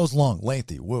 That was long,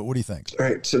 lengthy. What do you think? All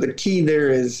right. So the key there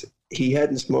is he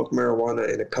hadn't smoked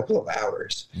marijuana in a couple of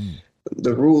hours.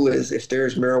 The rule is if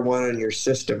there's marijuana in your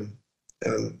system,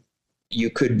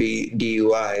 you could be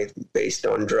DUI based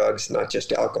on drugs, not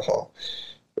just alcohol.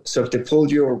 So if they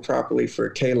pulled you over properly for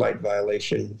a taillight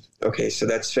violation, okay, so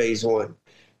that's phase one.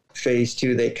 Phase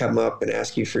two, they come up and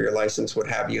ask you for your license, what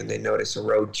have you, and they notice a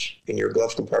roach in your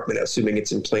glove compartment, assuming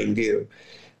it's in plain view.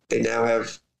 They now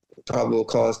have probable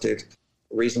cause to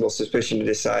reasonable suspicion to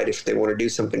decide if they want to do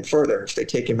something further. If they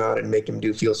take him out and make him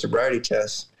do field sobriety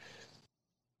tests,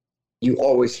 you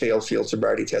always fail field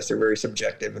sobriety tests. They're very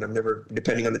subjective, and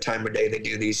depending on the time of day they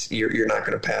do these, you're not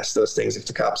going to pass those things if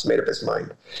the cop's made up his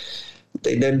mind.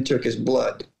 They then took his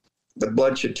blood. The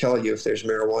blood should tell you if there's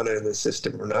marijuana in the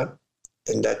system or not.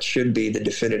 And that should be the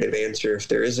definitive answer. If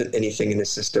there isn't anything in his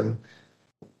system,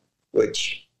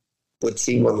 which would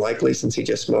seem unlikely since he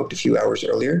just smoked a few hours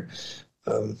earlier,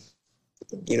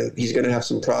 he's going to have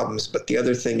some problems. But the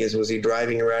other thing is, was he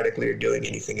driving erratically or doing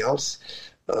anything else?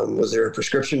 Was there a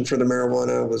prescription for the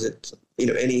marijuana? Was it,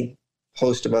 any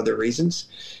host of other reasons?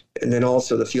 And then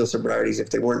also the field sobrieties, if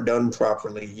they weren't done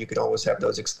properly, you could always have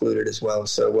those excluded as well.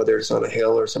 So whether it's on a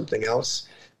hill or something else,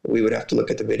 we would have to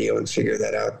look at the video and figure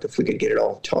that out if we could get it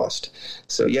all tossed.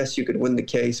 So yes, you could win the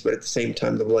case, but at the same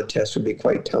time, the blood test would be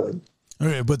quite telling.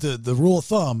 Okay, but the rule of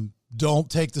thumb, don't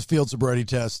take the field sobriety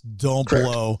test, don't Correct.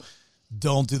 blow,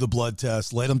 don't do the blood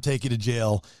test, let them take you to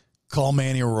jail, call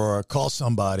Manny Arora, call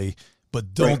somebody,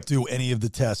 but don't do any of the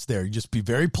tests there. You just be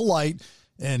very polite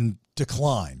and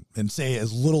decline and say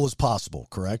as little as possible,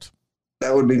 correct?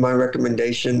 That would be my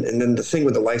recommendation. And then the thing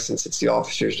with the license, it's the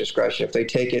officer's discretion. If they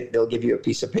take it, they'll give you a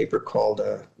piece of paper called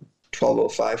a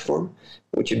 1205 form,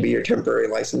 which would be your temporary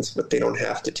license, but they don't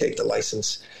have to take the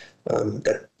license.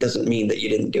 That doesn't mean that you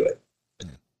didn't do it.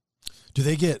 Do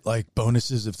they get like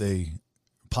bonuses if they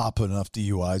pop enough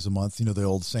DUIs a month? The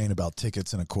old saying about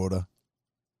tickets and a quota?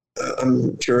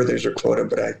 I'm sure there's a quota,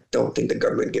 but I don't think the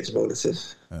government gives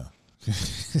bonuses. Yeah.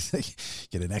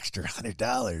 Get an extra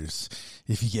 $100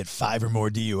 if you get 5 or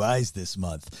more DUIs this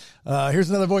month. Here's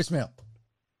another voicemail.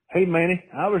 Hey, Manny,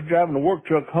 I was driving a work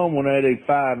truck home on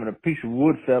 885 and a piece of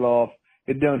wood fell off.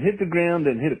 It done hit the ground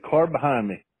and hit a car behind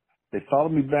me. They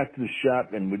followed me back to the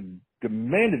shop and we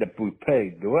demanded that we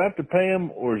pay. Do I have to pay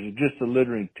them or is it just a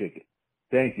littering ticket?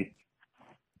 Thank you.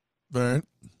 Right.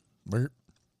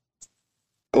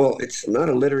 Well, it's not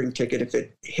a littering ticket if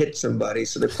it hit somebody.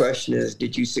 So the question is,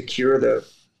 did you secure the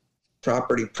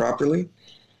property properly?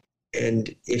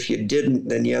 And if you didn't,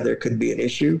 then yeah, there could be an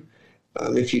issue.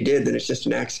 If you did, then it's just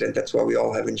an accident. That's why we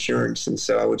all have insurance. And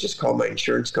so I would just call my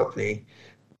insurance company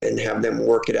and have them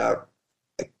work it out.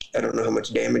 I don't know how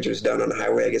much damage was done on the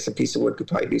highway. I guess a piece of wood could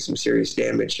probably do some serious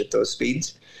damage at those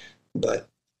speeds. But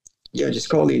Yeah, just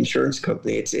call the insurance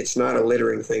company. It's not a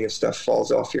littering thing if stuff falls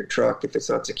off your truck if it's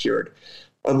not secured.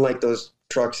 Unlike those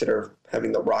trucks that are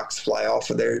having the rocks fly off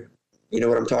of there. You know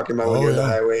what I'm talking about when you're on the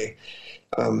highway.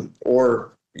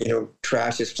 Or,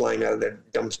 trash is flying out of the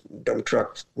dump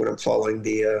truck when I'm following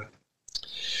the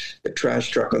trash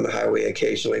truck on the highway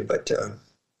occasionally. But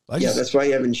that's why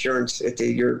you have insurance.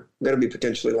 You're going to be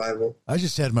potentially liable. I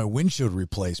just had my windshield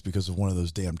replaced because of one of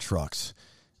those damn trucks.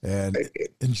 And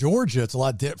in Georgia, it's a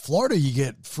lot different. Florida, you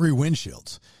get free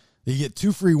windshields. You get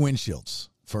 2 free windshields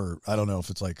for, I don't know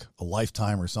if it's like a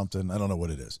lifetime or something. I don't know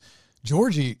what it is.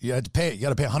 Georgia, you got to pay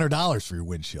 $100 for your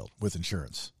windshield with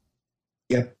insurance.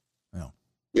 Yeah. Yeah.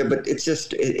 Yeah, but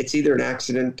it's either an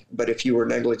accident, but if you were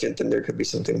negligent, then there could be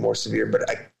something more severe. But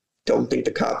I don't think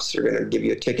the cops are going to give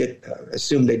you a ticket.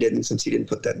 Assume they didn't, since he didn't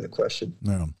put that in the question.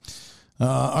 No.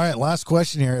 All right, last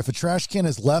question here. If a trash can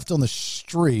is left on the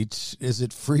street, is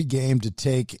it free game to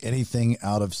take anything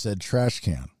out of said trash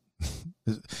can?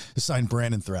 Signed,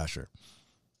 Brandon Thrasher.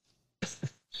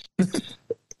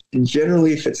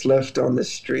 Generally, if it's left on the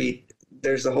street,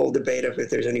 there's a whole debate of if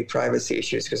there's any privacy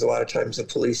issues, because a lot of times the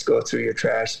police go through your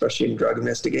trash, especially in drug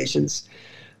investigations.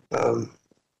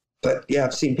 But yeah,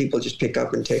 I've seen people just pick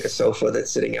up and take a sofa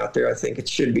that's sitting out there. I think it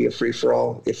should be a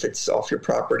free-for-all if it's off your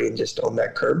property and just on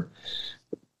that curb.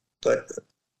 But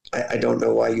I don't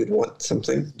know why you'd want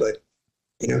something, but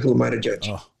who am I to judge?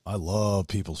 Oh, I love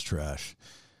people's trash.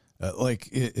 Like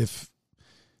if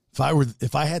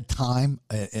I had time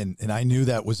and I knew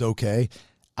that was okay,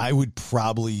 I would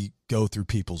probably go through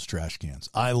people's trash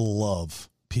cans. I love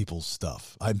people's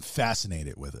stuff. I'm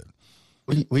fascinated with it.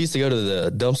 We used to go to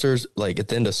the dumpsters, like at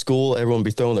the end of school, everyone would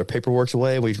be throwing their paperwork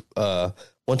away.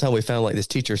 One time we found like this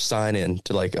teacher sign in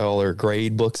to like all their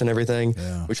grade books and everything.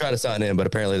 Yeah. We try to sign in, but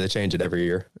apparently they change it every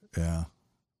year. Yeah.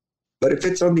 But if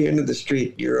it's on the end of the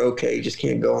street, you're okay. You just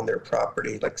can't go on their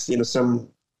property. Like, some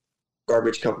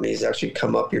garbage companies actually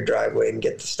come up your driveway and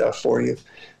get the stuff for you.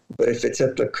 But if it's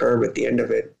at the curb at the end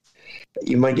of it,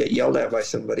 you might get yelled at by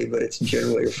somebody, but it's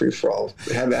generally a free-for-all.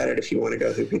 Have at it if you want to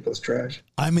go through people's trash.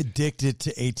 I'm addicted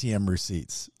to ATM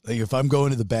receipts. Like if I'm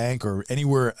going to the bank or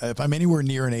anywhere, if I'm anywhere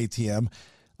near an ATM,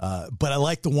 but I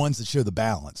like the ones that show the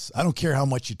balance. I don't care how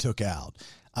much you took out.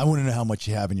 I want to know how much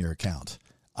you have in your account.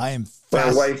 I am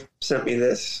My wife sent me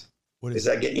this. Is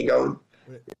that getting you going?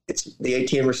 It's the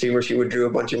ATM receipt where she withdrew a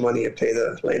bunch of money to pay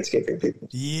the landscaping people.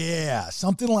 Yeah,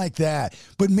 something like that.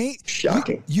 But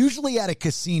shocking. Usually at a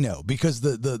casino, because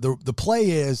the play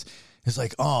is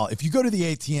like, if you go to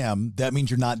the ATM, that means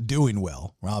you're not doing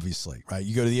well, obviously, right?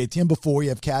 You go to the ATM before you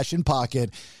have cash in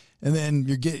pocket, and then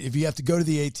if you have to go to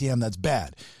the ATM, that's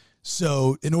bad.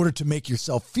 So in order to make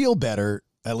yourself feel better,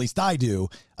 at least I do,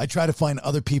 I try to find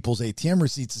other people's ATM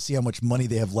receipts to see how much money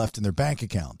they have left in their bank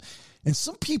account. And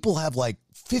some people have like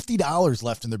 $50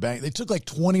 left in their bank. They took like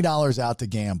 $20 out to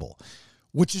gamble,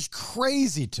 which is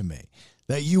crazy to me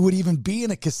that you would even be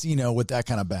in a casino with that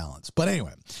kind of balance. But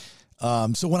anyway,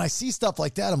 so when I see stuff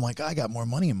like that, I'm like, I got more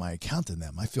money in my account than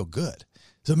them. I feel good.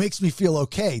 So it makes me feel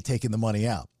okay taking the money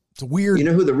out. It's weird. You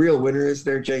know who the real winner is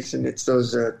there, Jason? It's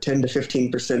those 10 to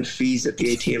 15% fees that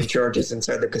the ATM charges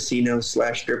inside the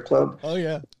casino/strip club. Oh,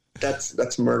 yeah.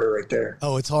 That's murder right there.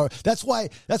 Oh, it's hard. That's why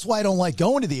I don't like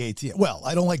going to the ATM. Well,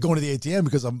 I don't like going to the ATM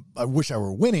because I wish I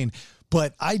were winning,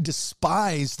 but I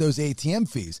despise those ATM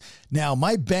fees. Now,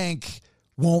 my bank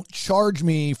won't charge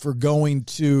me for going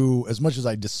to, as much as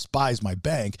I despise my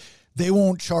bank, they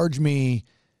won't charge me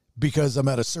because I'm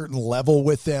at a certain level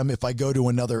with them. If I go to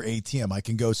another ATM, I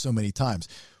can go so many times.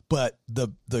 But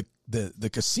the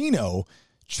casino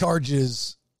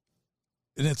charges,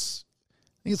 and I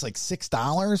think it's like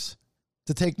 $6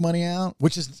 to take money out,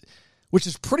 which is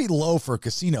pretty low for a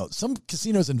casino. Some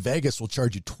casinos in Vegas will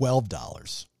charge you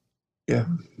 $12. Yeah.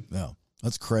 No,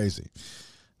 that's crazy.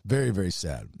 Very, very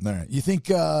sad. All right. You think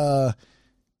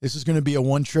this is going to be a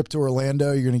one trip to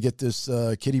Orlando? You're going to get this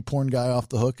kiddie porn guy off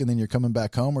the hook and then you're coming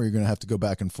back home, or you're going to have to go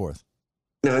back and forth?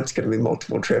 No, it's going to be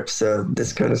multiple trips.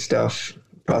 This kind of stuff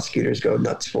prosecutors go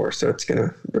nuts for, so it's going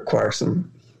to require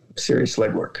some serious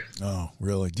legwork. Oh,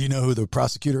 really? Do you know who the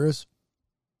prosecutor is?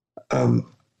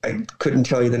 I couldn't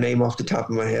tell you the name off the top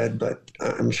of my head, but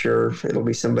I'm sure it'll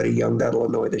be somebody young that'll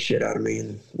annoy the shit out of me,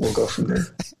 and we'll go from there.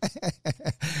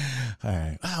 All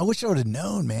right. I wish I would have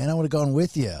known, man. I would have gone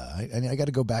with you. I got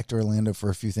to go back to Orlando for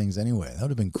a few things anyway. That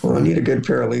would have been cool. Well, I need a good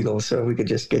paralegal, so we could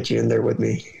just get you in there with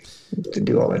me to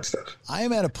do all that stuff. I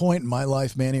am at a point in my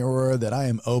life, Manny Arora, that I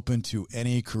am open to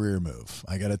any career move.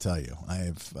 I got to tell you,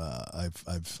 I've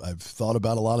thought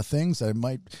about a lot of things.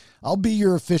 I'll be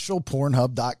your official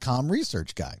Pornhub.com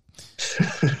research guy.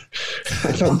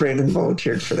 I thought Brandon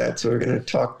volunteered for that, so we're going to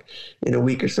talk in a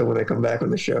week or so when I come back on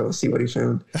the show, see what he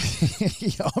found.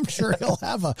 Yeah, I'm sure he'll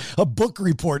have a book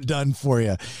report done for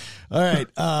you. All right,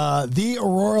 the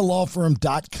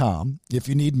AuroraLawFirm.com if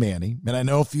you need Manny, and I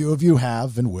know a few of you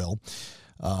have and will.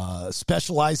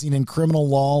 Specializing in criminal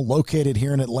law, located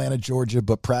here in Atlanta, Georgia,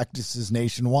 but practices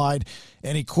nationwide.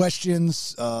 Any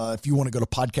questions? If you want to go to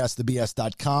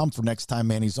podcastthebs.com for next time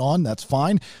Manny's on, that's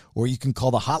fine. Or you can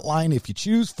call the hotline if you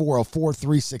choose,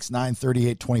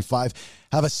 404-369-3825.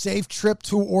 Have a safe trip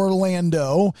to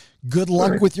Orlando. Good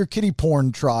luck with your kitty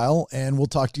porn trial, and we'll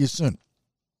talk to you soon.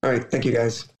 All right. Thank you,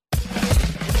 guys.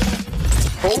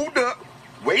 Hold up.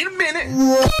 Wait a minute.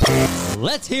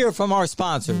 Let's hear from our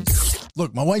sponsors.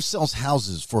 Look, my wife sells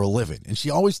houses for a living, and she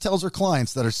always tells her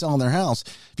clients that are selling their house,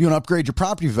 if you want to upgrade your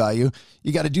property value,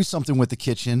 you got to do something with the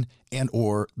kitchen and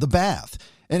or the bath.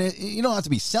 And you don't have to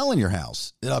be selling your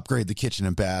house to upgrade the kitchen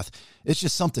and bath. It's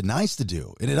just something nice to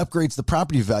do, and it upgrades the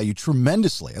property value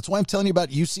tremendously. That's why I'm telling you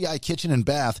about UCI Kitchen and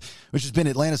Bath, which has been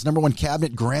Atlanta's #1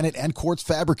 cabinet, granite, and quartz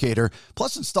fabricator,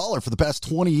 plus installer for the past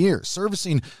 20 years,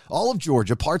 servicing all of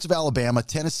Georgia, parts of Alabama,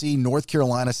 Tennessee, North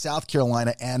Carolina, South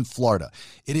Carolina, and Florida.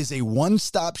 It is a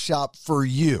one-stop shop for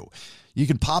you. You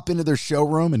can pop into their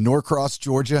showroom in Norcross,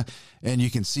 Georgia, and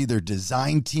you can see their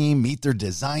design team, meet their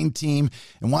design team,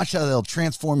 and watch how they'll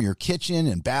transform your kitchen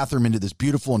and bathroom into this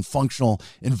beautiful and functional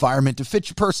environment to fit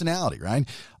your personality, right?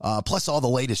 Plus all the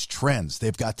latest trends.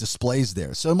 They've got displays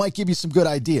there, so it might give you some good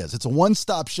ideas. It's a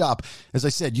one-stop shop. As I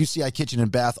said, UCI Kitchen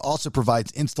and Bath also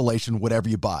provides installation, whatever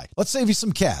you buy. Let's save you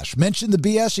some cash. Mention the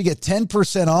BS, you get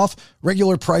 10% off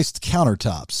regular priced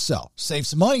countertops. So save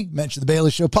some money. Mention the Bailey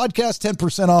Show podcast,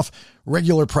 10% off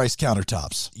regular price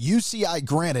countertops.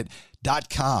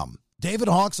 UCIGranite.com. David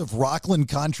Hawks of Rockland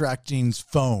Contracting's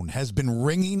phone has been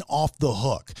ringing off the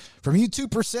hook from you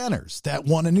 2%ers that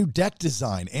want a new deck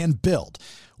design and build.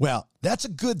 Well, that's a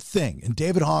good thing, and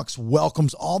David Hawks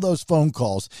welcomes all those phone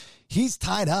calls. He's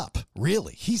tied up,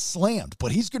 really. He's slammed,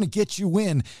 but he's going to get you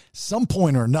in some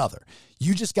point or another.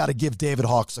 You just got to give David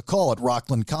Hawks a call at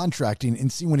Rockland Contracting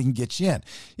and see when he can get you in.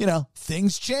 You know,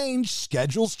 things change,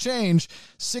 schedules change.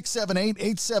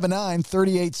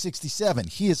 678-879-3867.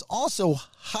 He is also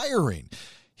hiring.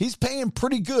 He's paying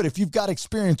pretty good if you've got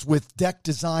experience with deck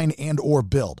design and or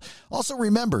build. Also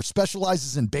remember,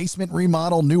 specializes in basement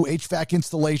remodel, new HVAC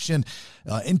installation,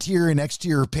 interior and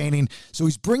exterior painting. So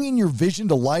he's bringing your vision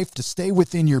to life to stay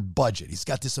within your budget. He's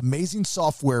got this amazing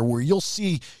software where you'll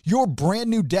see your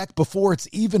brand new deck before it's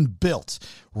even built.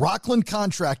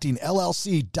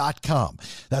 RocklandContractingLLC.com.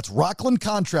 That's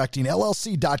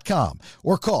RocklandContractingLLC.com.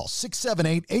 Or call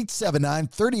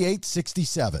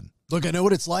 678-879-3867. Look, I know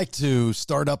what it's like to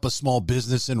start up a small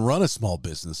business and run a small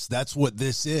business. That's what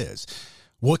this is.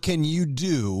 What can you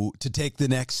do to take the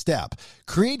next step?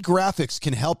 Create Graphics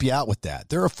can help you out with that.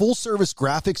 They're a full-service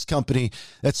graphics company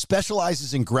that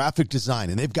specializes in graphic design,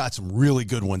 and they've got some really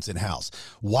good ones in-house.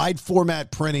 Wide format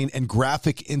printing and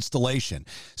graphic installation.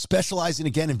 Specializing,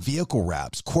 again, in vehicle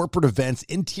wraps, corporate events,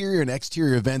 interior and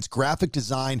exterior events, graphic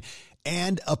design,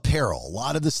 and apparel. A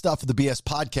lot of the stuff of the BS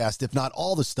podcast, if not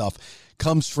all the stuff,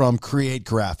 comes from Create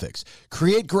Graphics.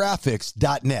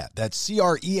 CreateGraphics.net. That's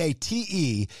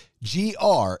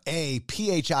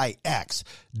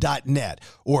CreateGraphiX.net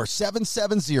or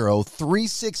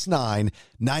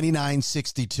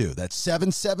 770-369-9962. That's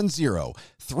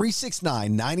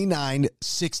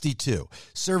 770-369-9962.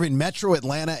 Serving Metro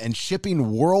Atlanta and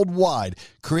shipping worldwide.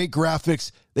 Create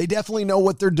Graphics, they definitely know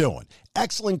what they're doing.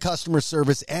 Excellent customer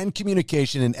service and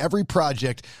communication in every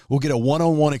project. Will get a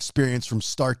one-on-one experience from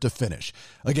start to finish.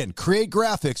 Again, Create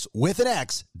Graphics with an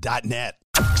X.net.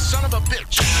 Son of a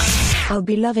bitch. I'll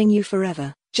be loving you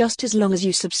forever, just as long as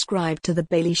you subscribe to The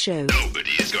Bailey Show. Nobody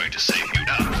is going to save you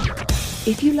now.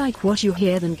 If you like what you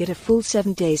hear, then get a full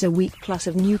 7 days a week plus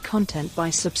of new content by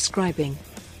subscribing.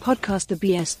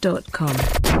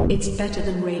 PodcastTheBS.com. It's better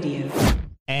than radio.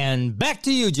 And back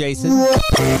to you, Jason.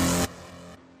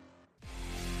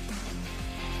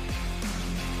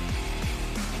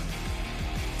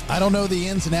 I don't know the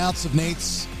ins and outs of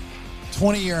Nate's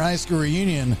 20-year high school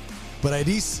reunion, but I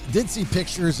did see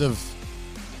pictures of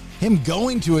him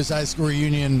going to his high school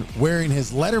reunion wearing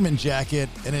his Letterman jacket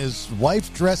and his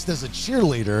wife dressed as a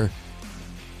cheerleader.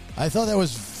 I thought that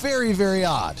was very, very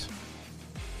odd.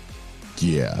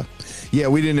 Yeah,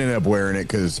 we didn't end up wearing it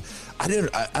because I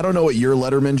don't know what your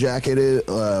Letterman jacket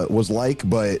was like,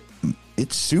 but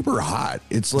it's super hot.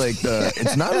 It's like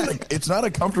it's not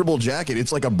a comfortable jacket.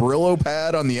 It's like a Brillo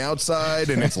pad on the outside,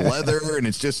 and it's leather, and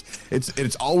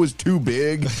it's always too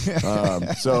big.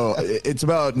 So it's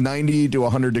about 90 to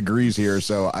 100 degrees here.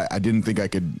 So I didn't think I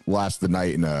could last the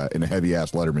night in a heavy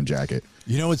ass Letterman jacket.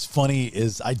 You know what's funny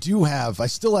is I still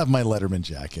have my Letterman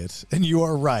jacket, and you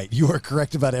are right. You are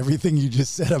correct about everything you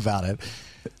just said about it.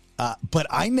 But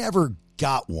I never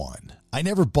got one. I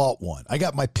never bought one. I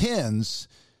got my pins,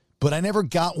 but I never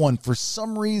got one. For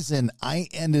some reason, I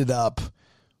ended up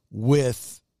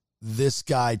with this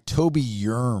guy, Toby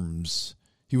Yerms.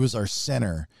 He was our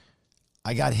center.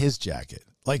 I got his jacket.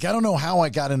 Like, I don't know how I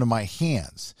got into my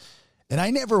hands. And I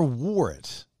never wore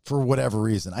it for whatever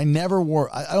reason. I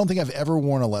don't think I've ever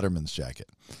worn a Letterman's jacket,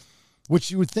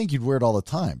 which you would think you'd wear it all the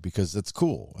time because it's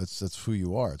cool. That's who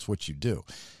you are. It's what you do.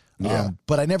 Yeah.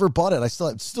 But I never bought it. I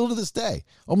still to this day,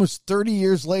 almost 30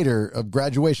 years later of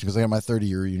graduation, because I got my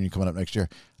 30-year reunion coming up next year,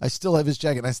 I still have his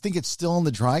jacket. And I think it's still in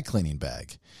the dry cleaning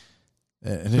bag.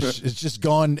 And it's just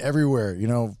gone everywhere,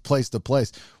 place to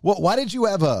place. Why did you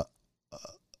have I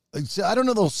don't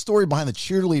know the story behind the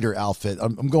cheerleader outfit.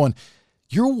 I'm going,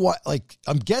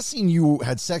 I'm guessing you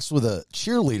had sex with a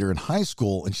cheerleader in high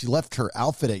school and she left her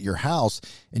outfit at your house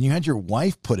and you had your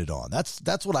wife put it on.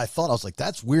 That's what I thought. I was like,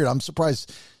 that's weird. I'm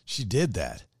surprised she did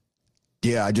that.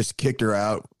 Yeah, I just kicked her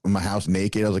out of my house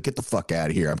naked. I was like, get the fuck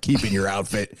out of here. I'm keeping your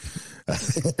outfit.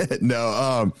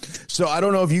 No. So I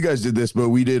don't know if you guys did this, but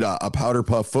we did a powder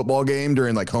puff football game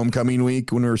during like homecoming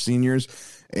week when we were seniors,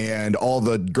 and all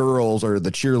the girls or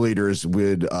the cheerleaders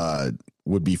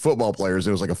would be football players.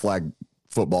 It was like a flag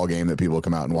football game that people would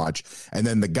come out and watch. And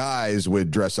then the guys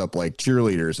would dress up like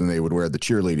cheerleaders and they would wear the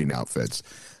cheerleading outfits.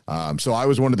 So I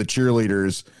was one of the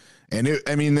cheerleaders. And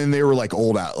then they were like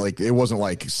old out, like it wasn't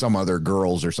like some other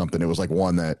girls or something. It was like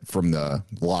one that from the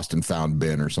lost and found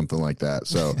bin or something like that.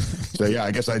 So yeah,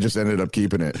 I guess I just ended up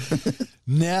keeping it.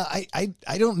 Now,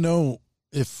 I don't know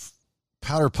if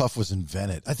powder puff was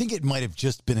invented. I think it might have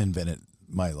just been invented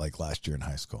last year in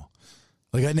high school.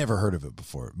 Like I never heard of it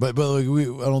before, but I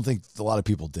don't think a lot of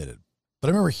people did it. But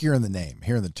I remember hearing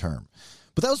the term.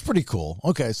 But that was pretty cool.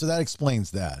 Okay, so that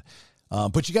explains that.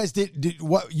 But you guys did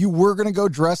what you were going to go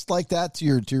dressed like that to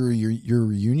your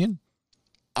reunion?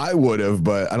 I would have,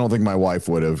 but I don't think my wife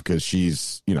would have because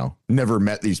she's, never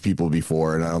met these people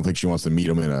before. And I don't think she wants to meet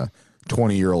them in a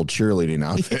 20-year-old cheerleading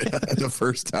outfit the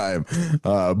first time.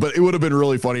 But it would have been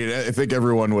really funny. I think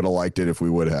everyone would have liked it if we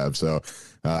would have. So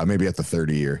maybe at the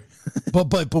 30 year.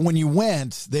 But when you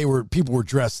went, people were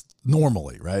dressed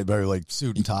normally, right? Very like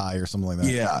suit and tie or something like that.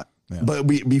 Yeah. Yeah. But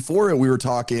before we were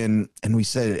talking and we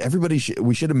said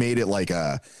we should have made it like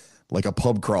a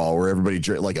pub crawl where everybody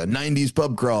like a 90s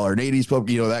pub crawl or an 80s pub,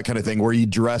 that kind of thing where you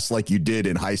dress like you did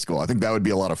in high school. I think that would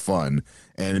be a lot of fun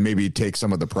and maybe take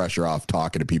some of the pressure off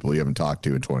talking to people you haven't talked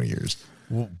to in 20 years.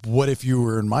 Well, what if you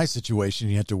were in my situation,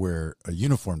 you had to wear a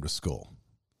uniform to school?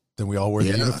 Then we all wear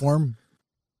the uniform?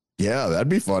 Yeah, that'd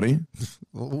be funny.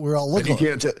 We're all looking.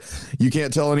 You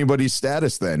can't tell anybody's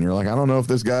status then. You're like, I don't know if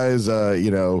this guy is,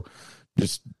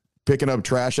 just picking up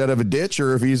trash out of a ditch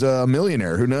or if he's a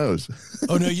millionaire. Who knows?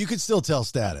 Oh, no, you could still tell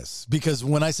status because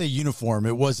when I say uniform,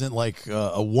 it wasn't like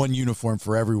a one uniform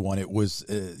for everyone. It was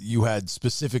you had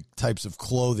specific types of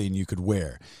clothing you could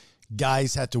wear.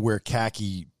 Guys had to wear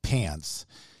khaki pants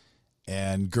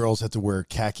and girls had to wear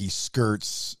khaki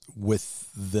skirts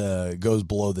goes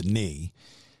below the knee.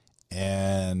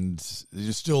 And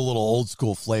there's still a little old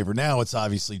school flavor. Now it's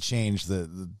obviously changed.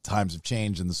 The times have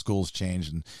changed and the schools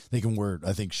changed and they can wear,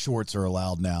 I think shorts are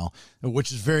allowed now,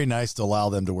 which is very nice to allow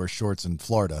them to wear shorts in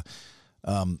Florida.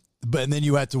 And then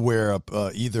you had to wear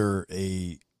either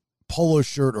a polo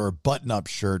shirt or a button up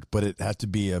shirt, but it had to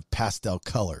be a pastel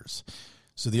colors.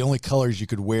 So the only colors you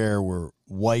could wear were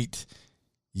white,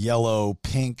 yellow,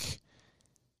 pink,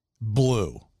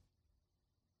 blue.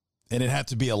 And it had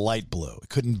to be a light blue. It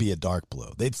couldn't be a dark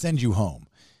blue. They'd send you home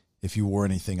if you wore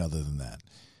anything other than that.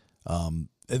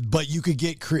 But you could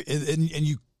get and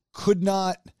you could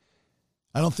not.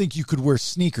 I don't think you could wear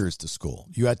sneakers to school.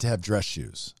 You had to have dress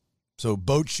shoes. So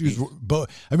boat shoes. I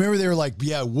remember they were like,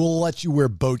 "Yeah, we'll let you wear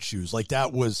boat shoes." Like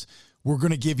that was, we're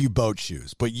going to give you boat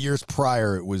shoes. But years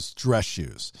prior, it was dress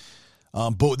shoes.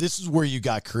 But this is where you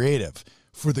got creative.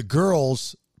 For the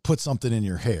girls, put something in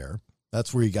your hair.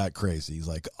 That's where he got crazy. He's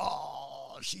like,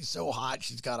 oh, she's so hot.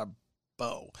 She's got a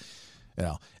bow.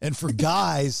 And for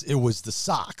guys, it was the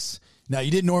socks. Now, you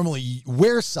didn't normally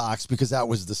wear socks because that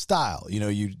was the style.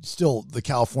 The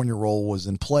California roll was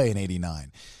in play in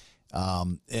 89.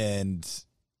 And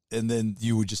then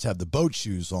you would just have the boat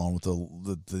shoes on with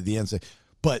the ends.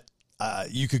 But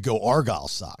you could go Argyle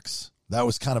socks. That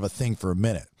was kind of a thing for a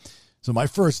minute. So my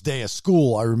first day of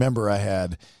school, I remember I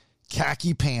had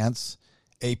khaki pants,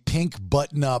 a pink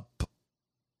button-up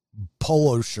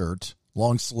polo shirt,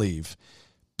 long sleeve,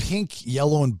 pink,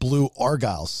 yellow, and blue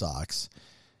Argyle socks,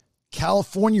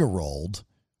 California rolled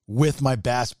with my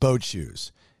Bass boat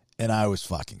shoes. And I was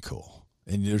fucking cool.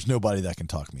 And there's nobody that can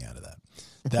talk me out of that.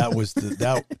 That was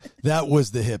that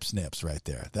was the hip snips right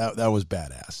there. That was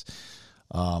badass.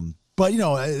 But, you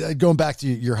know, going back to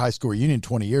your high school reunion,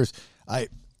 20 years, I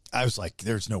was like,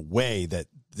 there's no way that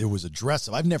there was a dress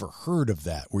up. I've never heard of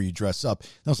that where you dress up. And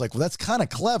I was like, well, that's kind of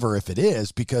clever if it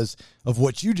is, because of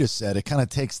what you just said. It kind of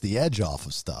takes the edge off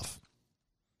of stuff.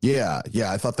 Yeah.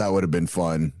 I thought that would have been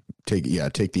fun. Take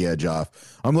the edge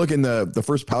off. I'm looking, the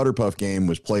first Powder Puff game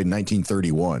was played in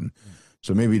 1931.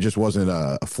 So maybe it just wasn't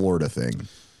a Florida thing.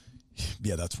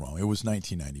 Yeah, that's wrong. It was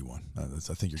 1991.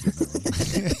 I think you're getting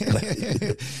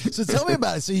that wrong. So tell me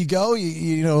about it. So you go,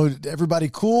 you know, everybody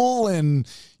cool, and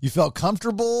you felt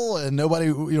comfortable, and nobody,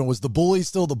 you know, was the bully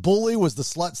still the bully? Was the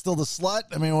slut still the slut?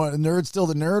 I mean, what, the nerd still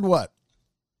the nerd? What?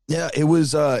 Yeah, it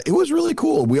was really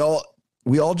cool. We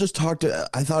all just talked.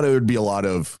 I thought it would be a lot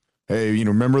of, hey, you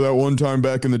know, remember that one time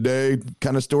back in the day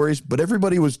kind of stories, but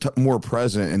everybody was more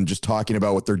present and just talking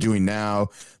about what they're doing now,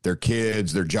 their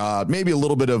kids, their job, maybe a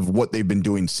little bit of what they've been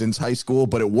doing since high school,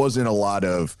 but it wasn't a lot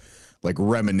of like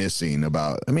reminiscing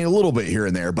about, I mean, a little bit here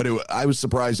and there, but I was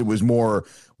surprised it was more,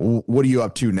 what are you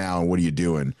up to now and what are you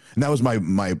doing? And that was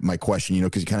my question, you know,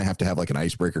 because you kind of have to have like an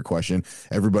icebreaker question.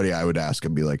 Everybody I would ask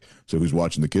would be like, so who's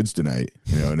watching the kids tonight?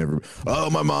 You know, and everybody, oh,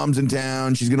 my mom's in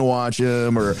town, she's gonna watch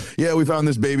them, or yeah, we found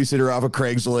this babysitter off of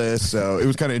Craigslist. So it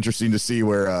was kind of interesting to see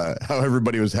where how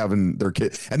everybody was having their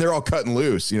kid, and they're all cutting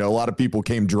loose. You know, a lot of people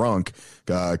came drunk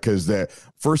because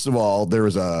first of all, there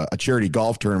was a charity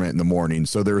golf tournament in the morning,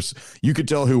 so you could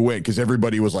tell who went because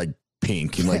everybody was like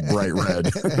pink and like bright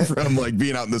red from like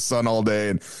being out in the sun all day.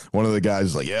 And one of the guys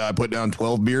was like, yeah, I put down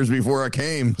 12 beers before I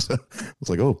came. So I was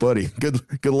like, oh buddy,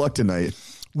 good luck tonight.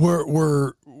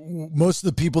 Were most of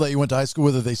the people that you went to high school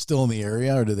with, are they still in the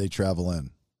area or do they travel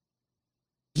in?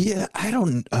 Yeah, I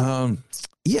don't,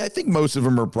 yeah, I think most of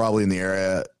them are probably in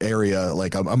the area,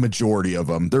 like a majority of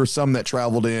them. There were some that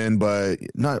traveled in, but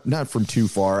not from too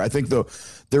far. I think though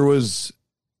there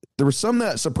were some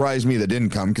that surprised me that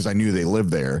didn't come because I knew they lived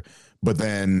there. But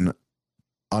then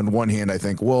on one hand, I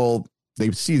think, well, they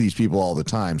see these people all the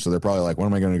time. So they're probably like, when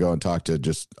am I going to go and talk to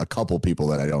just a couple people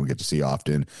that I don't get to see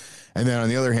often? And then on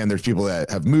the other hand, there's people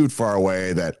that have moved far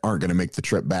away that aren't going to make the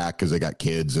trip back because they got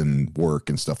kids and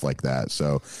work and stuff like that.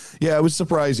 So yeah, it was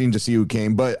surprising to see who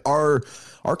came, but our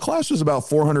class was about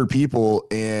 400 people.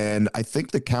 And I think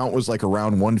the count was like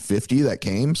around 150 that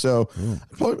came. So,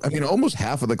 I mean, almost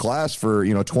half of the class for,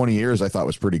 20 years, I thought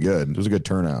was pretty good. It was a good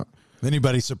turnout.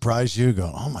 Anybody surprise you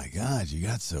going, oh my God, you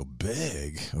got so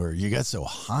big, or you got so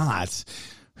hot,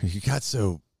 or you got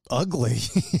so ugly?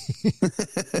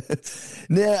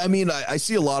 Yeah, I mean, I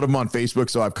see a lot of them on Facebook,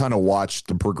 so I've kind of watched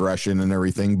the progression and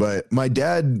everything. But my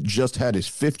dad just had his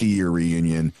 50-year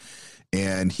reunion,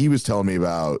 and he was telling me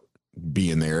about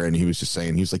being there, and he was just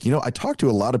saying, he was like, I talked to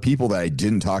a lot of people that I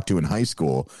didn't talk to in high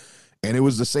school. And it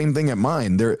was the same thing at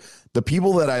mine. The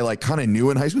people that I like kind of knew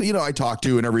in high school, I talked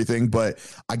to and everything, but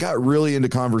I got really into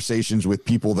conversations with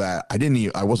people that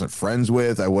I wasn't friends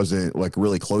with. I wasn't like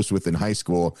really close with in high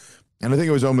school. And I think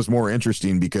it was almost more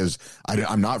interesting because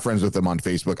I'm not friends with them on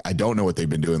Facebook. I don't know what they've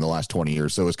been doing the last 20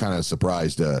 years. So it's kind of a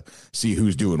surprise to see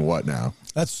who's doing what now.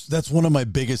 That's one of my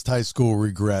biggest high school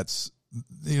regrets,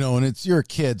 and you're a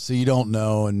kid, so you don't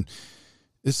know. And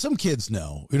some kids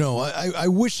know, I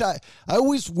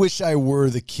always wish I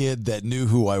were the kid that knew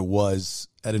who I was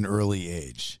at an early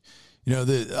age.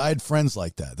 I had friends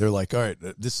like that. They're like, all right,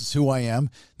 this is who I am.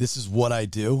 This is what I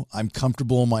do. I'm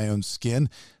comfortable in my own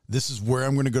skin. This is where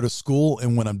I'm going to go to school.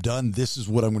 And when I'm done, this is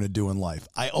what I'm going to do in life.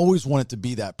 I always wanted to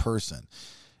be that person.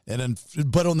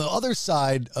 But on the other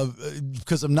side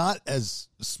because I'm not as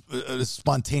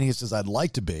spontaneous as I'd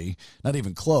like to be, not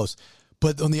even close.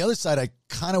 But on the other side, I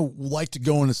kind of like to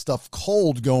go into stuff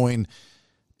cold going,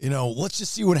 let's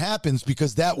just see what happens,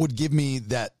 because that would give me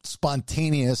that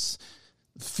spontaneous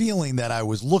feeling that I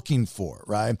was looking for,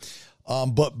 right?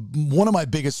 But one of my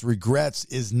biggest regrets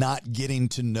is not getting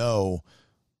to know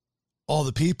all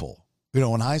the people,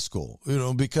 in high school,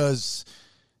 because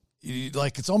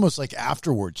it's almost like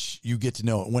afterwards you get to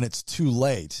know it when it's too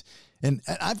late. And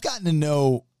I've gotten to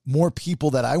know more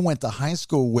people that I went to high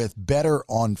school with better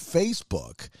on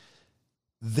Facebook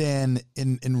than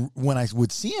in when I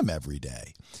would see him every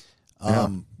day.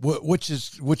 Which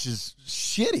is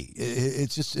shitty.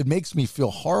 It makes me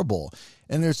feel horrible.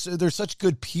 And they're such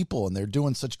good people, and they're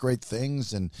doing such great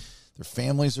things, and their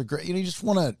families are great. You just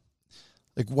want to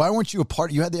Like, why weren't you a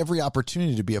part? You had every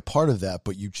opportunity to be a part of that,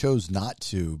 but you chose not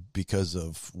to because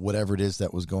of whatever it is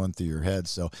that was going through your head.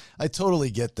 So I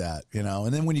totally get that, you know.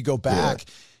 And then when you go back,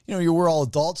 you know, we're all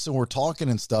adults and we're talking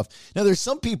and stuff. Now, there's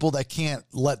some people that can't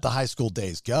let the high school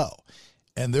days go,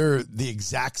 and they're the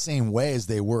exact same way as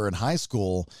they were in high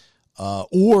school,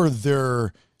 or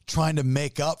they're trying to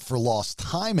make up for lost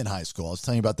time in high school. I was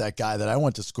telling you about that guy that I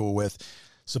went to school with,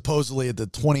 supposedly at the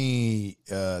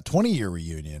 20-year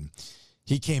reunion.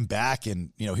 He came back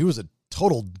and, you know, he was a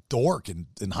total dork in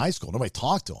high school. Nobody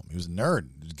talked to him. He was a nerd,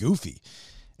 goofy.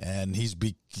 And he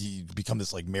become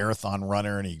this like marathon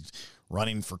runner, and he's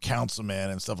running for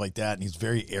councilman and stuff like that. And he's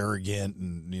very arrogant,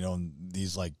 and, you know,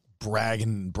 he's like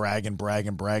bragging. And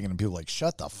people are like,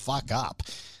 shut the fuck up.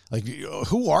 Like,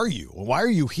 who are you? Why are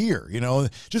you here? You know,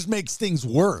 just makes things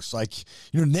worse. Like,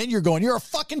 you know, and then you're going, you're a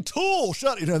fucking tool.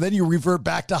 Shut. You know, then you revert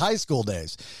back to high school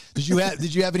days. Did you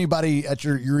have anybody at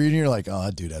your reunion? You're like, oh,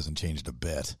 that dude hasn't changed a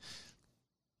bit.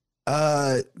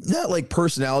 Not like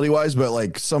personality wise, but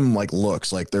like some like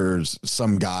looks. Like there's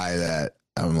some guy that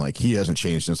I'm like, he hasn't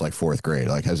changed since like fourth grade.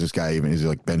 Like, has this guy even? He's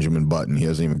like Benjamin Button. He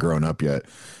hasn't even grown up yet.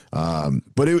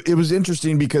 But it was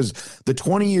interesting because the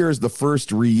 20 years, the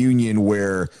first reunion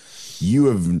where you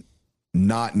have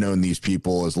not known these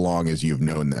people as long as you've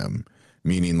known them.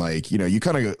 Meaning, like, you know, you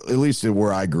kind of, at least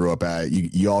where I grew up at,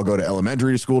 you all go to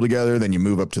elementary school together, then you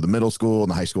move up to the middle school and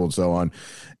the high school and so on.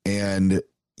 And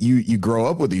you grow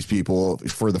up with these people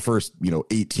for the first, you know,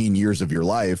 18 years of your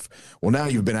life. Well, now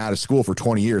you've been out of school for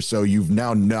 20 years. So you've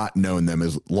now not known them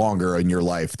as longer in your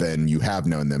life than you have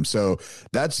known them. So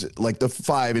that's like the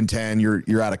 5 and 10,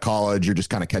 you're out of college. You're just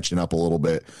kind of catching up a little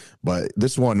bit. But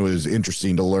this one was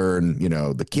interesting to learn, you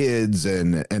know, the kids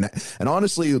and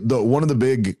honestly, one of the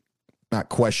big, not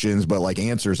questions, but like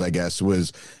answers, I guess,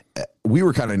 was we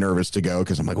were kind of nervous to go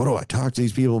because I'm like, what do I talk to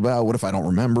these people about? What if I don't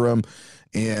remember them?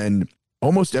 And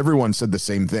almost everyone said the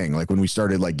same thing. Like when we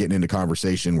started like getting into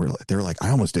conversation, they're like, I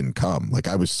almost didn't come. Like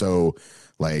I was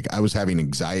I was having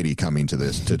anxiety coming to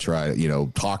this to try to, you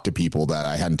know, talk to people that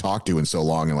I hadn't talked to in so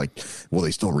long. And like, will they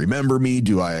still remember me?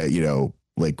 Do I, you know,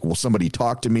 like, will somebody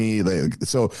talk to me?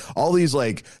 So all these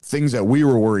like things that we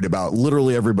were worried about,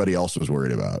 literally everybody else was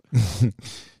worried about.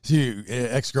 So you,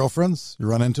 ex-girlfriends, you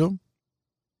run into them?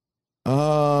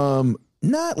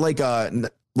 Not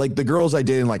like the girls I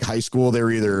did in like high school, they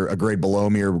were either a grade below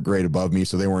me or a grade above me,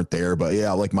 so they weren't there. But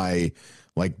yeah, like my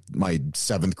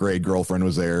 7th grade girlfriend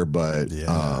was there, but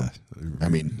yeah, I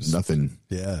mean nothing.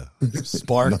 Yeah,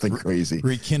 spark, nothing crazy.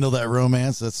 Rekindle that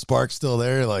romance. That spark's still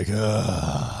there. Like,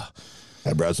 I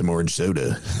brought some orange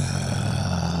soda.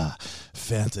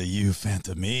 Fanta you,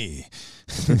 Fanta me.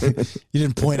 You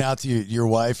didn't point out to your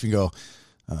wife and go,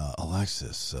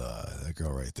 Alexis, that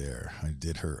girl right there, I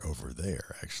did her over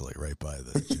there, actually, right by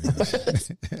the...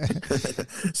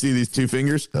 See these 2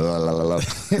 fingers?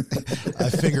 I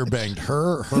finger banged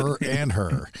her, and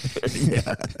her.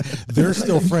 Yeah. They're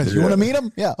still friends. You want to meet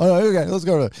them? Yeah. Oh, okay, let's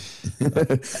go.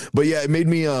 But yeah, it made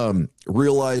me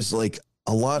realize like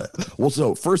a lot. Well,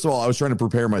 so first of all, I was trying to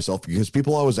prepare myself because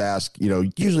people always ask, you know,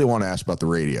 usually want to ask about the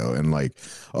radio and like,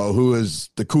 oh, who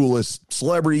is the coolest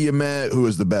celebrity you met? Who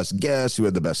is the best guest? Who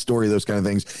had the best story? Those kind of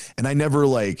things. And I never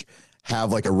like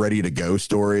have like a ready to go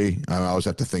story. I always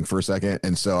have to think for a second.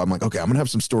 And so I'm like, okay, I'm gonna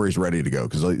have some stories ready to go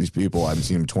because like, these people, I haven't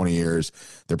seen them in 20 years.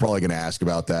 They're probably going to ask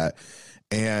about that.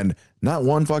 And not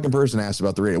one fucking person asked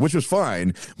about the radio, which was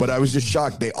fine, but I was just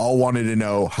shocked. They all wanted to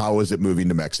know, how is it moving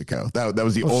to Mexico? That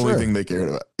was the only thing they cared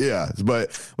about. Yeah.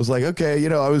 But I was like, okay, you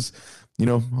know, I was, you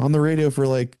know, on the radio for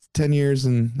like 10 years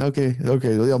and okay.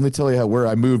 Let me tell you where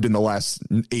I moved in the last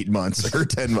 8 months or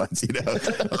 10 months, you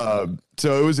know?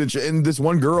 So it was interesting. And this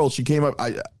one girl, she came up,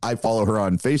 I follow her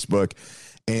on Facebook,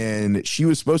 and she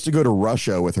was supposed to go to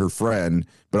Russia with her friend,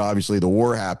 but obviously the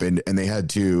war happened and they had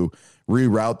to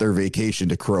reroute their vacation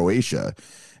to Croatia.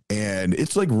 And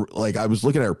it's like I was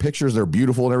looking at her pictures, they're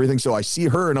beautiful and everything. So I see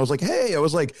her and I was like, hey,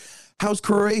 how's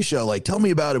Croatia? Like, tell me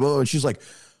about it. And she's like,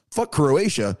 fuck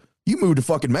Croatia. You moved to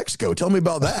fucking Mexico. Tell me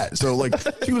about that. So like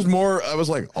she was more, I was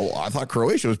like, oh, I thought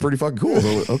Croatia was pretty fucking cool.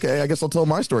 So, okay, I guess I'll tell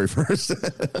my story first.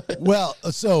 Well,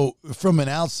 so from an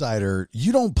outsider,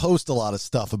 you don't post a lot of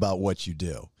stuff about what you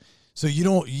do. So you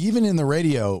don't, even in the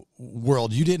radio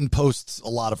world, you didn't post a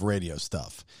lot of radio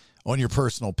stuff on your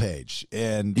personal page.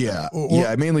 And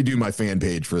I mainly do my fan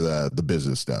page for the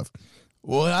business stuff.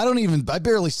 Well, I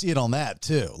barely see it on that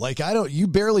too. Like you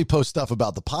barely post stuff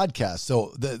about the podcast.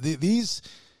 So these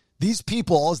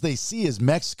people, all they see is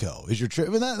Mexico, is your trip.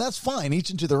 And that's fine.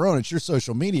 Each into their own. It's your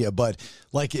social media. But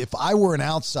like if I were an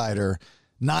outsider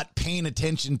not paying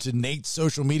attention to Nate's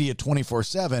social media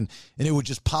 24/7, and it would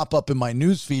just pop up in my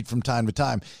news feed from time to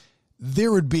time,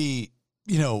 there would be,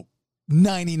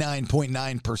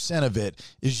 99.9% of it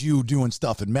is you doing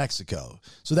stuff in Mexico.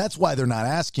 So that's why they're not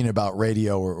asking about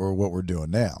radio or what we're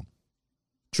doing now.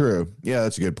 True. Yeah,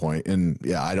 that's a good point. And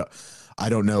yeah, I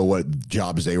don't know what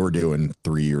jobs they were doing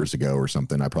 3 years ago or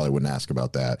something. I probably wouldn't ask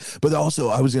about that. But also,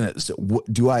 I was gonna.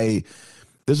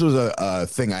 This was a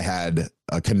thing I had,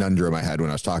 a conundrum I had when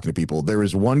I was talking to people. There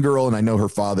was one girl, and I know her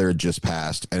father had just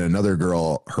passed, and another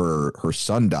girl, her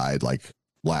son died like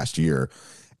last year.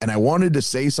 And I wanted to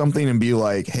say something and be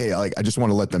like, hey, like I just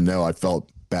want to let them know I felt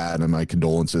bad and my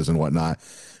condolences and whatnot.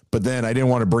 But then I didn't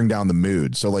want to bring down the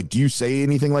mood. So like, do you say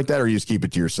anything like that, or you just keep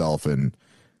it to yourself and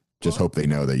just hope they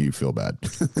know that you feel bad?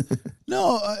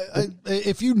 No,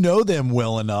 if you know them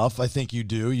well enough, I think you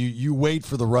do. You wait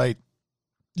for the right,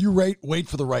 wait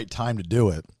for the right time to do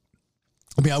it.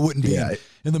 I mean, I wouldn't be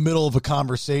in the middle of a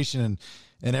conversation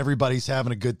and everybody's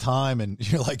having a good time, and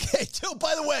you're like, hey, dude,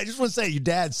 by the way, I just want to say, your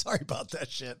dad, sorry about that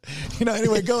shit.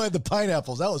 Anyway, go ahead, the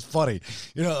pineapples. That was funny.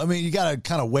 I mean, you got to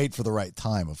kind of wait for the right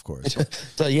time, of course.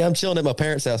 So, yeah, I'm chilling at my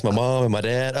parents' house, my mom and my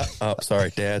dad. Oh,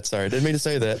 sorry, Dad. Sorry. Didn't mean to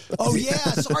say that. Oh, yeah.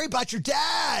 Sorry about your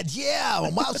dad. Yeah.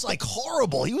 Wow, it's like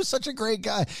horrible. He was such a great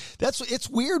guy. It's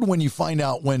weird when you find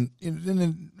out when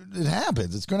it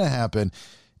happens. It's going to happen.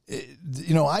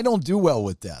 I don't do well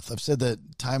with death. I've said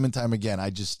that time and time again. I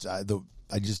just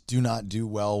do not do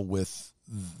well with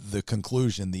the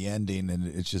conclusion, the ending, and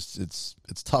it's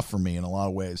tough for me in a lot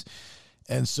of ways.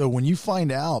 And so when you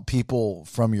find out people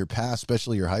from your past,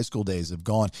 especially your high school days, have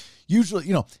gone,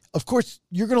 usually, of course,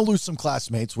 you're going to lose some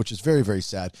classmates, which is very, very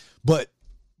sad. But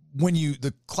when you lose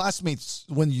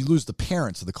the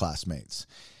parents of the classmates,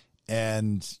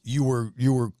 and you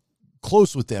were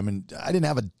close with them, and I didn't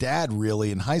have a dad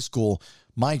really in high school.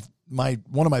 My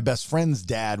one of my best friend's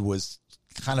dad was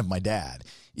kind of my dad,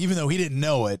 even though he didn't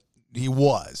know it. He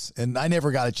was, and I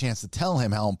never got a chance to tell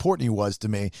him how important he was to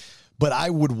me, but I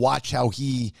would watch how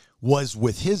he was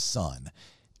with his son,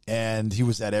 and he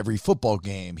was at every football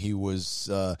game. He was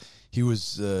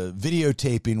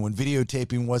videotaping when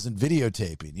videotaping wasn't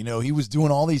videotaping. He was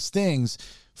doing all these things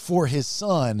for his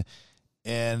son.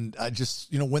 And I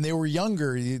just, when they were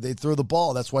younger, they'd throw the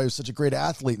ball. That's why he was such a great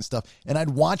athlete and stuff. And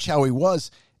I'd watch how he was,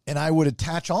 and I would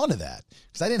attach onto that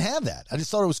because I didn't have that. I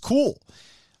just thought it was cool.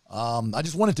 I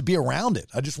just wanted to be around it.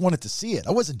 I just wanted to see it.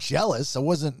 I wasn't jealous. I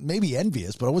wasn't maybe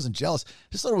envious, but I wasn't jealous. I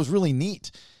just thought it was really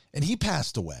neat. And he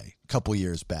passed away a couple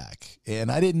years back,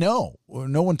 and I didn't know.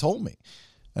 No one told me.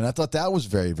 And I thought that was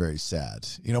very, very sad.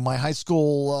 My high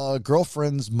school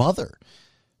girlfriend's mother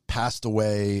passed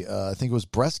away. I think it was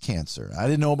breast cancer. I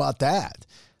didn't know about that.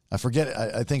 I forget.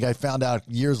 I think I found out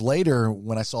years later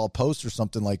when I saw a post or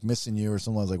something like missing you or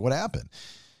something. I was like, what happened?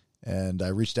 And I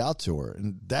reached out to her,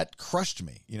 and that crushed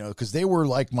me, because they were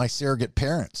like my surrogate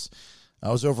parents.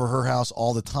 I was over her house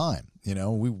all the time.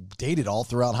 We dated all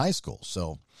throughout high school.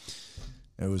 So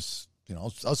it was,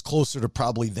 I was closer to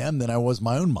probably them than I was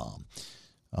my own mom.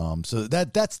 So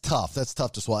that's tough. That's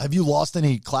tough to swallow. Have you lost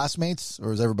any classmates,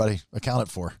 or is everybody accounted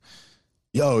for?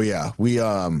 Oh yeah. We,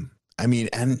 and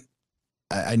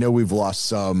I know we've lost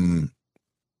some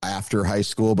after high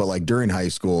school, but like during high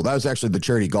school, that was actually the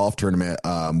charity golf tournament.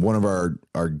 One of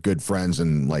our good friends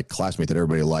and like classmate that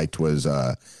everybody liked was,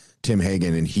 Tim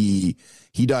Hagen, and he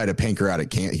died of pancreatic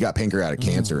cancer. He got pancreatic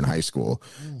cancer in high school,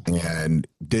 and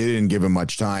they didn't give him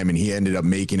much time, and he ended up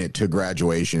making it to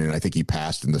graduation. And I think he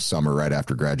passed in the summer right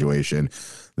after graduation.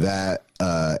 And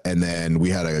then we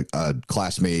had a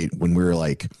classmate when we were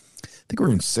like, I think we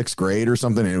were in 6th grade or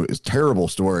something. And it was a terrible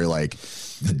story. Like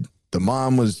the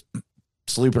mom was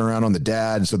sleeping around on the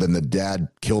dad. So then the dad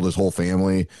killed his whole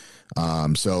family.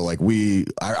 So like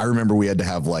I remember we had to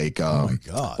have like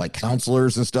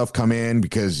counselors and stuff come in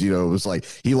because, it was like,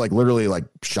 he like literally like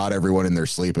shot everyone in their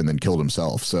sleep and then killed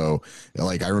himself. So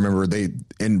like, I remember in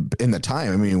the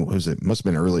time, I mean, must've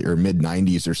been early or mid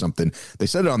 90s or something. They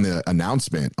said it on the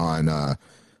announcement on,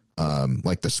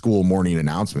 like the school morning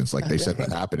announcements, like they said that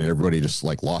happened and everybody just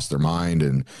like lost their mind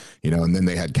and, and then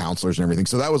they had counselors and everything.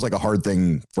 So that was like a hard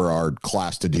thing for our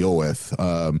class to deal with.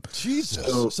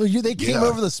 Jesus. So they came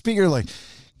over the speaker like,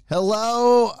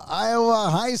 hello, Iowa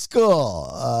High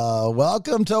School.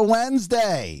 Welcome to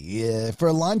Wednesday.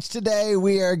 For lunch today,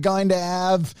 we are going to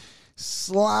have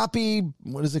sloppy,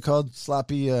 what is it called?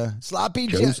 Sloppy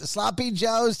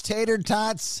Joe's tater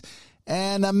tots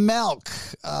and a milk.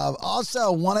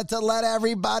 Also wanted to let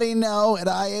everybody know at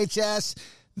IHS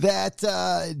that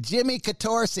Jimmy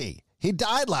Catorsi, he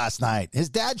died last night. His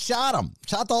dad shot him,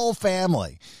 shot the whole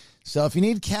family. So if you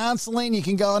need counseling, you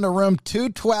can go into room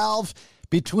 212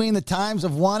 between the times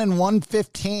of 1 and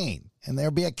 1:15, and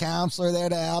there'll be a counselor there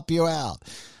to help you out.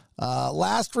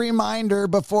 Last reminder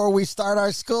before we start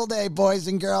our school day, boys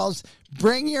and girls,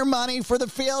 bring your money for the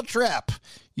field trip.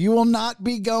 You will not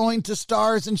be going to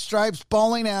Stars and Stripes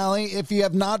Bowling Alley if you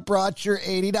have not brought your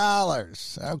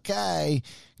 $80. Okay.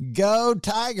 Go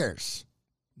Tigers.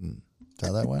 That's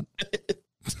how that went?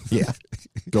 Yeah.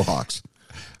 Go Hawks.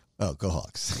 Oh, go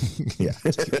Hawks. Yeah.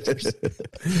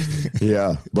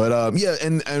 Yeah. But yeah,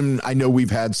 and I know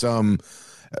we've had some,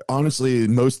 honestly,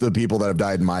 most of the people that have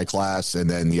died in my class and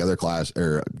then the other class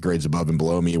or grades above and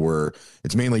below me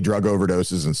it's mainly drug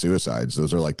overdoses and suicides.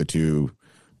 Those are like the two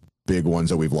big ones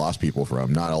that we've lost people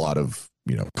from. Not a lot of,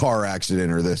 car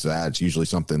accident or this, that. It's usually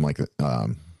something like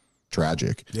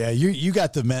tragic. Yeah. You've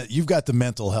got the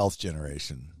mental health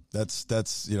generation. That's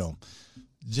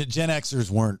Gen Xers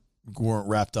weren't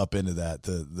wrapped up into that.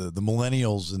 The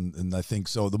millennials and I think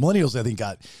so. The millennials, I think,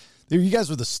 you guys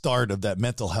were the start of that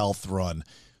mental health run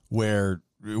where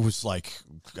it was like,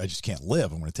 I just can't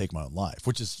live. I'm going to take my own life,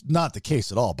 which is not the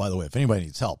case at all. By the way, if anybody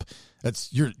needs help,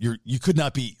 you could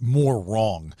not be more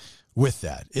wrong with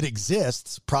that. It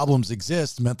exists. Problems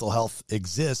exist. Mental health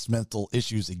exists. Mental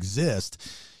issues exist.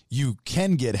 You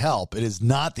can get help. It is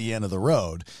not the end of the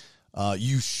road.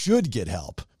 You should get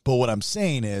help. But what I'm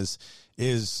saying is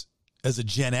as a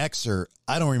Gen Xer,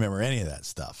 I don't remember any of that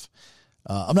stuff.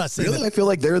 I'm not saying really. I feel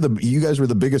like you guys were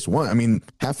the biggest one. I mean,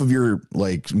 half of your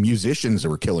musicians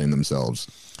were killing themselves.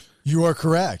 You are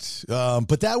correct,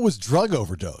 but that was drug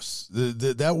overdose.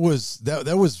 That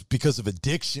was because of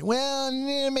addiction. Well,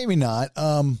 maybe not.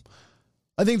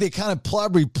 I think they kind of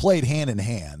probably played hand in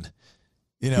hand.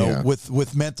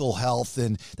 With mental health,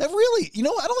 and that really,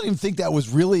 I don't even think that was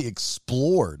really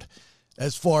explored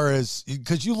as far as,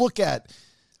 because you look at,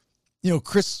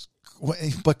 Chris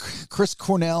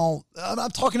Cornell.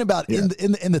 I'm talking about in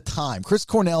the time. Chris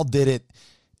Cornell did it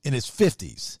in his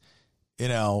 50s.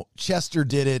 Chester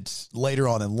did it later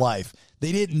on in life.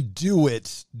 They didn't do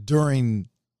it during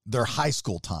their high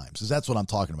school times. Because that's what I'm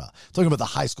talking about. I'm talking about the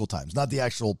high school times, not the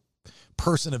actual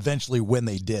person eventually when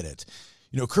they did it.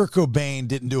 Kurt Cobain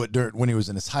didn't do it when he was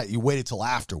in his height. He waited till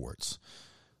afterwards.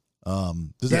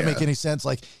 Does that make any sense?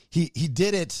 Like he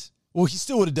did it. Well, he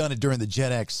still would have done it during the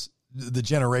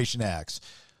Generation X,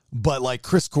 but like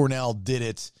Chris Cornell did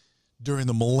it during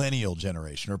the millennial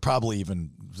generation, or probably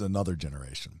even another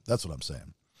generation. That's what I'm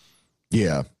saying.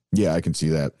 Yeah. Yeah, I can see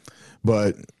that.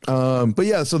 But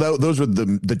yeah, so those were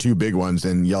the two big ones.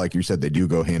 And yeah, like you said, they do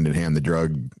go hand in hand, the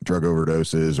drug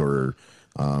overdoses or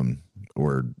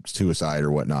suicide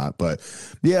or whatnot. But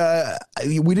yeah,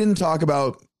 we didn't talk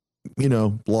about,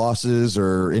 losses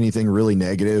or anything really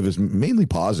negative. Is mainly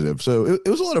positive. So it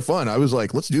was a lot of fun. I was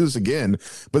like, let's do this again.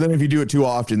 But then if you do it too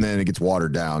often, then it gets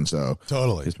watered down. So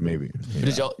totally. Just maybe. Yeah.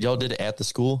 Did y'all did it at the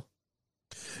school?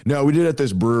 No, we did it at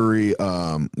this brewery.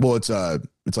 Well, it's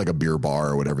like a beer bar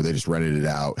or whatever. They just rented it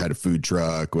out, had a food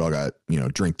truck. We all got,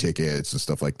 drink tickets and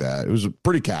stuff like that. It was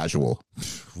pretty casual.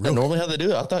 Really? Normally how they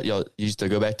do it? I thought y'all used to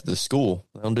go back to the school.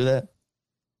 They don't do that?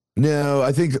 No,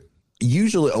 I think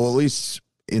usually, well, at least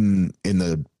in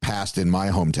the past in my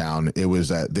hometown, it was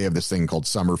that they have this thing called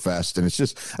Summerfest, and it's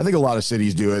just, I think a lot of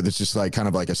cities do it. It's just like kind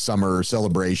of like a summer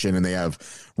celebration, and they have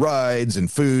rides and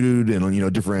food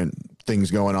and, different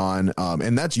things going on.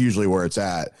 And that's usually where it's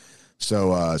at.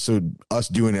 So us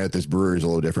doing it at this brewery is a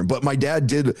little different. But my dad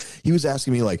he was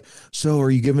asking me like, so are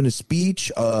you giving a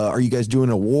speech? Are you guys doing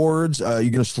awards? Are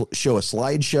you going to show a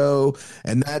slideshow?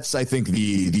 And that's, I think,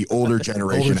 the older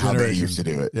generation, how they used to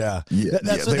do it. Yeah.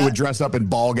 They would dress up in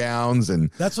ball gowns.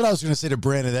 And that's what I was going to say to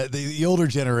Brandon, that the older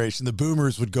generation, the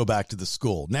boomers, would go back to the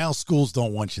school. Now schools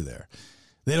don't want you there.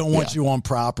 They don't want you on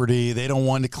property. They don't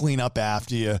want to clean up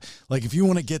after you. Like, if you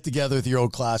want to get together with your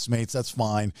old classmates, that's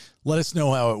fine. Let us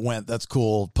know how it went. That's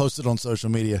cool. Post it on social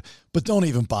media. But don't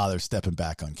even bother stepping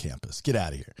back on campus. Get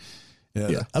out of here.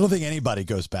 I don't think anybody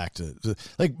goes back to,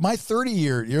 like, my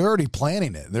 30-year, you're already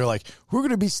planning it. They're like, we're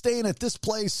going to be staying at this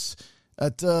place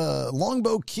at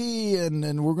Longbow Key,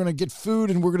 and we're going to get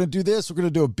food, and we're going to do this. We're going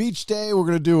to do a beach day. We're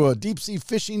going to do a deep sea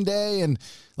fishing day. And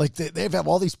like they've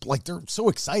all these, like, they're so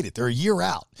excited. They're a year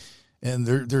out, and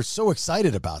they're so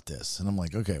excited about this. And I'm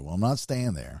like, okay, well, I'm not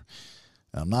staying there.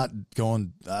 I'm not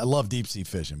going. I love deep sea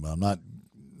fishing, but I'm not.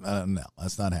 No,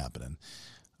 that's not happening.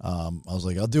 I was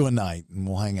like, I'll do a night and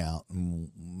we'll hang out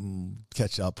and we'll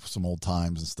catch up some old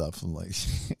times and stuff. And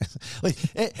like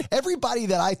everybody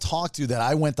that I talked to that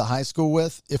I went to high school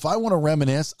with, if I want to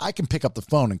reminisce, I can pick up the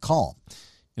phone and call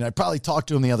them. I probably talked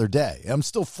to them the other day. I'm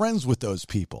still friends with those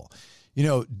people.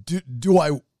 Do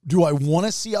I want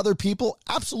to see other people?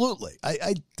 Absolutely.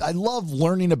 I love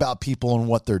learning about people and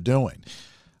what they're doing.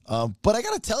 But I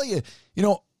got to tell you,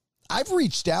 I've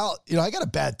reached out, I got a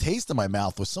bad taste in my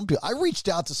mouth with some people. I reached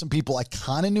out to some people I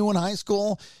kind of knew in high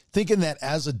school, thinking that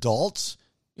as adults,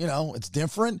 it's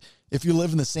different. If you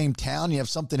live in the same town, you have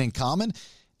something in common.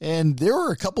 And there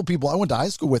were a couple people I went to high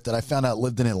school with that I found out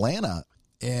lived in Atlanta.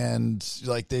 And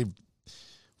like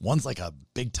one's like a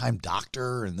big time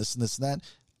doctor and this and that.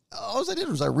 All I did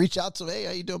was I reached out to them, hey,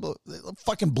 how you doing? It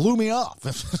fucking blew me off.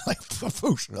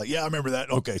 like, yeah, I remember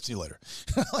that. Okay, see you later.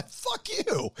 Like, fuck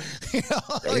you.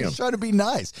 Like, trying to be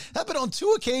nice. Happened on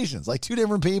 2 occasions, like 2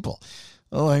 different people.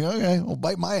 I'm like, okay, well,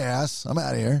 bite my ass. I'm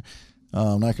out of here.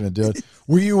 I'm not going to do it.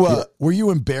 Were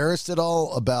you embarrassed at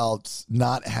all about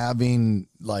not having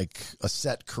like a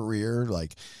set career?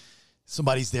 Like,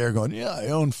 somebody's there going, yeah, I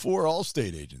own 4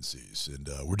 Allstate agencies, and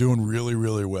we're doing really,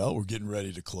 really well. We're getting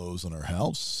ready to close on our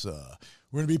house.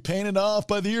 We're going to be paying it off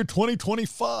by the year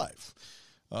 2025.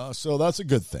 So that's a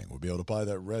good thing. We'll be able to buy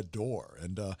that red door.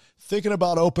 And thinking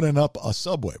about opening up a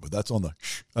Subway, but that's on the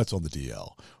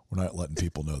DL. We're not letting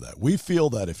people know that. We feel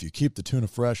that if you keep the tuna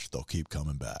fresh, they'll keep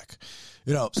coming back.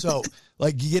 So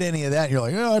like you get any of that, and you're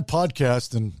like, I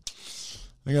podcast, and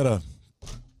I got a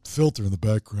filter in the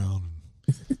background.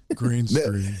 Green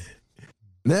screen.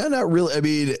 No, not really. I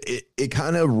mean, it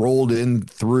kind of rolled in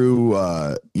through,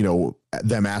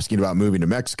 them asking about moving to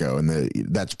Mexico. And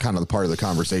that's kind of the part of the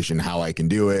conversation, how I can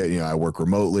do it. I work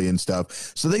remotely and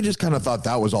stuff. So they just kind of thought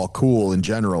that was all cool in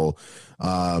general.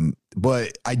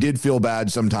 But I did feel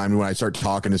bad sometimes when I start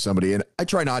talking to somebody, and I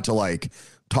try not to like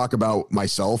talk about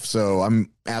myself. So I'm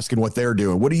asking what they're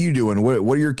doing. What are you doing?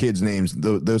 What are your kids' names?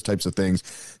 Those types of things.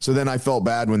 So then I felt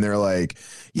bad when they're like,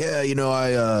 yeah,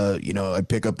 I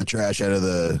pick up the trash out of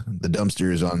the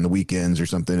dumpsters on the weekends or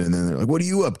something. And then they're like, what are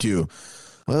you up to?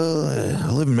 Well,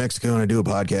 I live in Mexico and I do a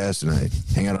podcast and I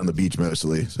hang out on the beach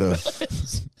mostly. So,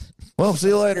 well, see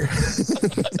you later.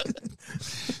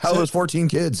 How those 14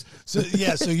 kids? So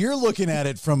you're looking at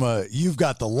it from you've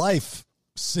got the life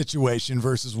situation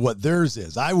versus what theirs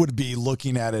is. I would be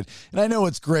looking at it, and I know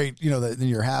it's great, that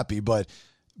you're happy, but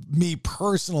me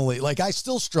personally, like, I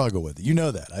still struggle with it. You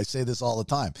know that. I say this all the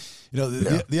time.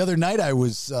 The other night I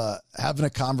was having a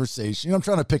conversation. I'm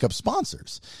trying to pick up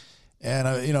sponsors,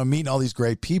 and meeting all these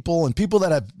great people and people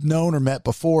that I've known or met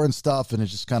before and stuff, and it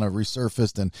just kind of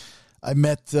resurfaced. And I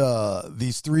met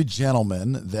these 3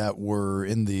 gentlemen that were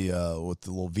in with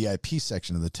the little VIP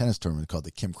section of the tennis tournament called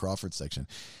the Kim Crawford section.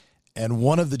 And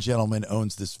one of the gentlemen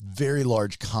owns this very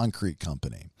large concrete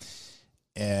company,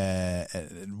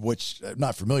 which I'm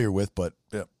not familiar with, but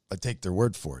I take their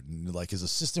word for it. And like his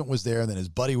assistant was there, and then his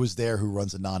buddy was there who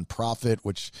runs a nonprofit,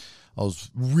 which I was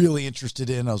really interested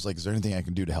in. I was like, is there anything I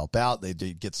can do to help out? They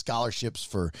get scholarships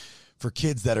for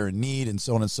kids that are in need and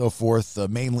so on and so forth.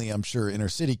 Mainly, I'm sure, inner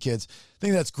city kids. I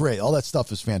think that's great. All that stuff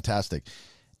is fantastic.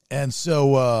 And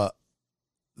so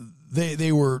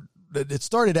it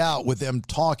started out with them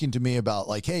talking to me about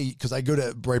like, hey, because I go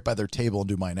to right by their table and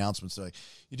do my announcements. So like,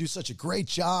 you do such a great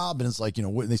job. And it's like,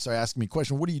 when they start asking me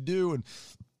questions, what do you do? And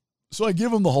so I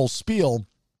give them the whole spiel.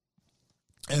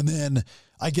 And then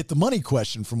I get the money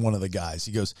question from one of the guys.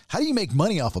 He goes, how do you make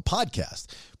money off a podcast?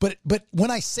 But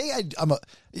when I say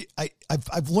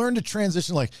I've learned to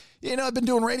transition, like, I've been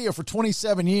doing radio for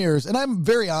 27 years, and I'm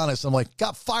very honest. I'm like,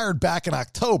 got fired back in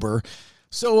October.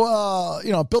 So,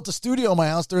 built a studio in my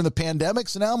house during the pandemic.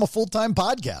 So now I'm a full-time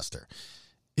podcaster,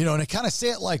 and I kind of say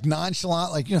it like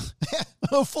nonchalant, like, I'm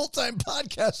a full-time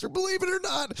podcaster, believe it or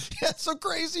not. Yeah, it's some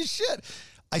crazy shit.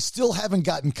 I still haven't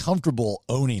gotten comfortable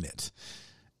owning it,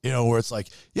 where it's like,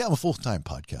 yeah, I'm a full-time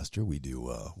podcaster. We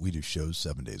do shows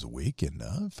 7 days a week, and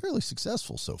fairly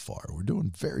successful so far. We're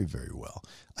doing very, very well.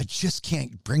 I just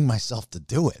can't bring myself to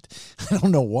do it. I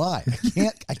don't know why.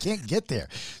 I can't get there.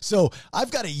 So I've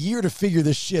got a year to figure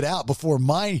this shit out before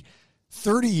my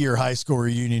 30-year high school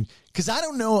reunion, because I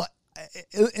don't know,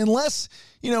 unless,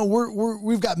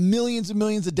 we've got millions and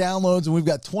millions of downloads, and we've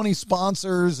got 20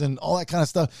 sponsors and all that kind of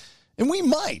stuff. And we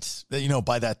might,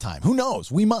 by that time, who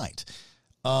knows? We might.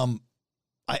 I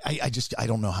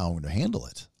don't know how I'm going to handle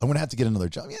it. I'm going to have to get another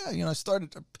job. Yeah, I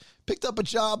picked up a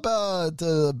job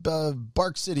to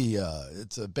Bark City.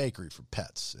 It's a bakery for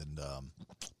pets, and I'm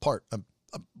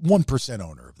 1%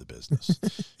 owner of the business.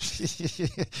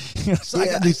 So I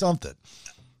got to do something.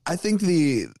 I think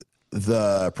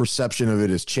the perception of it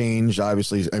has changed.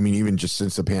 Obviously, I mean, even just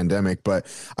since the pandemic. But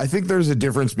I think there's a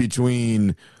difference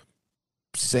between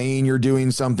saying you're doing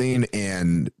something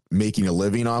and making a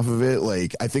living off of it.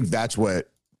 Like, I think that's what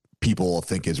people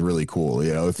think is really cool.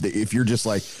 If you're just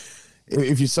like,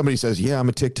 if somebody says, yeah, I'm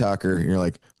a TikToker, and you're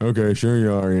like, okay, sure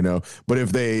you are, but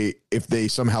if they if they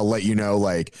somehow let you know,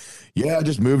 like, yeah, I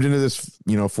just moved into this,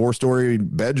 4-story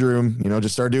bedroom,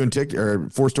 just started doing or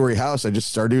 4-story house. I just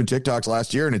started doing TikToks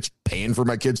last year and it's paying for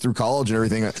my kids through college and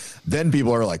everything. Then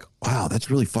people are like, wow, that's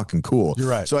really fucking cool. You're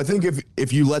right. So I think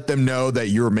if you let them know that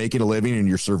you're making a living and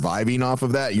you're surviving off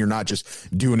of that, you're not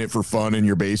just doing it for fun in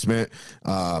your basement.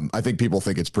 I think people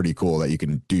think it's pretty cool that you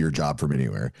can do your job from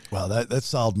anywhere. Well, that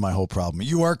solved my whole problem.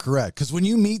 You are correct. Because when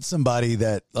you meet somebody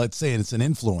that, let's say it's an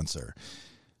influencer,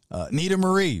 Nita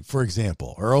Marie, for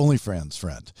example, her OnlyFans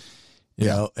friend, you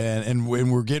know, and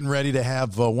when we're getting ready to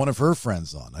have one of her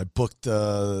friends on, I booked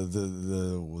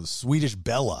the Swedish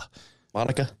Bella,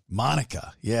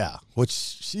 Monica, yeah, which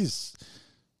she's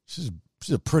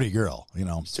a pretty girl,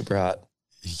 super hot.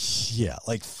 Yeah,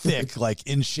 like thick, like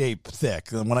in shape,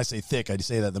 thick. And when I say thick, I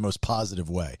say that in the most positive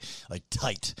way, like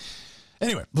tight.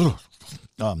 Anyway, but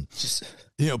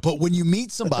when you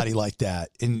meet somebody like that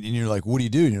and you're like, what do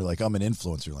you do? And you're like, I'm an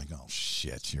influencer. You're like, oh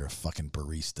shit, you're a fucking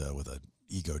barista with an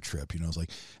ego trip. It's like,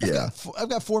 I've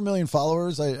got 4 million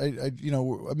followers. I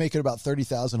make it about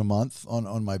 30,000 a month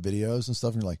on my videos and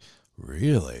stuff. And you're like,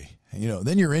 really? And,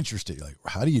 then you're interested. You're like,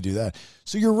 how do you do that?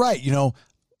 So you're right.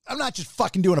 I'm not just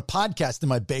fucking doing a podcast in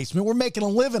my basement. We're making a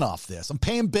living off this. I'm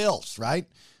paying bills, right?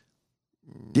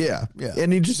 Yeah.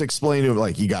 And you just explain to him,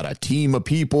 like, you got a team of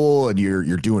people and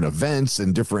you're doing events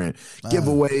and different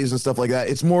giveaways and stuff like that.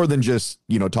 It's more than just,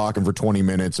 talking for 20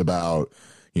 minutes about,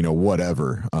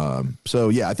 whatever. So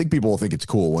yeah, I think people will think it's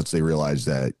cool once they realize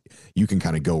that you can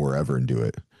kind of go wherever and do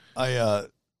it. I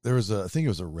think it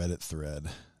was a Reddit thread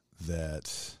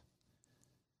that,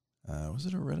 was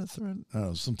it a Reddit thread? I don't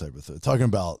know, some type of thread talking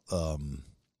about,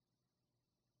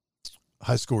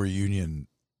 high school reunion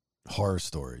horror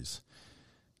stories.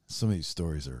 Some of these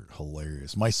stories are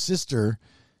hilarious. My sister,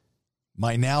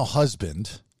 my now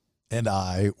husband, and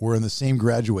I were in the same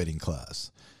graduating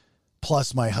class.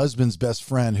 Plus, my husband's best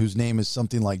friend, whose name is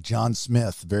something like John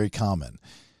Smith, very common.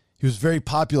 He was very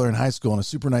popular in high school and a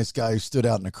super nice guy who stood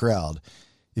out in a crowd.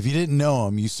 If you didn't know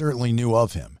him, you certainly knew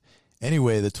of him.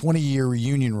 Anyway, the 20-year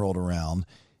reunion rolled around,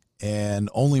 and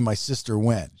only my sister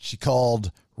went. She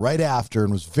called right after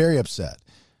and was very upset.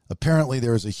 Apparently,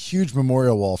 there was a huge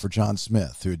memorial wall for John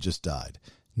Smith, who had just died.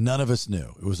 None of us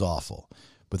knew. It was awful.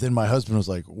 But then my husband was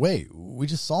like, wait, we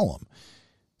just saw him.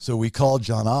 So we called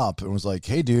John up and was like,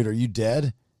 hey, dude, are you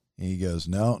dead? And he goes,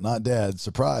 no, not dead.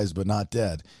 Surprised, but not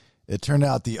dead. It turned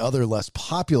out the other less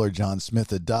popular John Smith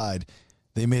had died.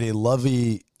 They made a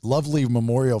lovely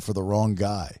memorial for the wrong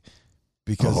guy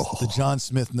because the John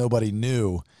Smith nobody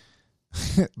knew.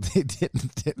 They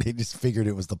didn't. They just figured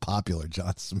it was the popular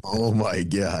John Smith. Oh my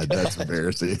God, that's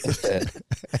embarrassing.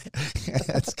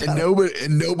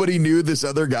 And nobody knew this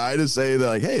other guy to say that,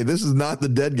 like, hey, this is not the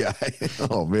dead guy.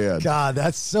 Oh man, God,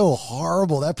 that's so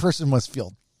horrible. That person must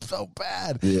feel so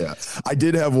bad. Yeah, I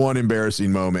did have one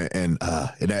embarrassing moment, and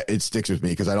it sticks with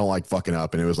me because I don't like fucking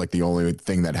up, and it was like the only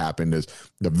thing that happened is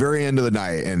the very end of the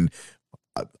night, and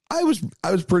I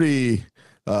was pretty.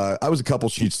 I was a couple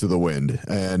sheets to the wind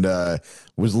and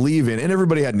was leaving, and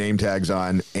everybody had name tags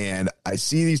on, and I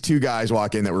see these two guys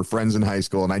walk in that were friends in high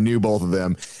school, and I knew both of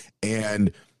them, and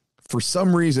for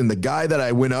some reason the guy that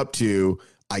I went up to,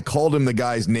 I called him the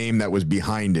guy's name that was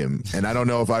behind him, and I don't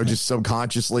know if I just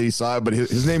subconsciously saw it, but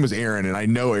his name was Aaron, and I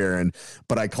know Aaron,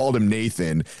 but I called him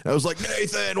Nathan, and I was like,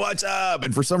 Nathan, what's up?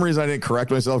 And for some reason I didn't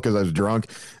correct myself because I was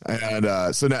drunk,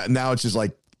 and so now it's just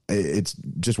like, it's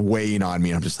just weighing on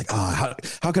me. I'm just like,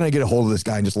 how can I get a hold of this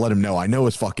guy and just let him know? I know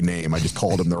his fucking name. I just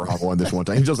called him the wrong one this one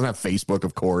time. He doesn't have Facebook,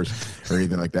 of course, or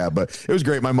anything like that. But it was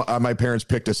great. My parents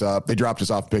picked us up. They dropped us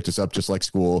off, picked us up just like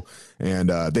school. And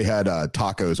they had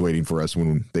tacos waiting for us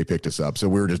when they picked us up. So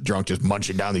we were just drunk, just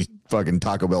munching down these fucking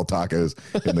Taco Bell tacos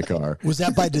in the car. Was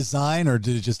that by design or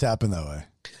did it just happen that way?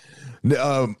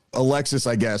 Alexis,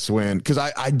 I guess, because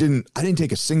I didn't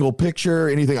take a single picture or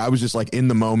anything. I was just like in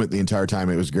the moment the entire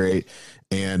time. It was great.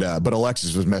 And but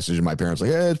Alexis was messaging my parents like,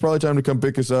 hey, it's probably time to come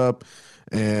pick us up.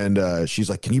 And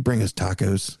she's like, can you bring us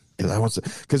tacos?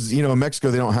 Because in Mexico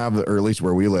they don't have, or at least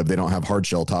where we live, they don't have hard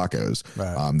shell tacos.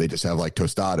 Right. They just have like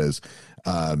tostadas.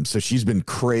 So she's been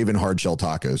craving hard shell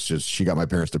tacos. She got my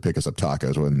parents to pick us up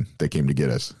tacos when they came to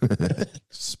get us.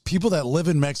 People that live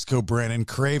in Mexico, Brandon,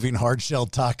 craving hard shell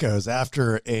tacos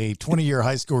after a 20-year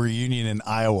high school reunion in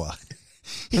Iowa.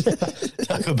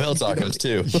 Taco Bell tacos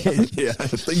too. Yeah,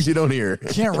 things you don't hear.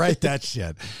 Can't write that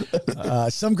shit.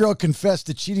 Some girl confessed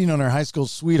to cheating on her high school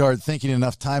sweetheart, thinking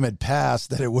enough time had passed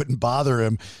that it wouldn't bother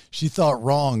him. She thought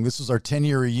wrong. This was our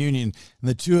 10-year reunion, and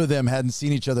the two of them hadn't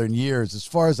seen each other in years. As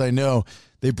far as I know,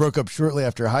 they broke up shortly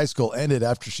after high school ended.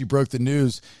 After she broke the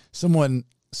news, someone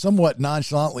somewhat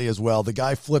nonchalantly as well, the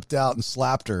guy flipped out and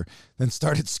slapped her, then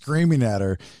started screaming at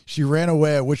her. She ran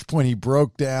away, at which point he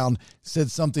broke down, said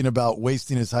something about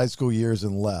wasting his high school years,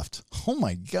 and left. Oh,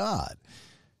 my God.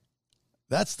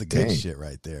 That's the good shit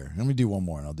right there. Let me do one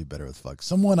more, and I'll do better with fuck.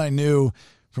 Someone I knew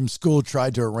from school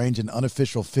tried to arrange an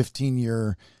unofficial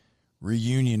 15-year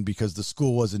reunion because the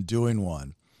school wasn't doing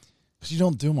one. Because you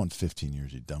don't do them on 15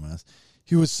 years, you dumbass.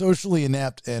 He was socially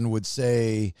inept and would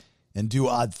say and do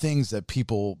odd things that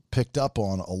people picked up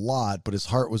on a lot, but his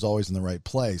heart was always in the right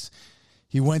place.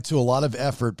 He went to a lot of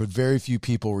effort, but very few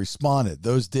people responded.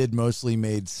 Those did mostly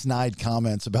made snide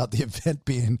comments about the event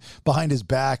being behind his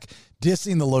back,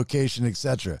 dissing the location,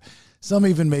 etc. Some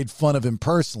even made fun of him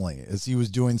personally, as he was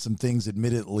doing some things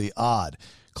admittedly odd.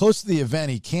 Close to the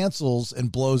event, he cancels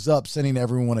and blows up, sending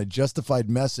everyone a justified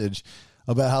message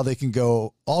about how they can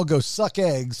all go suck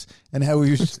eggs, and how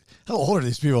he was, how old are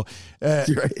these people?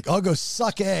 I'll go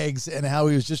suck eggs, and how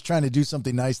he was just trying to do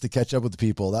something nice to catch up with the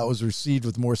people. That was received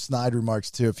with more snide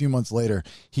remarks too. A few months later,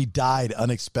 he died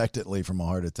unexpectedly from a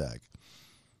heart attack.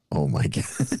 Oh my God.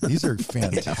 These are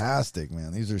fantastic,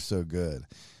 man. These are so good.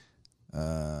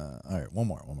 All right, one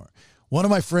more. One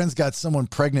of my friends got someone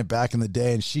pregnant back in the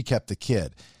day, and she kept the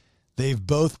kid. They've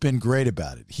both been great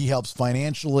about it. He helps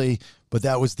financially, but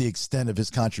that was the extent of his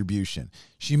contribution.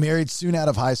 She married soon out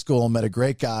of high school and met a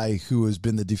great guy who has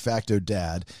been the de facto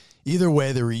dad. Either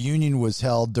way, the reunion was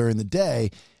held during the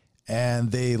day,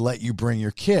 and they let you bring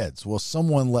your kids. Well,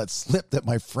 someone let slip that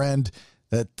my friend,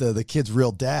 that the kid's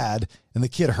real dad, and the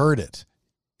kid heard it.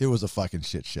 It was a fucking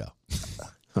shit show.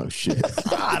 Oh, shit.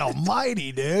 God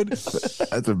almighty, dude.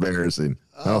 That's embarrassing.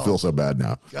 I don't feel so bad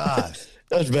now. God.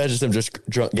 Just imagine some just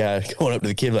drunk guy going up to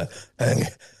the kid like, hey,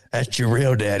 that's your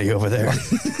real daddy over there.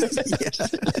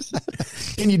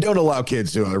 And you don't allow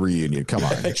kids to a reunion. Come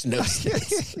on. Makes no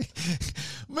sense.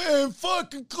 Man,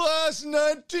 fucking class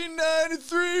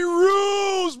 1993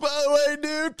 rules, by the way,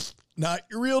 dude. Not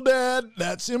your real dad.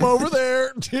 That's him over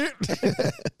there.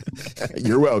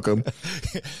 You're welcome.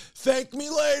 Thank me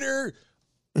later.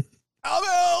 I'm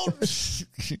out.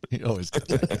 You always get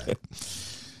that.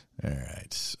 All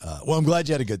right. Well, I'm glad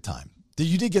you had a good time.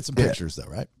 You did get some pictures, though,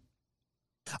 right?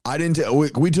 I didn't.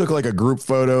 We took like a group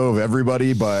photo of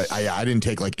everybody, but I didn't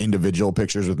take like individual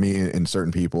pictures with me and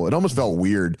certain people. It almost felt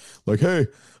weird. Like, hey,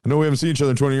 I know we haven't seen each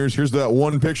other in 20 years. Here's that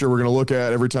one picture we're going to look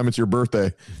at every time it's your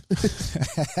birthday.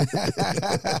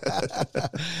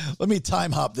 Let me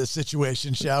time hop this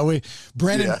situation, shall we?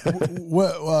 Brandon,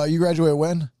 you graduated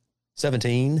when?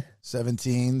 17.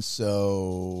 17.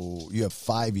 So you have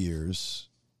 5 years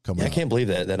coming up. I can't believe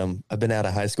that I've been out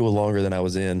of high school longer than I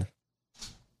was in.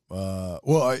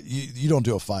 Well, you don't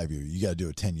do a 5-year. You got to do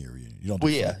a 10-year reunion. You don't. Do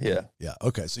yeah.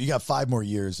 Okay, so you got 5 more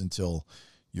years until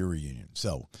your reunion.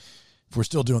 So if we're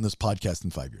still doing this podcast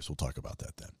in 5 years, we'll talk about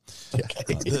that then. Okay.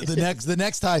 The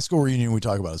next high school reunion we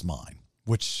talk about is mine,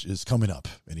 which is coming up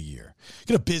in a year.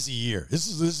 Get a busy year. This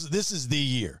is the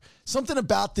year. Something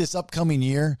about this upcoming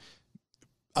year,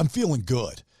 I'm feeling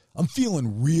good. I'm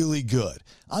feeling really good.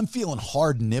 I'm feeling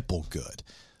hard nipple good.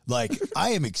 Like,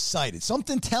 I am excited.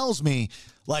 Something tells me,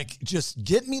 like, just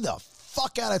get me the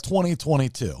fuck out of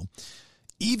 2022.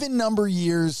 Even number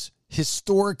years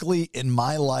historically in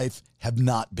my life have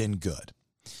not been good.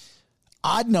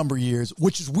 Odd number years,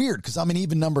 which is weird because I'm an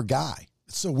even number guy.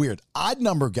 It's so weird. Odd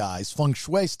number guys, feng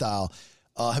shui style,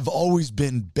 have always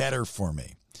been better for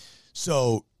me.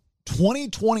 So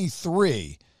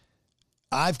 2023,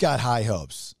 I've got high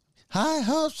hopes. High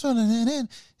hopes. So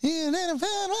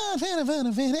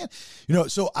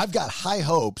I've got high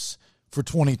hopes for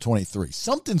 2023.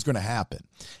 Something's going to happen.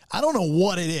 I don't know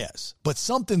what it is, but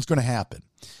something's going to happen.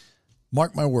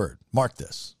 Mark my word. Mark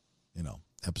this.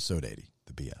 Episode 80,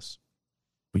 the BS.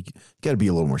 We got to be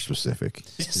a little more specific.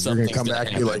 You're going to come back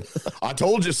and be like, I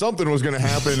told you something was going to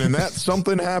happen, and that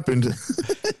something happened.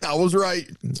 I was right.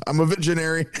 I'm a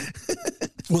visionary.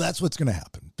 Well, that's what's going to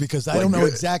happen because I don't know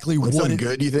exactly what something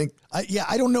good, you think?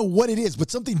 I don't know what it is, but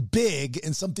something big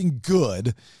and something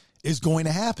good is going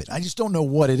to happen. I just don't know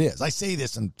what it is. I say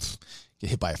this and get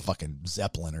hit by a fucking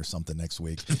Zeppelin or something next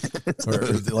week. or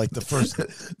like the first.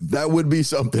 That would be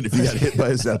something if you got hit by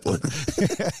a Zeppelin.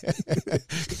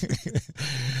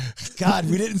 God,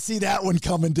 we didn't see that one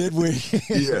coming, did we?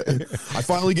 Yeah. I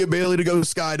finally get Bailey to go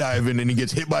skydiving and he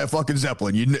gets hit by a fucking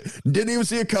Zeppelin. You didn't even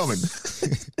see it coming.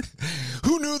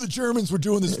 Who knew the Germans were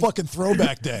doing this fucking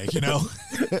throwback day,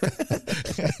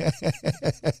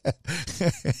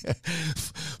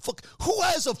 Fuck, who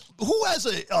has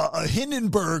a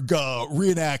Hindenburg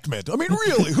reenactment? I mean,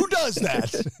 really, who does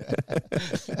that?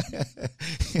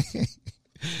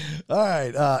 All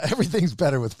right, everything's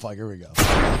better with fuck. Here we go.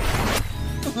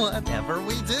 Whatever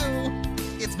we do,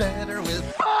 it's better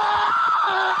with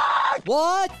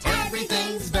What?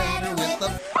 Everything's better with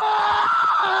the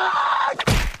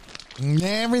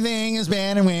Everything is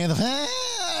better with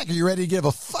fuck. Are you ready to give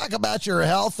a fuck about your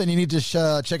health? And you need to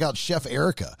check out Chef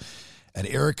Erica at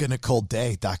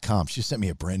ericanicoleday.com. She sent me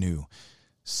a brand new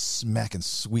smacking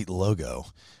sweet logo.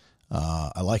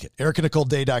 I like it.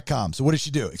 ericanicoleday.com. So what does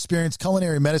she do? Experienced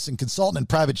culinary medicine consultant and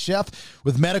private chef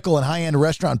with medical and high-end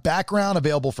restaurant background,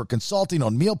 available for consulting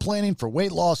on meal planning for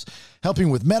weight loss, helping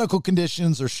with medical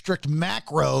conditions, or strict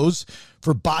macros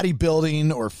for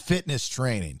bodybuilding or fitness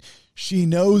training. She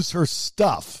knows her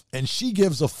stuff, and she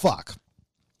gives a fuck.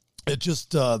 It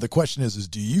just, the question is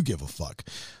do you give a fuck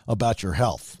about your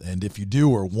health? And if you do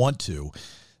or want to,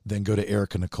 then go to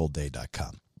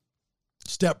ericanicoleday.com.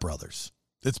 Step Brothers.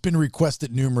 It's been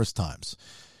requested numerous times.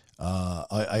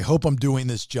 I hope I'm doing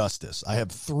this justice. I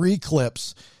have 3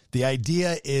 clips. The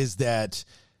idea is that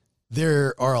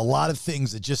there are a lot of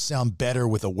things that just sound better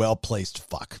with a well-placed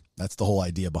fuck. That's the whole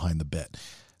idea behind the bit.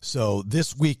 So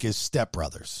this week is Step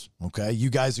Brothers, okay? You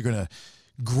guys are going to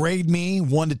grade me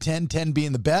 1 to 10, 10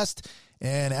 being the best.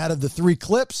 And out of the 3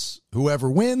 clips, whoever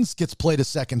wins gets played a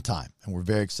second time. And we're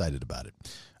very excited about it.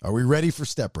 Are we ready for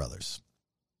Step Brothers?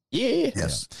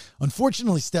 Yes. Yeah.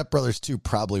 Unfortunately, Step Brothers 2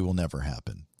 probably will never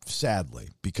happen, sadly,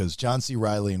 because John C.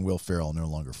 Reilly and Will Ferrell are no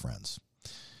longer friends.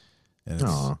 And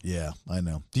yeah, I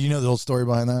know. Do you know the whole story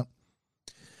behind that?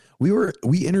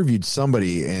 We interviewed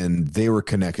somebody and they were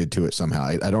connected to it somehow.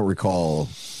 I don't recall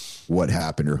what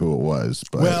happened or who it was.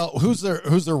 But well, who's their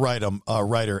writer?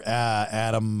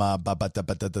 Adam,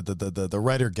 the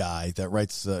writer guy that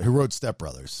writes who wrote Step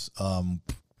Brothers.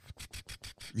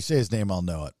 You say his name, I'll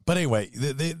know it. But anyway,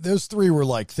 those 3 were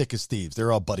like thick as thieves.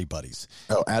 They're all buddies.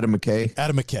 Oh, Adam McKay?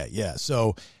 Adam McKay, yeah.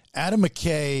 So Adam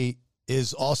McKay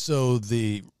is also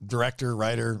the director,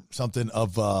 writer, something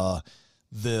of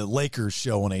the Lakers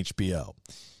show on HBO.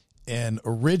 And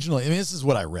originally, I mean, this is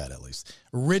what I read at least.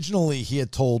 Originally, he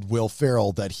had told Will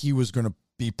Ferrell that he was going to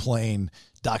be playing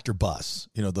Dr. Buss,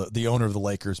 you know, the owner of the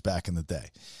Lakers back in the day.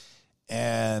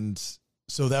 And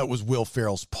so that was Will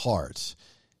Ferrell's part.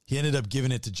 He ended up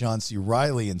giving it to John C.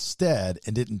 Reilly instead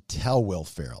and didn't tell Will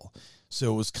Ferrell.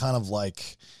 So it was kind of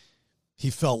like he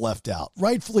felt left out.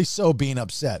 Rightfully so, being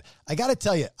upset. I got to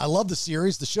tell you, I love the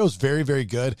series. The show's very, very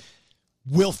good.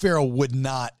 Will Ferrell would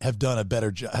not have done a better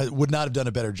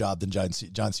job than John C.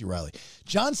 Reilly.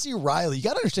 John C. Reilly, you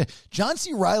got to understand, John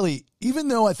C. Reilly, even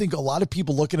though I think a lot of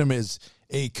people look at him as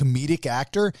a comedic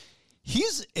actor,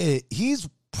 he's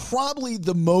probably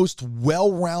the most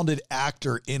well-rounded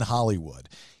actor in Hollywood.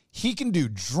 He can do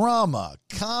drama,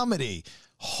 comedy,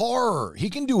 horror. He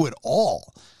can do it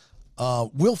all.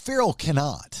 Will Ferrell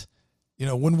cannot. You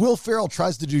know, when Will Ferrell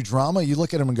tries to do drama, you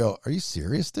look at him and go, are you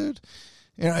serious, dude?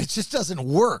 You know, it just doesn't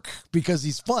work because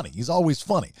he's funny. He's always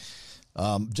funny.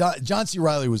 John C.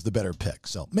 Reilly was the better pick,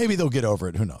 so maybe they'll get over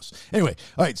it. Who knows? Anyway,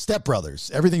 all right, Step Brothers.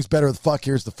 Everything's better with fuck.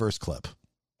 Here's the first clip.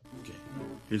 Okay,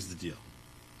 here's the deal.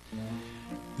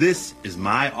 This is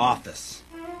my office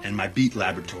and my beat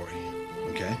laboratory,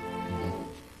 okay?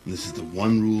 And this is the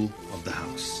one rule of the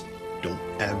house. Don't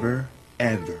ever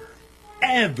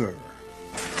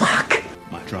fuck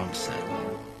my drum set.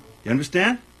 You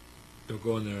understand? Don't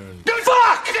go in there and... Don't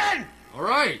fuck! Then! All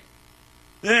right.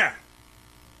 There.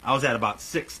 I was at about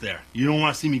 6 there. You don't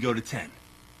want to see me go to 10.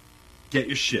 Get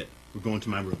your shit. We're going to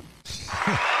my room.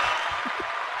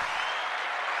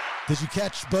 Did you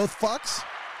catch both fucks?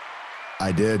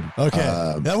 I did.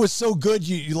 Okay. That was so good.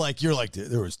 You're like,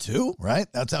 there was 2, right?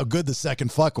 That's how good the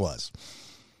second fuck was.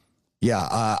 Yeah.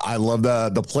 I love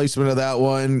the placement of that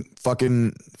one.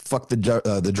 Fucking fuck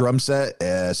the drum set.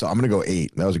 So I'm going to go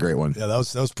 8. That was a great one. Yeah. That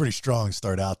was pretty strong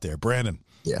start out there. Brandon.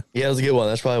 Yeah. Yeah, it was a good one.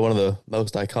 That's probably one of the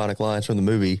most iconic lines from the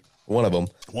movie. One of them.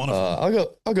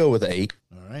 I'll go with 8.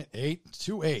 All right, 8,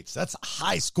 2 8s. That's a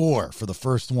high score for the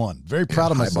first one. Very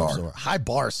proud of myself. So high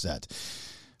bar set.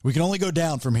 We can only go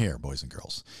down from here, boys and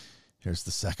girls. Here's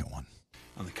the second one.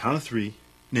 On the count of 3,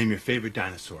 name your favorite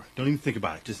dinosaur. Don't even think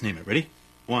about it. Just name it. Ready?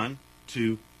 1,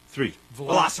 2, 3.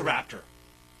 Velociraptor.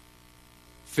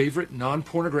 Favorite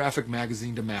non-pornographic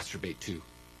magazine to masturbate to.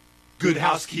 Good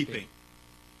Housekeeping.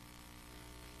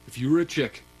 If you were a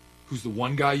chick, who's the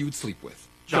one guy you would sleep with?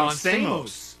 John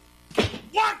Stamos.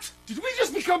 What? Did we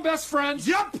just become best friends?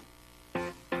 Yup.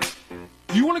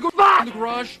 You want to go in the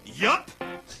garage? Yup.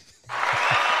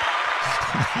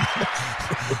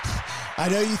 I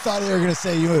know you thought they were going to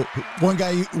say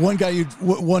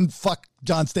one fuck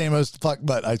John Stamos, fuck,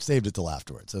 but I saved it till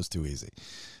afterwards. That was too easy.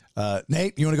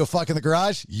 Nate, you want to go fuck in the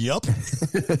garage? Yup.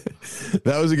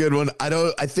 That was a good one.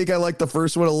 I think I like the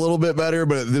first one a little bit better,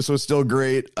 but this was still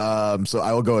great. So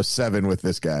I will go a 7 with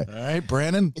this guy. All right,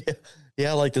 Brandon.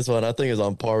 Yeah, I like this one. I think it's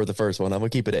on par with the first one. I'm going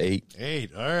to keep it at 8.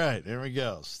 8. All right, there we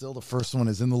go. Still the first one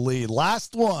is in the lead.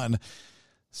 Last one,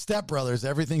 Step Brothers,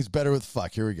 Everything's Better with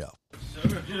Fuck. Here we go.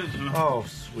 Oh,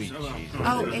 sweet Jesus.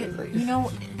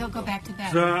 Oh, they'll go back to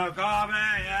bed.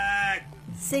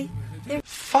 See? They're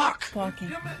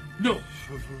walking. No.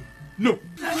 All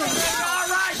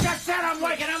right, that's it. I'm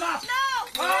waking him up. No!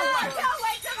 Oh, Don't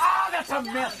wake them oh, that's a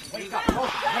miss. Wake up.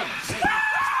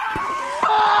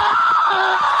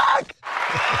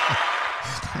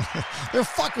 They're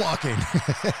fuck walking. I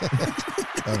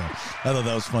thought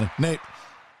that was funny. Nate.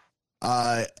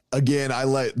 Again,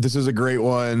 this is a great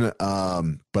one,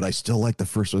 but I still like the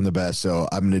first one the best, so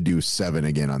I'm going to do 7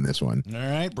 again on this one. All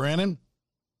right, Brandon.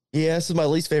 Yeah, this is my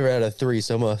least favorite out of 3,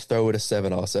 so I'm going to throw it a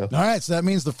 7 also. All right, so that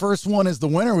means the first one is the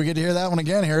winner. We get to hear that one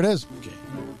again. Here it is. Okay,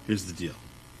 here's the deal.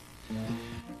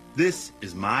 This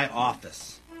is my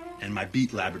office and my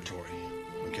beat laboratory,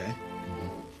 okay?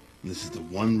 And this is the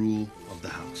one rule of the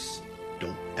house.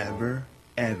 Don't ever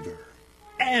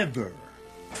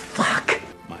fuck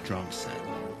my drum set.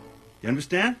 You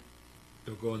understand?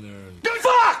 Don't go in there and...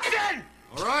 Fuck then!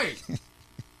 All right.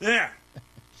 There.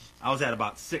 I was at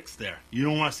about 6 there. You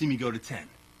don't want to see me go to 10.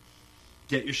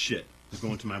 Get your shit. Let's go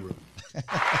into my room.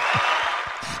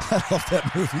 I love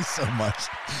that movie so much.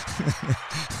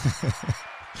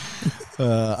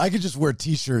 I could just wear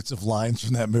T-shirts of lines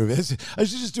from that movie. I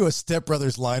should just do a Step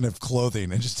Brothers line of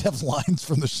clothing and just have lines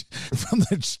from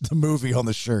the movie on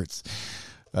the shirts.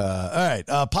 All right.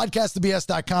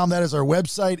 Podcastthebs.com. That is our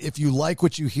website. If you like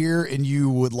what you hear and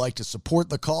you would like to support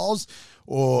the calls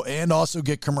and also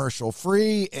get commercial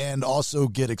free and also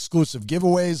get exclusive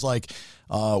giveaways like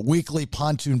weekly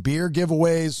pontoon beer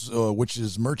giveaways, which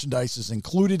is merchandise is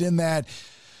included in that.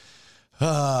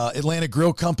 Atlanta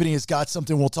Grill Company has got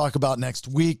something we'll talk about next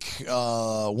week.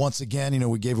 Once again,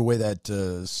 we gave away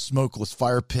that smokeless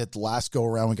fire pit the last go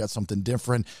around. We got something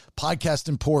different. Podcast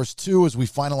and Pours 2, as we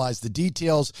finalize the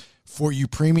details for you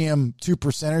premium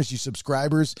 2%ers, you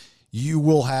subscribers, you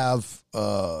will have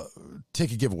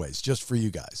ticket giveaways just for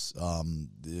you guys.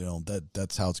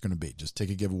 That's how it's going to be. Just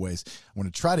ticket giveaways. I'm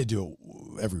going to try to do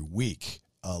it every week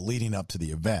leading up to the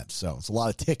event. So it's a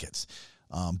lot of tickets.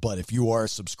 But if you are a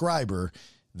subscriber,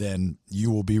 then you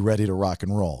will be ready to rock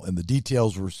and roll. And the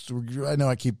details I know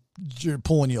I keep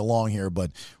pulling you along here,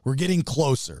 but we're getting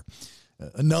closer.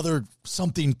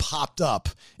 Something popped up,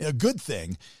 a good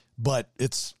thing, but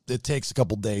it takes a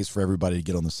couple days for everybody to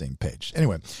get on the same page.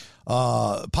 Anyway,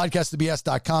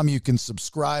 podcastthebs.com. You can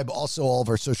subscribe. Also, all of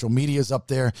our social medias up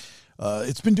there.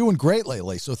 It's been doing great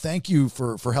lately, so thank you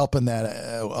for helping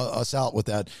us out with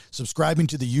that. Subscribing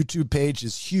to the YouTube page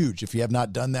is huge. If you have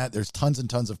not done that, there's tons and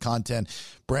tons of content.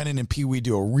 Brandon and Pee Wee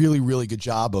do a really, really good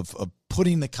job of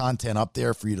putting the content up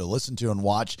there for you to listen to and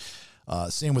watch.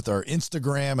 Same with our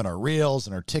Instagram and our Reels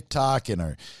and our TikTok and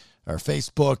our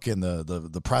Facebook and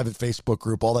the private Facebook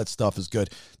group. All that stuff is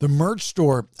good. The merch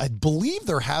store, I believe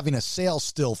they're having a sale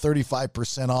still,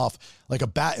 35% off,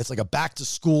 it's like a back to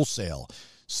school sale.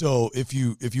 So if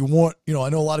you want, I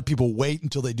know a lot of people wait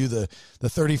until they do the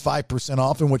 35%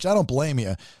 off, in which I don't blame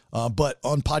you. But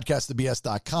on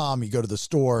podcastthebs.com, you go to the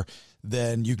store,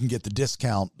 then you can get the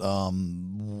discount.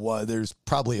 There's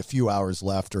probably a few hours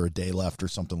left or a day left or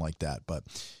something like that. But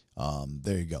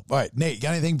there you go. All right, Nate, you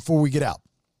got anything before we get out?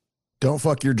 Don't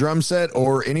fuck your drum set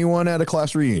or anyone at a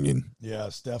class reunion.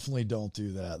 Yes, definitely don't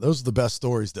do that. Those are the best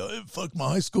stories, though. Hey, fuck, my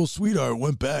high school sweetheart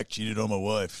went back, cheated on my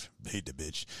wife. Hate the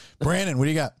bitch. Brandon, what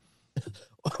do you got?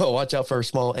 Watch out for a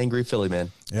small, angry Philly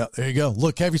man. Yeah, there you go.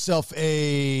 Look, have yourself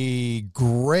a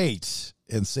great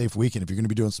and safe weekend. If you're going to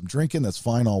be doing some drinking, that's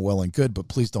fine, all well and good, but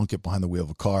please don't get behind the wheel of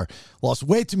a car. Lost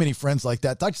way too many friends like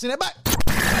that. Talk to you soon.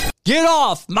 Bye. Get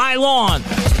off my lawn.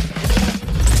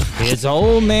 It's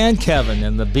old man Kevin,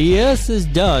 and the BS is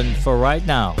done for right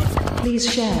now.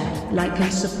 Please share, like,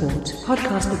 and support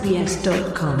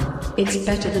podcastthebs.com. It's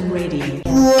better than radio.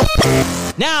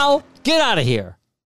 Now, get out of here.